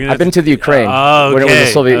Union. I've been to the Ukraine when it was the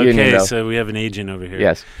Soviet Union. Though. So we have an agent over here.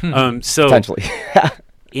 Yes. So potentially.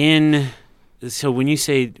 So when you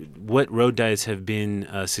say what road diets have been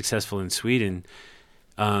successful in Sweden,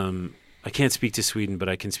 I can't speak to Sweden, but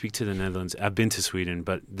I can speak to the Netherlands. I've been to Sweden,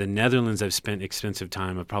 but the Netherlands I've spent extensive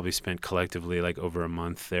time. I've probably spent collectively like over a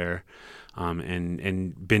month there,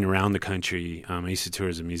 and been around the country. I used to tour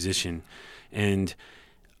as a musician, and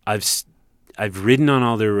I've ridden on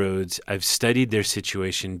all their roads. I've studied their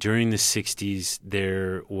situation. During the 60s,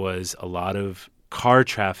 there was a lot of car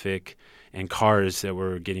traffic and cars that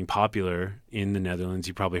were getting popular in the Netherlands.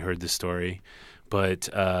 You probably heard the story. But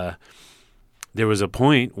there was a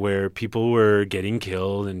point where people were getting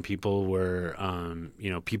killed and people were,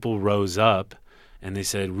 people rose up and they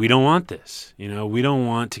said, we don't want this. We don't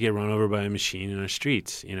want to get run over by a machine in our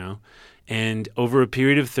streets, And over a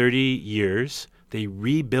period of 30 years, they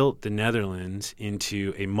rebuilt the Netherlands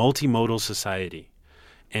into a multimodal society.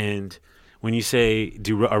 And when you say,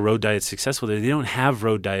 are road diets successful? They don't have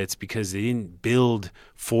road diets because they didn't build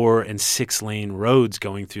 4- and 6-lane roads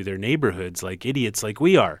going through their neighborhoods like idiots like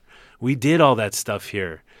we are. We did all that stuff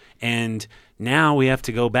here. And now we have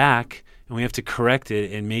to go back and we have to correct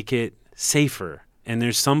it and make it safer. And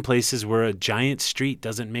there's some places where a giant street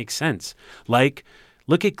doesn't make sense. Like,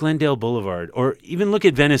 look at Glendale Boulevard, or even look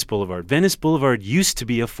at Venice Boulevard. Venice Boulevard used to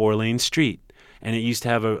be a 4-lane street, and it used to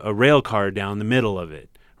have a rail car down the middle of it,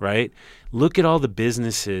 right? Look at all the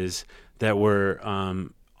businesses that were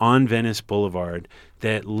on Venice Boulevard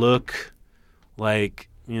that look like,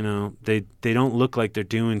 they don't look like they're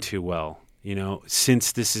doing too well,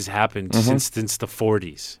 since this has happened, since the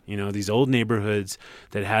 40s. These old neighborhoods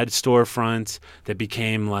that had storefronts that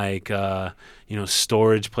became like,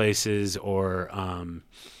 storage places or,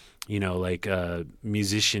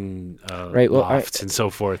 musician lofts and so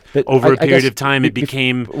forth. Over a period of time, it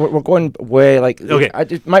became. We're going way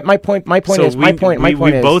okay. My point is.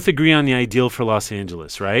 We both agree on the ideal for Los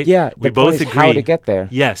Angeles, right? Yeah, we both agree how to get there.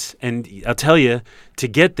 Yes, and I'll tell you, to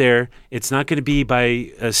get there, it's not going to be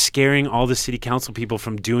by scaring all the city council people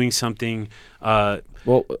from doing something.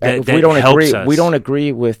 If we don't agree, we don't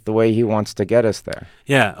agree with the way he wants to get us there.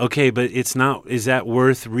 Yeah, okay, but it's not. Is that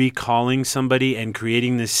worth recalling somebody and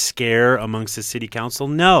creating this scare amongst the city council?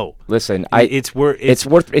 No. Listen, it's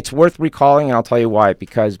worth recalling, and I'll tell you why.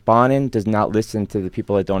 Because Bonin does not listen to the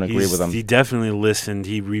people that don't agree with him. He definitely listened.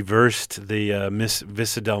 He reversed the Miss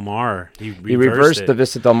Vista Del Mar. He reversed the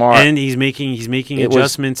Vista Del Mar, and he's making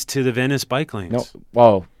adjustments to the Venice bike lanes. No,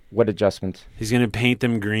 whoa. What adjustments? He's going to paint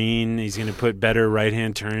them green. He's going to put better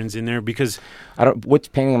right-hand turns in there because what's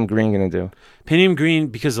painting them green going to do? Painting them green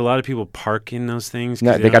because a lot of people park in those things.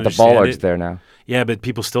 No, they got the bollards there now. Yeah, but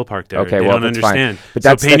people still park there. Okay, they well, don't understand. Fine. But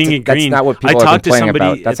that's painting it green. That's not what people are complaining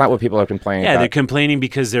about. That's not what people are complaining about. Yeah, they're complaining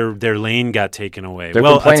because their lane got taken away. They're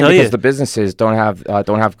complaining because the businesses don't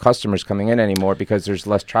have customers coming in anymore because there's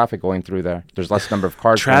less traffic going through there. There's less number of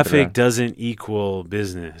cars. Traffic doesn't equal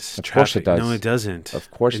business. Of course it does. No, it doesn't.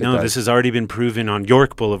 Of course it does. No, this has already been proven on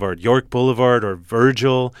York Boulevard or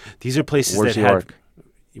Virgil. These are places Where's that York?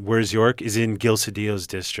 Where's York? Is in Gil Cedillo's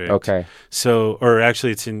district. Okay. So, or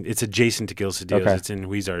actually, it's adjacent to Gil Cedillo's. Okay. It's in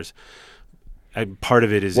Huizars. Part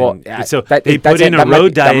of it is so they put in a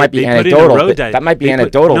road diet. That might be anecdotal. That might be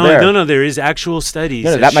anecdotal. No. There is actual studies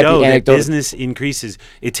that show that business increases.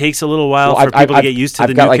 It takes a little while for people to get used to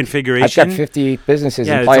the new configuration. I've got 50 businesses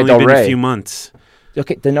in Playa del Rey. It's only been a few months.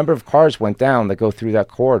 Okay, the number of cars went down that go through that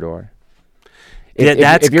corridor.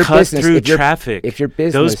 That's cut through traffic. If your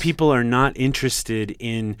business, those people are not interested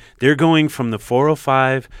in. They're going from the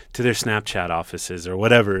 405 to their Snapchat offices or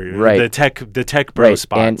whatever. Right. The tech bro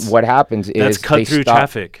spots. And what happens is that's cut through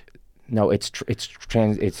traffic. No, it's that's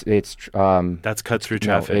cut through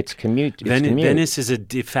traffic. No, it's commute. Venice is a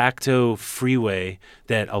de facto freeway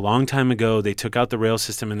that a long time ago they took out the rail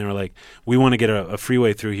system and they were like, we want to get a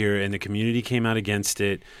freeway through here, and the community came out against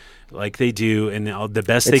it. like they do, and the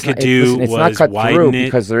best It's they could not, do it's was not cut widen through it.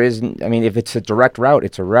 because there isn't. I mean, if it's a direct route,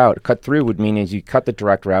 it's a route. Cut through would mean is you cut the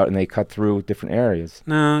direct route and they cut through different areas.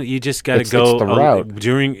 No, you just got to It's go the route.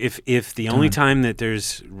 during if the only time that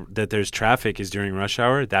there's traffic is during rush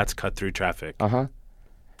hour, that's cut through traffic.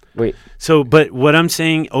 Wait. So, but what I'm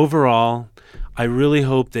saying overall, I really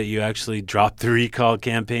hope that you actually drop the recall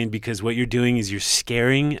campaign, because what you're doing is you're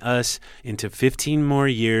scaring us into 15 more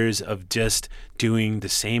years of just doing the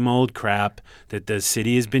same old crap that the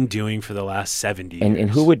city has been doing for the last 70 years. And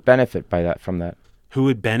who would benefit from that? Who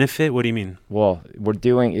would benefit? What do you mean? Well, we're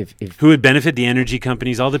doing if Who would benefit? The energy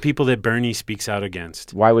companies, all the people that Bernie speaks out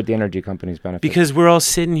against. Why would the energy companies benefit? Because we're all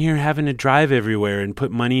sitting here having to drive everywhere and put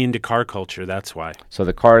money into car culture. That's why. So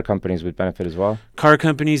the car companies would benefit as well? Car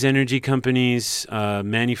companies, energy companies,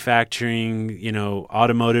 manufacturing,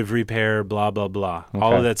 automotive repair, blah, blah, blah. Okay.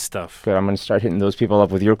 All of that stuff. Good. I'm going to start hitting those people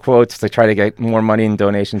up with your quotes to try to get more money and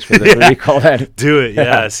donations for the recall. Do it.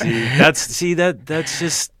 Yeah. That's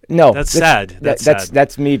just... No, that's sad.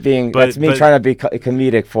 That's me being. That's me trying to be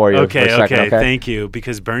comedic for you. Okay, for a second, okay. Thank you.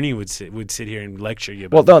 Because Bernie would sit here and lecture you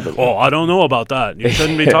about. Well, I don't know about that. You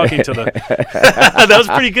shouldn't be talking to the. That was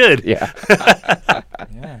pretty good. Yeah.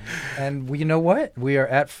 Yeah, and you know what? We are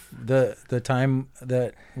at the time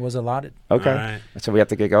that was allotted. Okay, right. So we have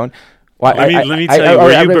to get going. Well, let me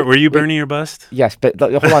tell you. Were you Bernie or bust? Yes, but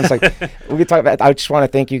hold on a second. We could talk about. I just want to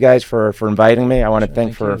thank you guys for inviting me. I want to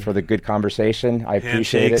thank for the good conversation. I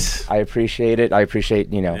appreciate it. I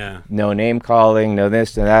appreciate no name calling, no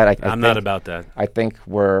this and that. I'm not about that. I think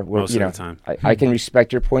we're most of the time. I can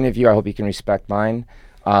respect your point of view. I hope you can respect mine.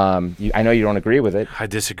 I know you don't agree with it. I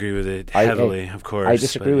disagree with it heavily, of course. I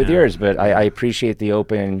disagree with yours, but I appreciate the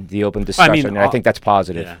open discussion, and I think that's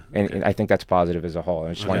positive. Yeah, and I think that's positive as a whole.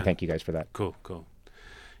 And I just want to thank you guys for that. Cool.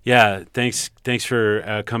 Yeah, thanks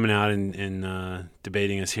for coming out and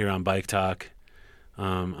debating us here on Bike Talk.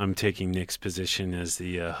 I'm taking Nick's position as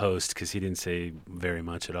the host because he didn't say very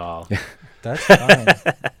much at all. That's fine.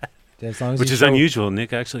 As long as which is unusual.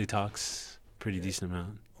 Nick actually talks pretty decent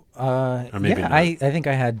amount. Or maybe not. I think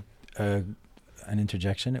I had an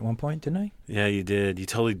interjection at one point, didn't I? Yeah, you did. You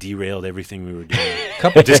totally derailed everything we were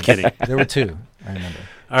doing. Just kidding. There were two, I remember.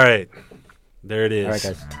 All right. There it is. All right,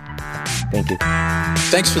 guys. Thank you.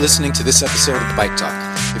 Thanks for listening to this episode of Bike Talk.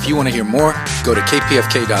 If you want to hear more, go to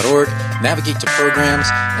kpfk.org, navigate to programs,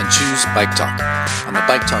 and choose Bike Talk. On the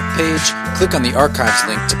Bike Talk page, click on the archives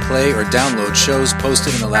link to play or download shows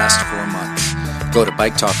posted in the last 4 months. Go to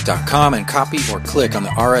biketalk.com and copy or click on the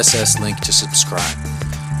RSS link to subscribe.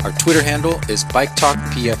 Our Twitter handle is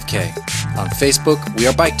BikeTalkPFK. On Facebook, we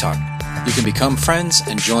are Bike Talk. You can become friends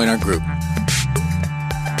and join our group.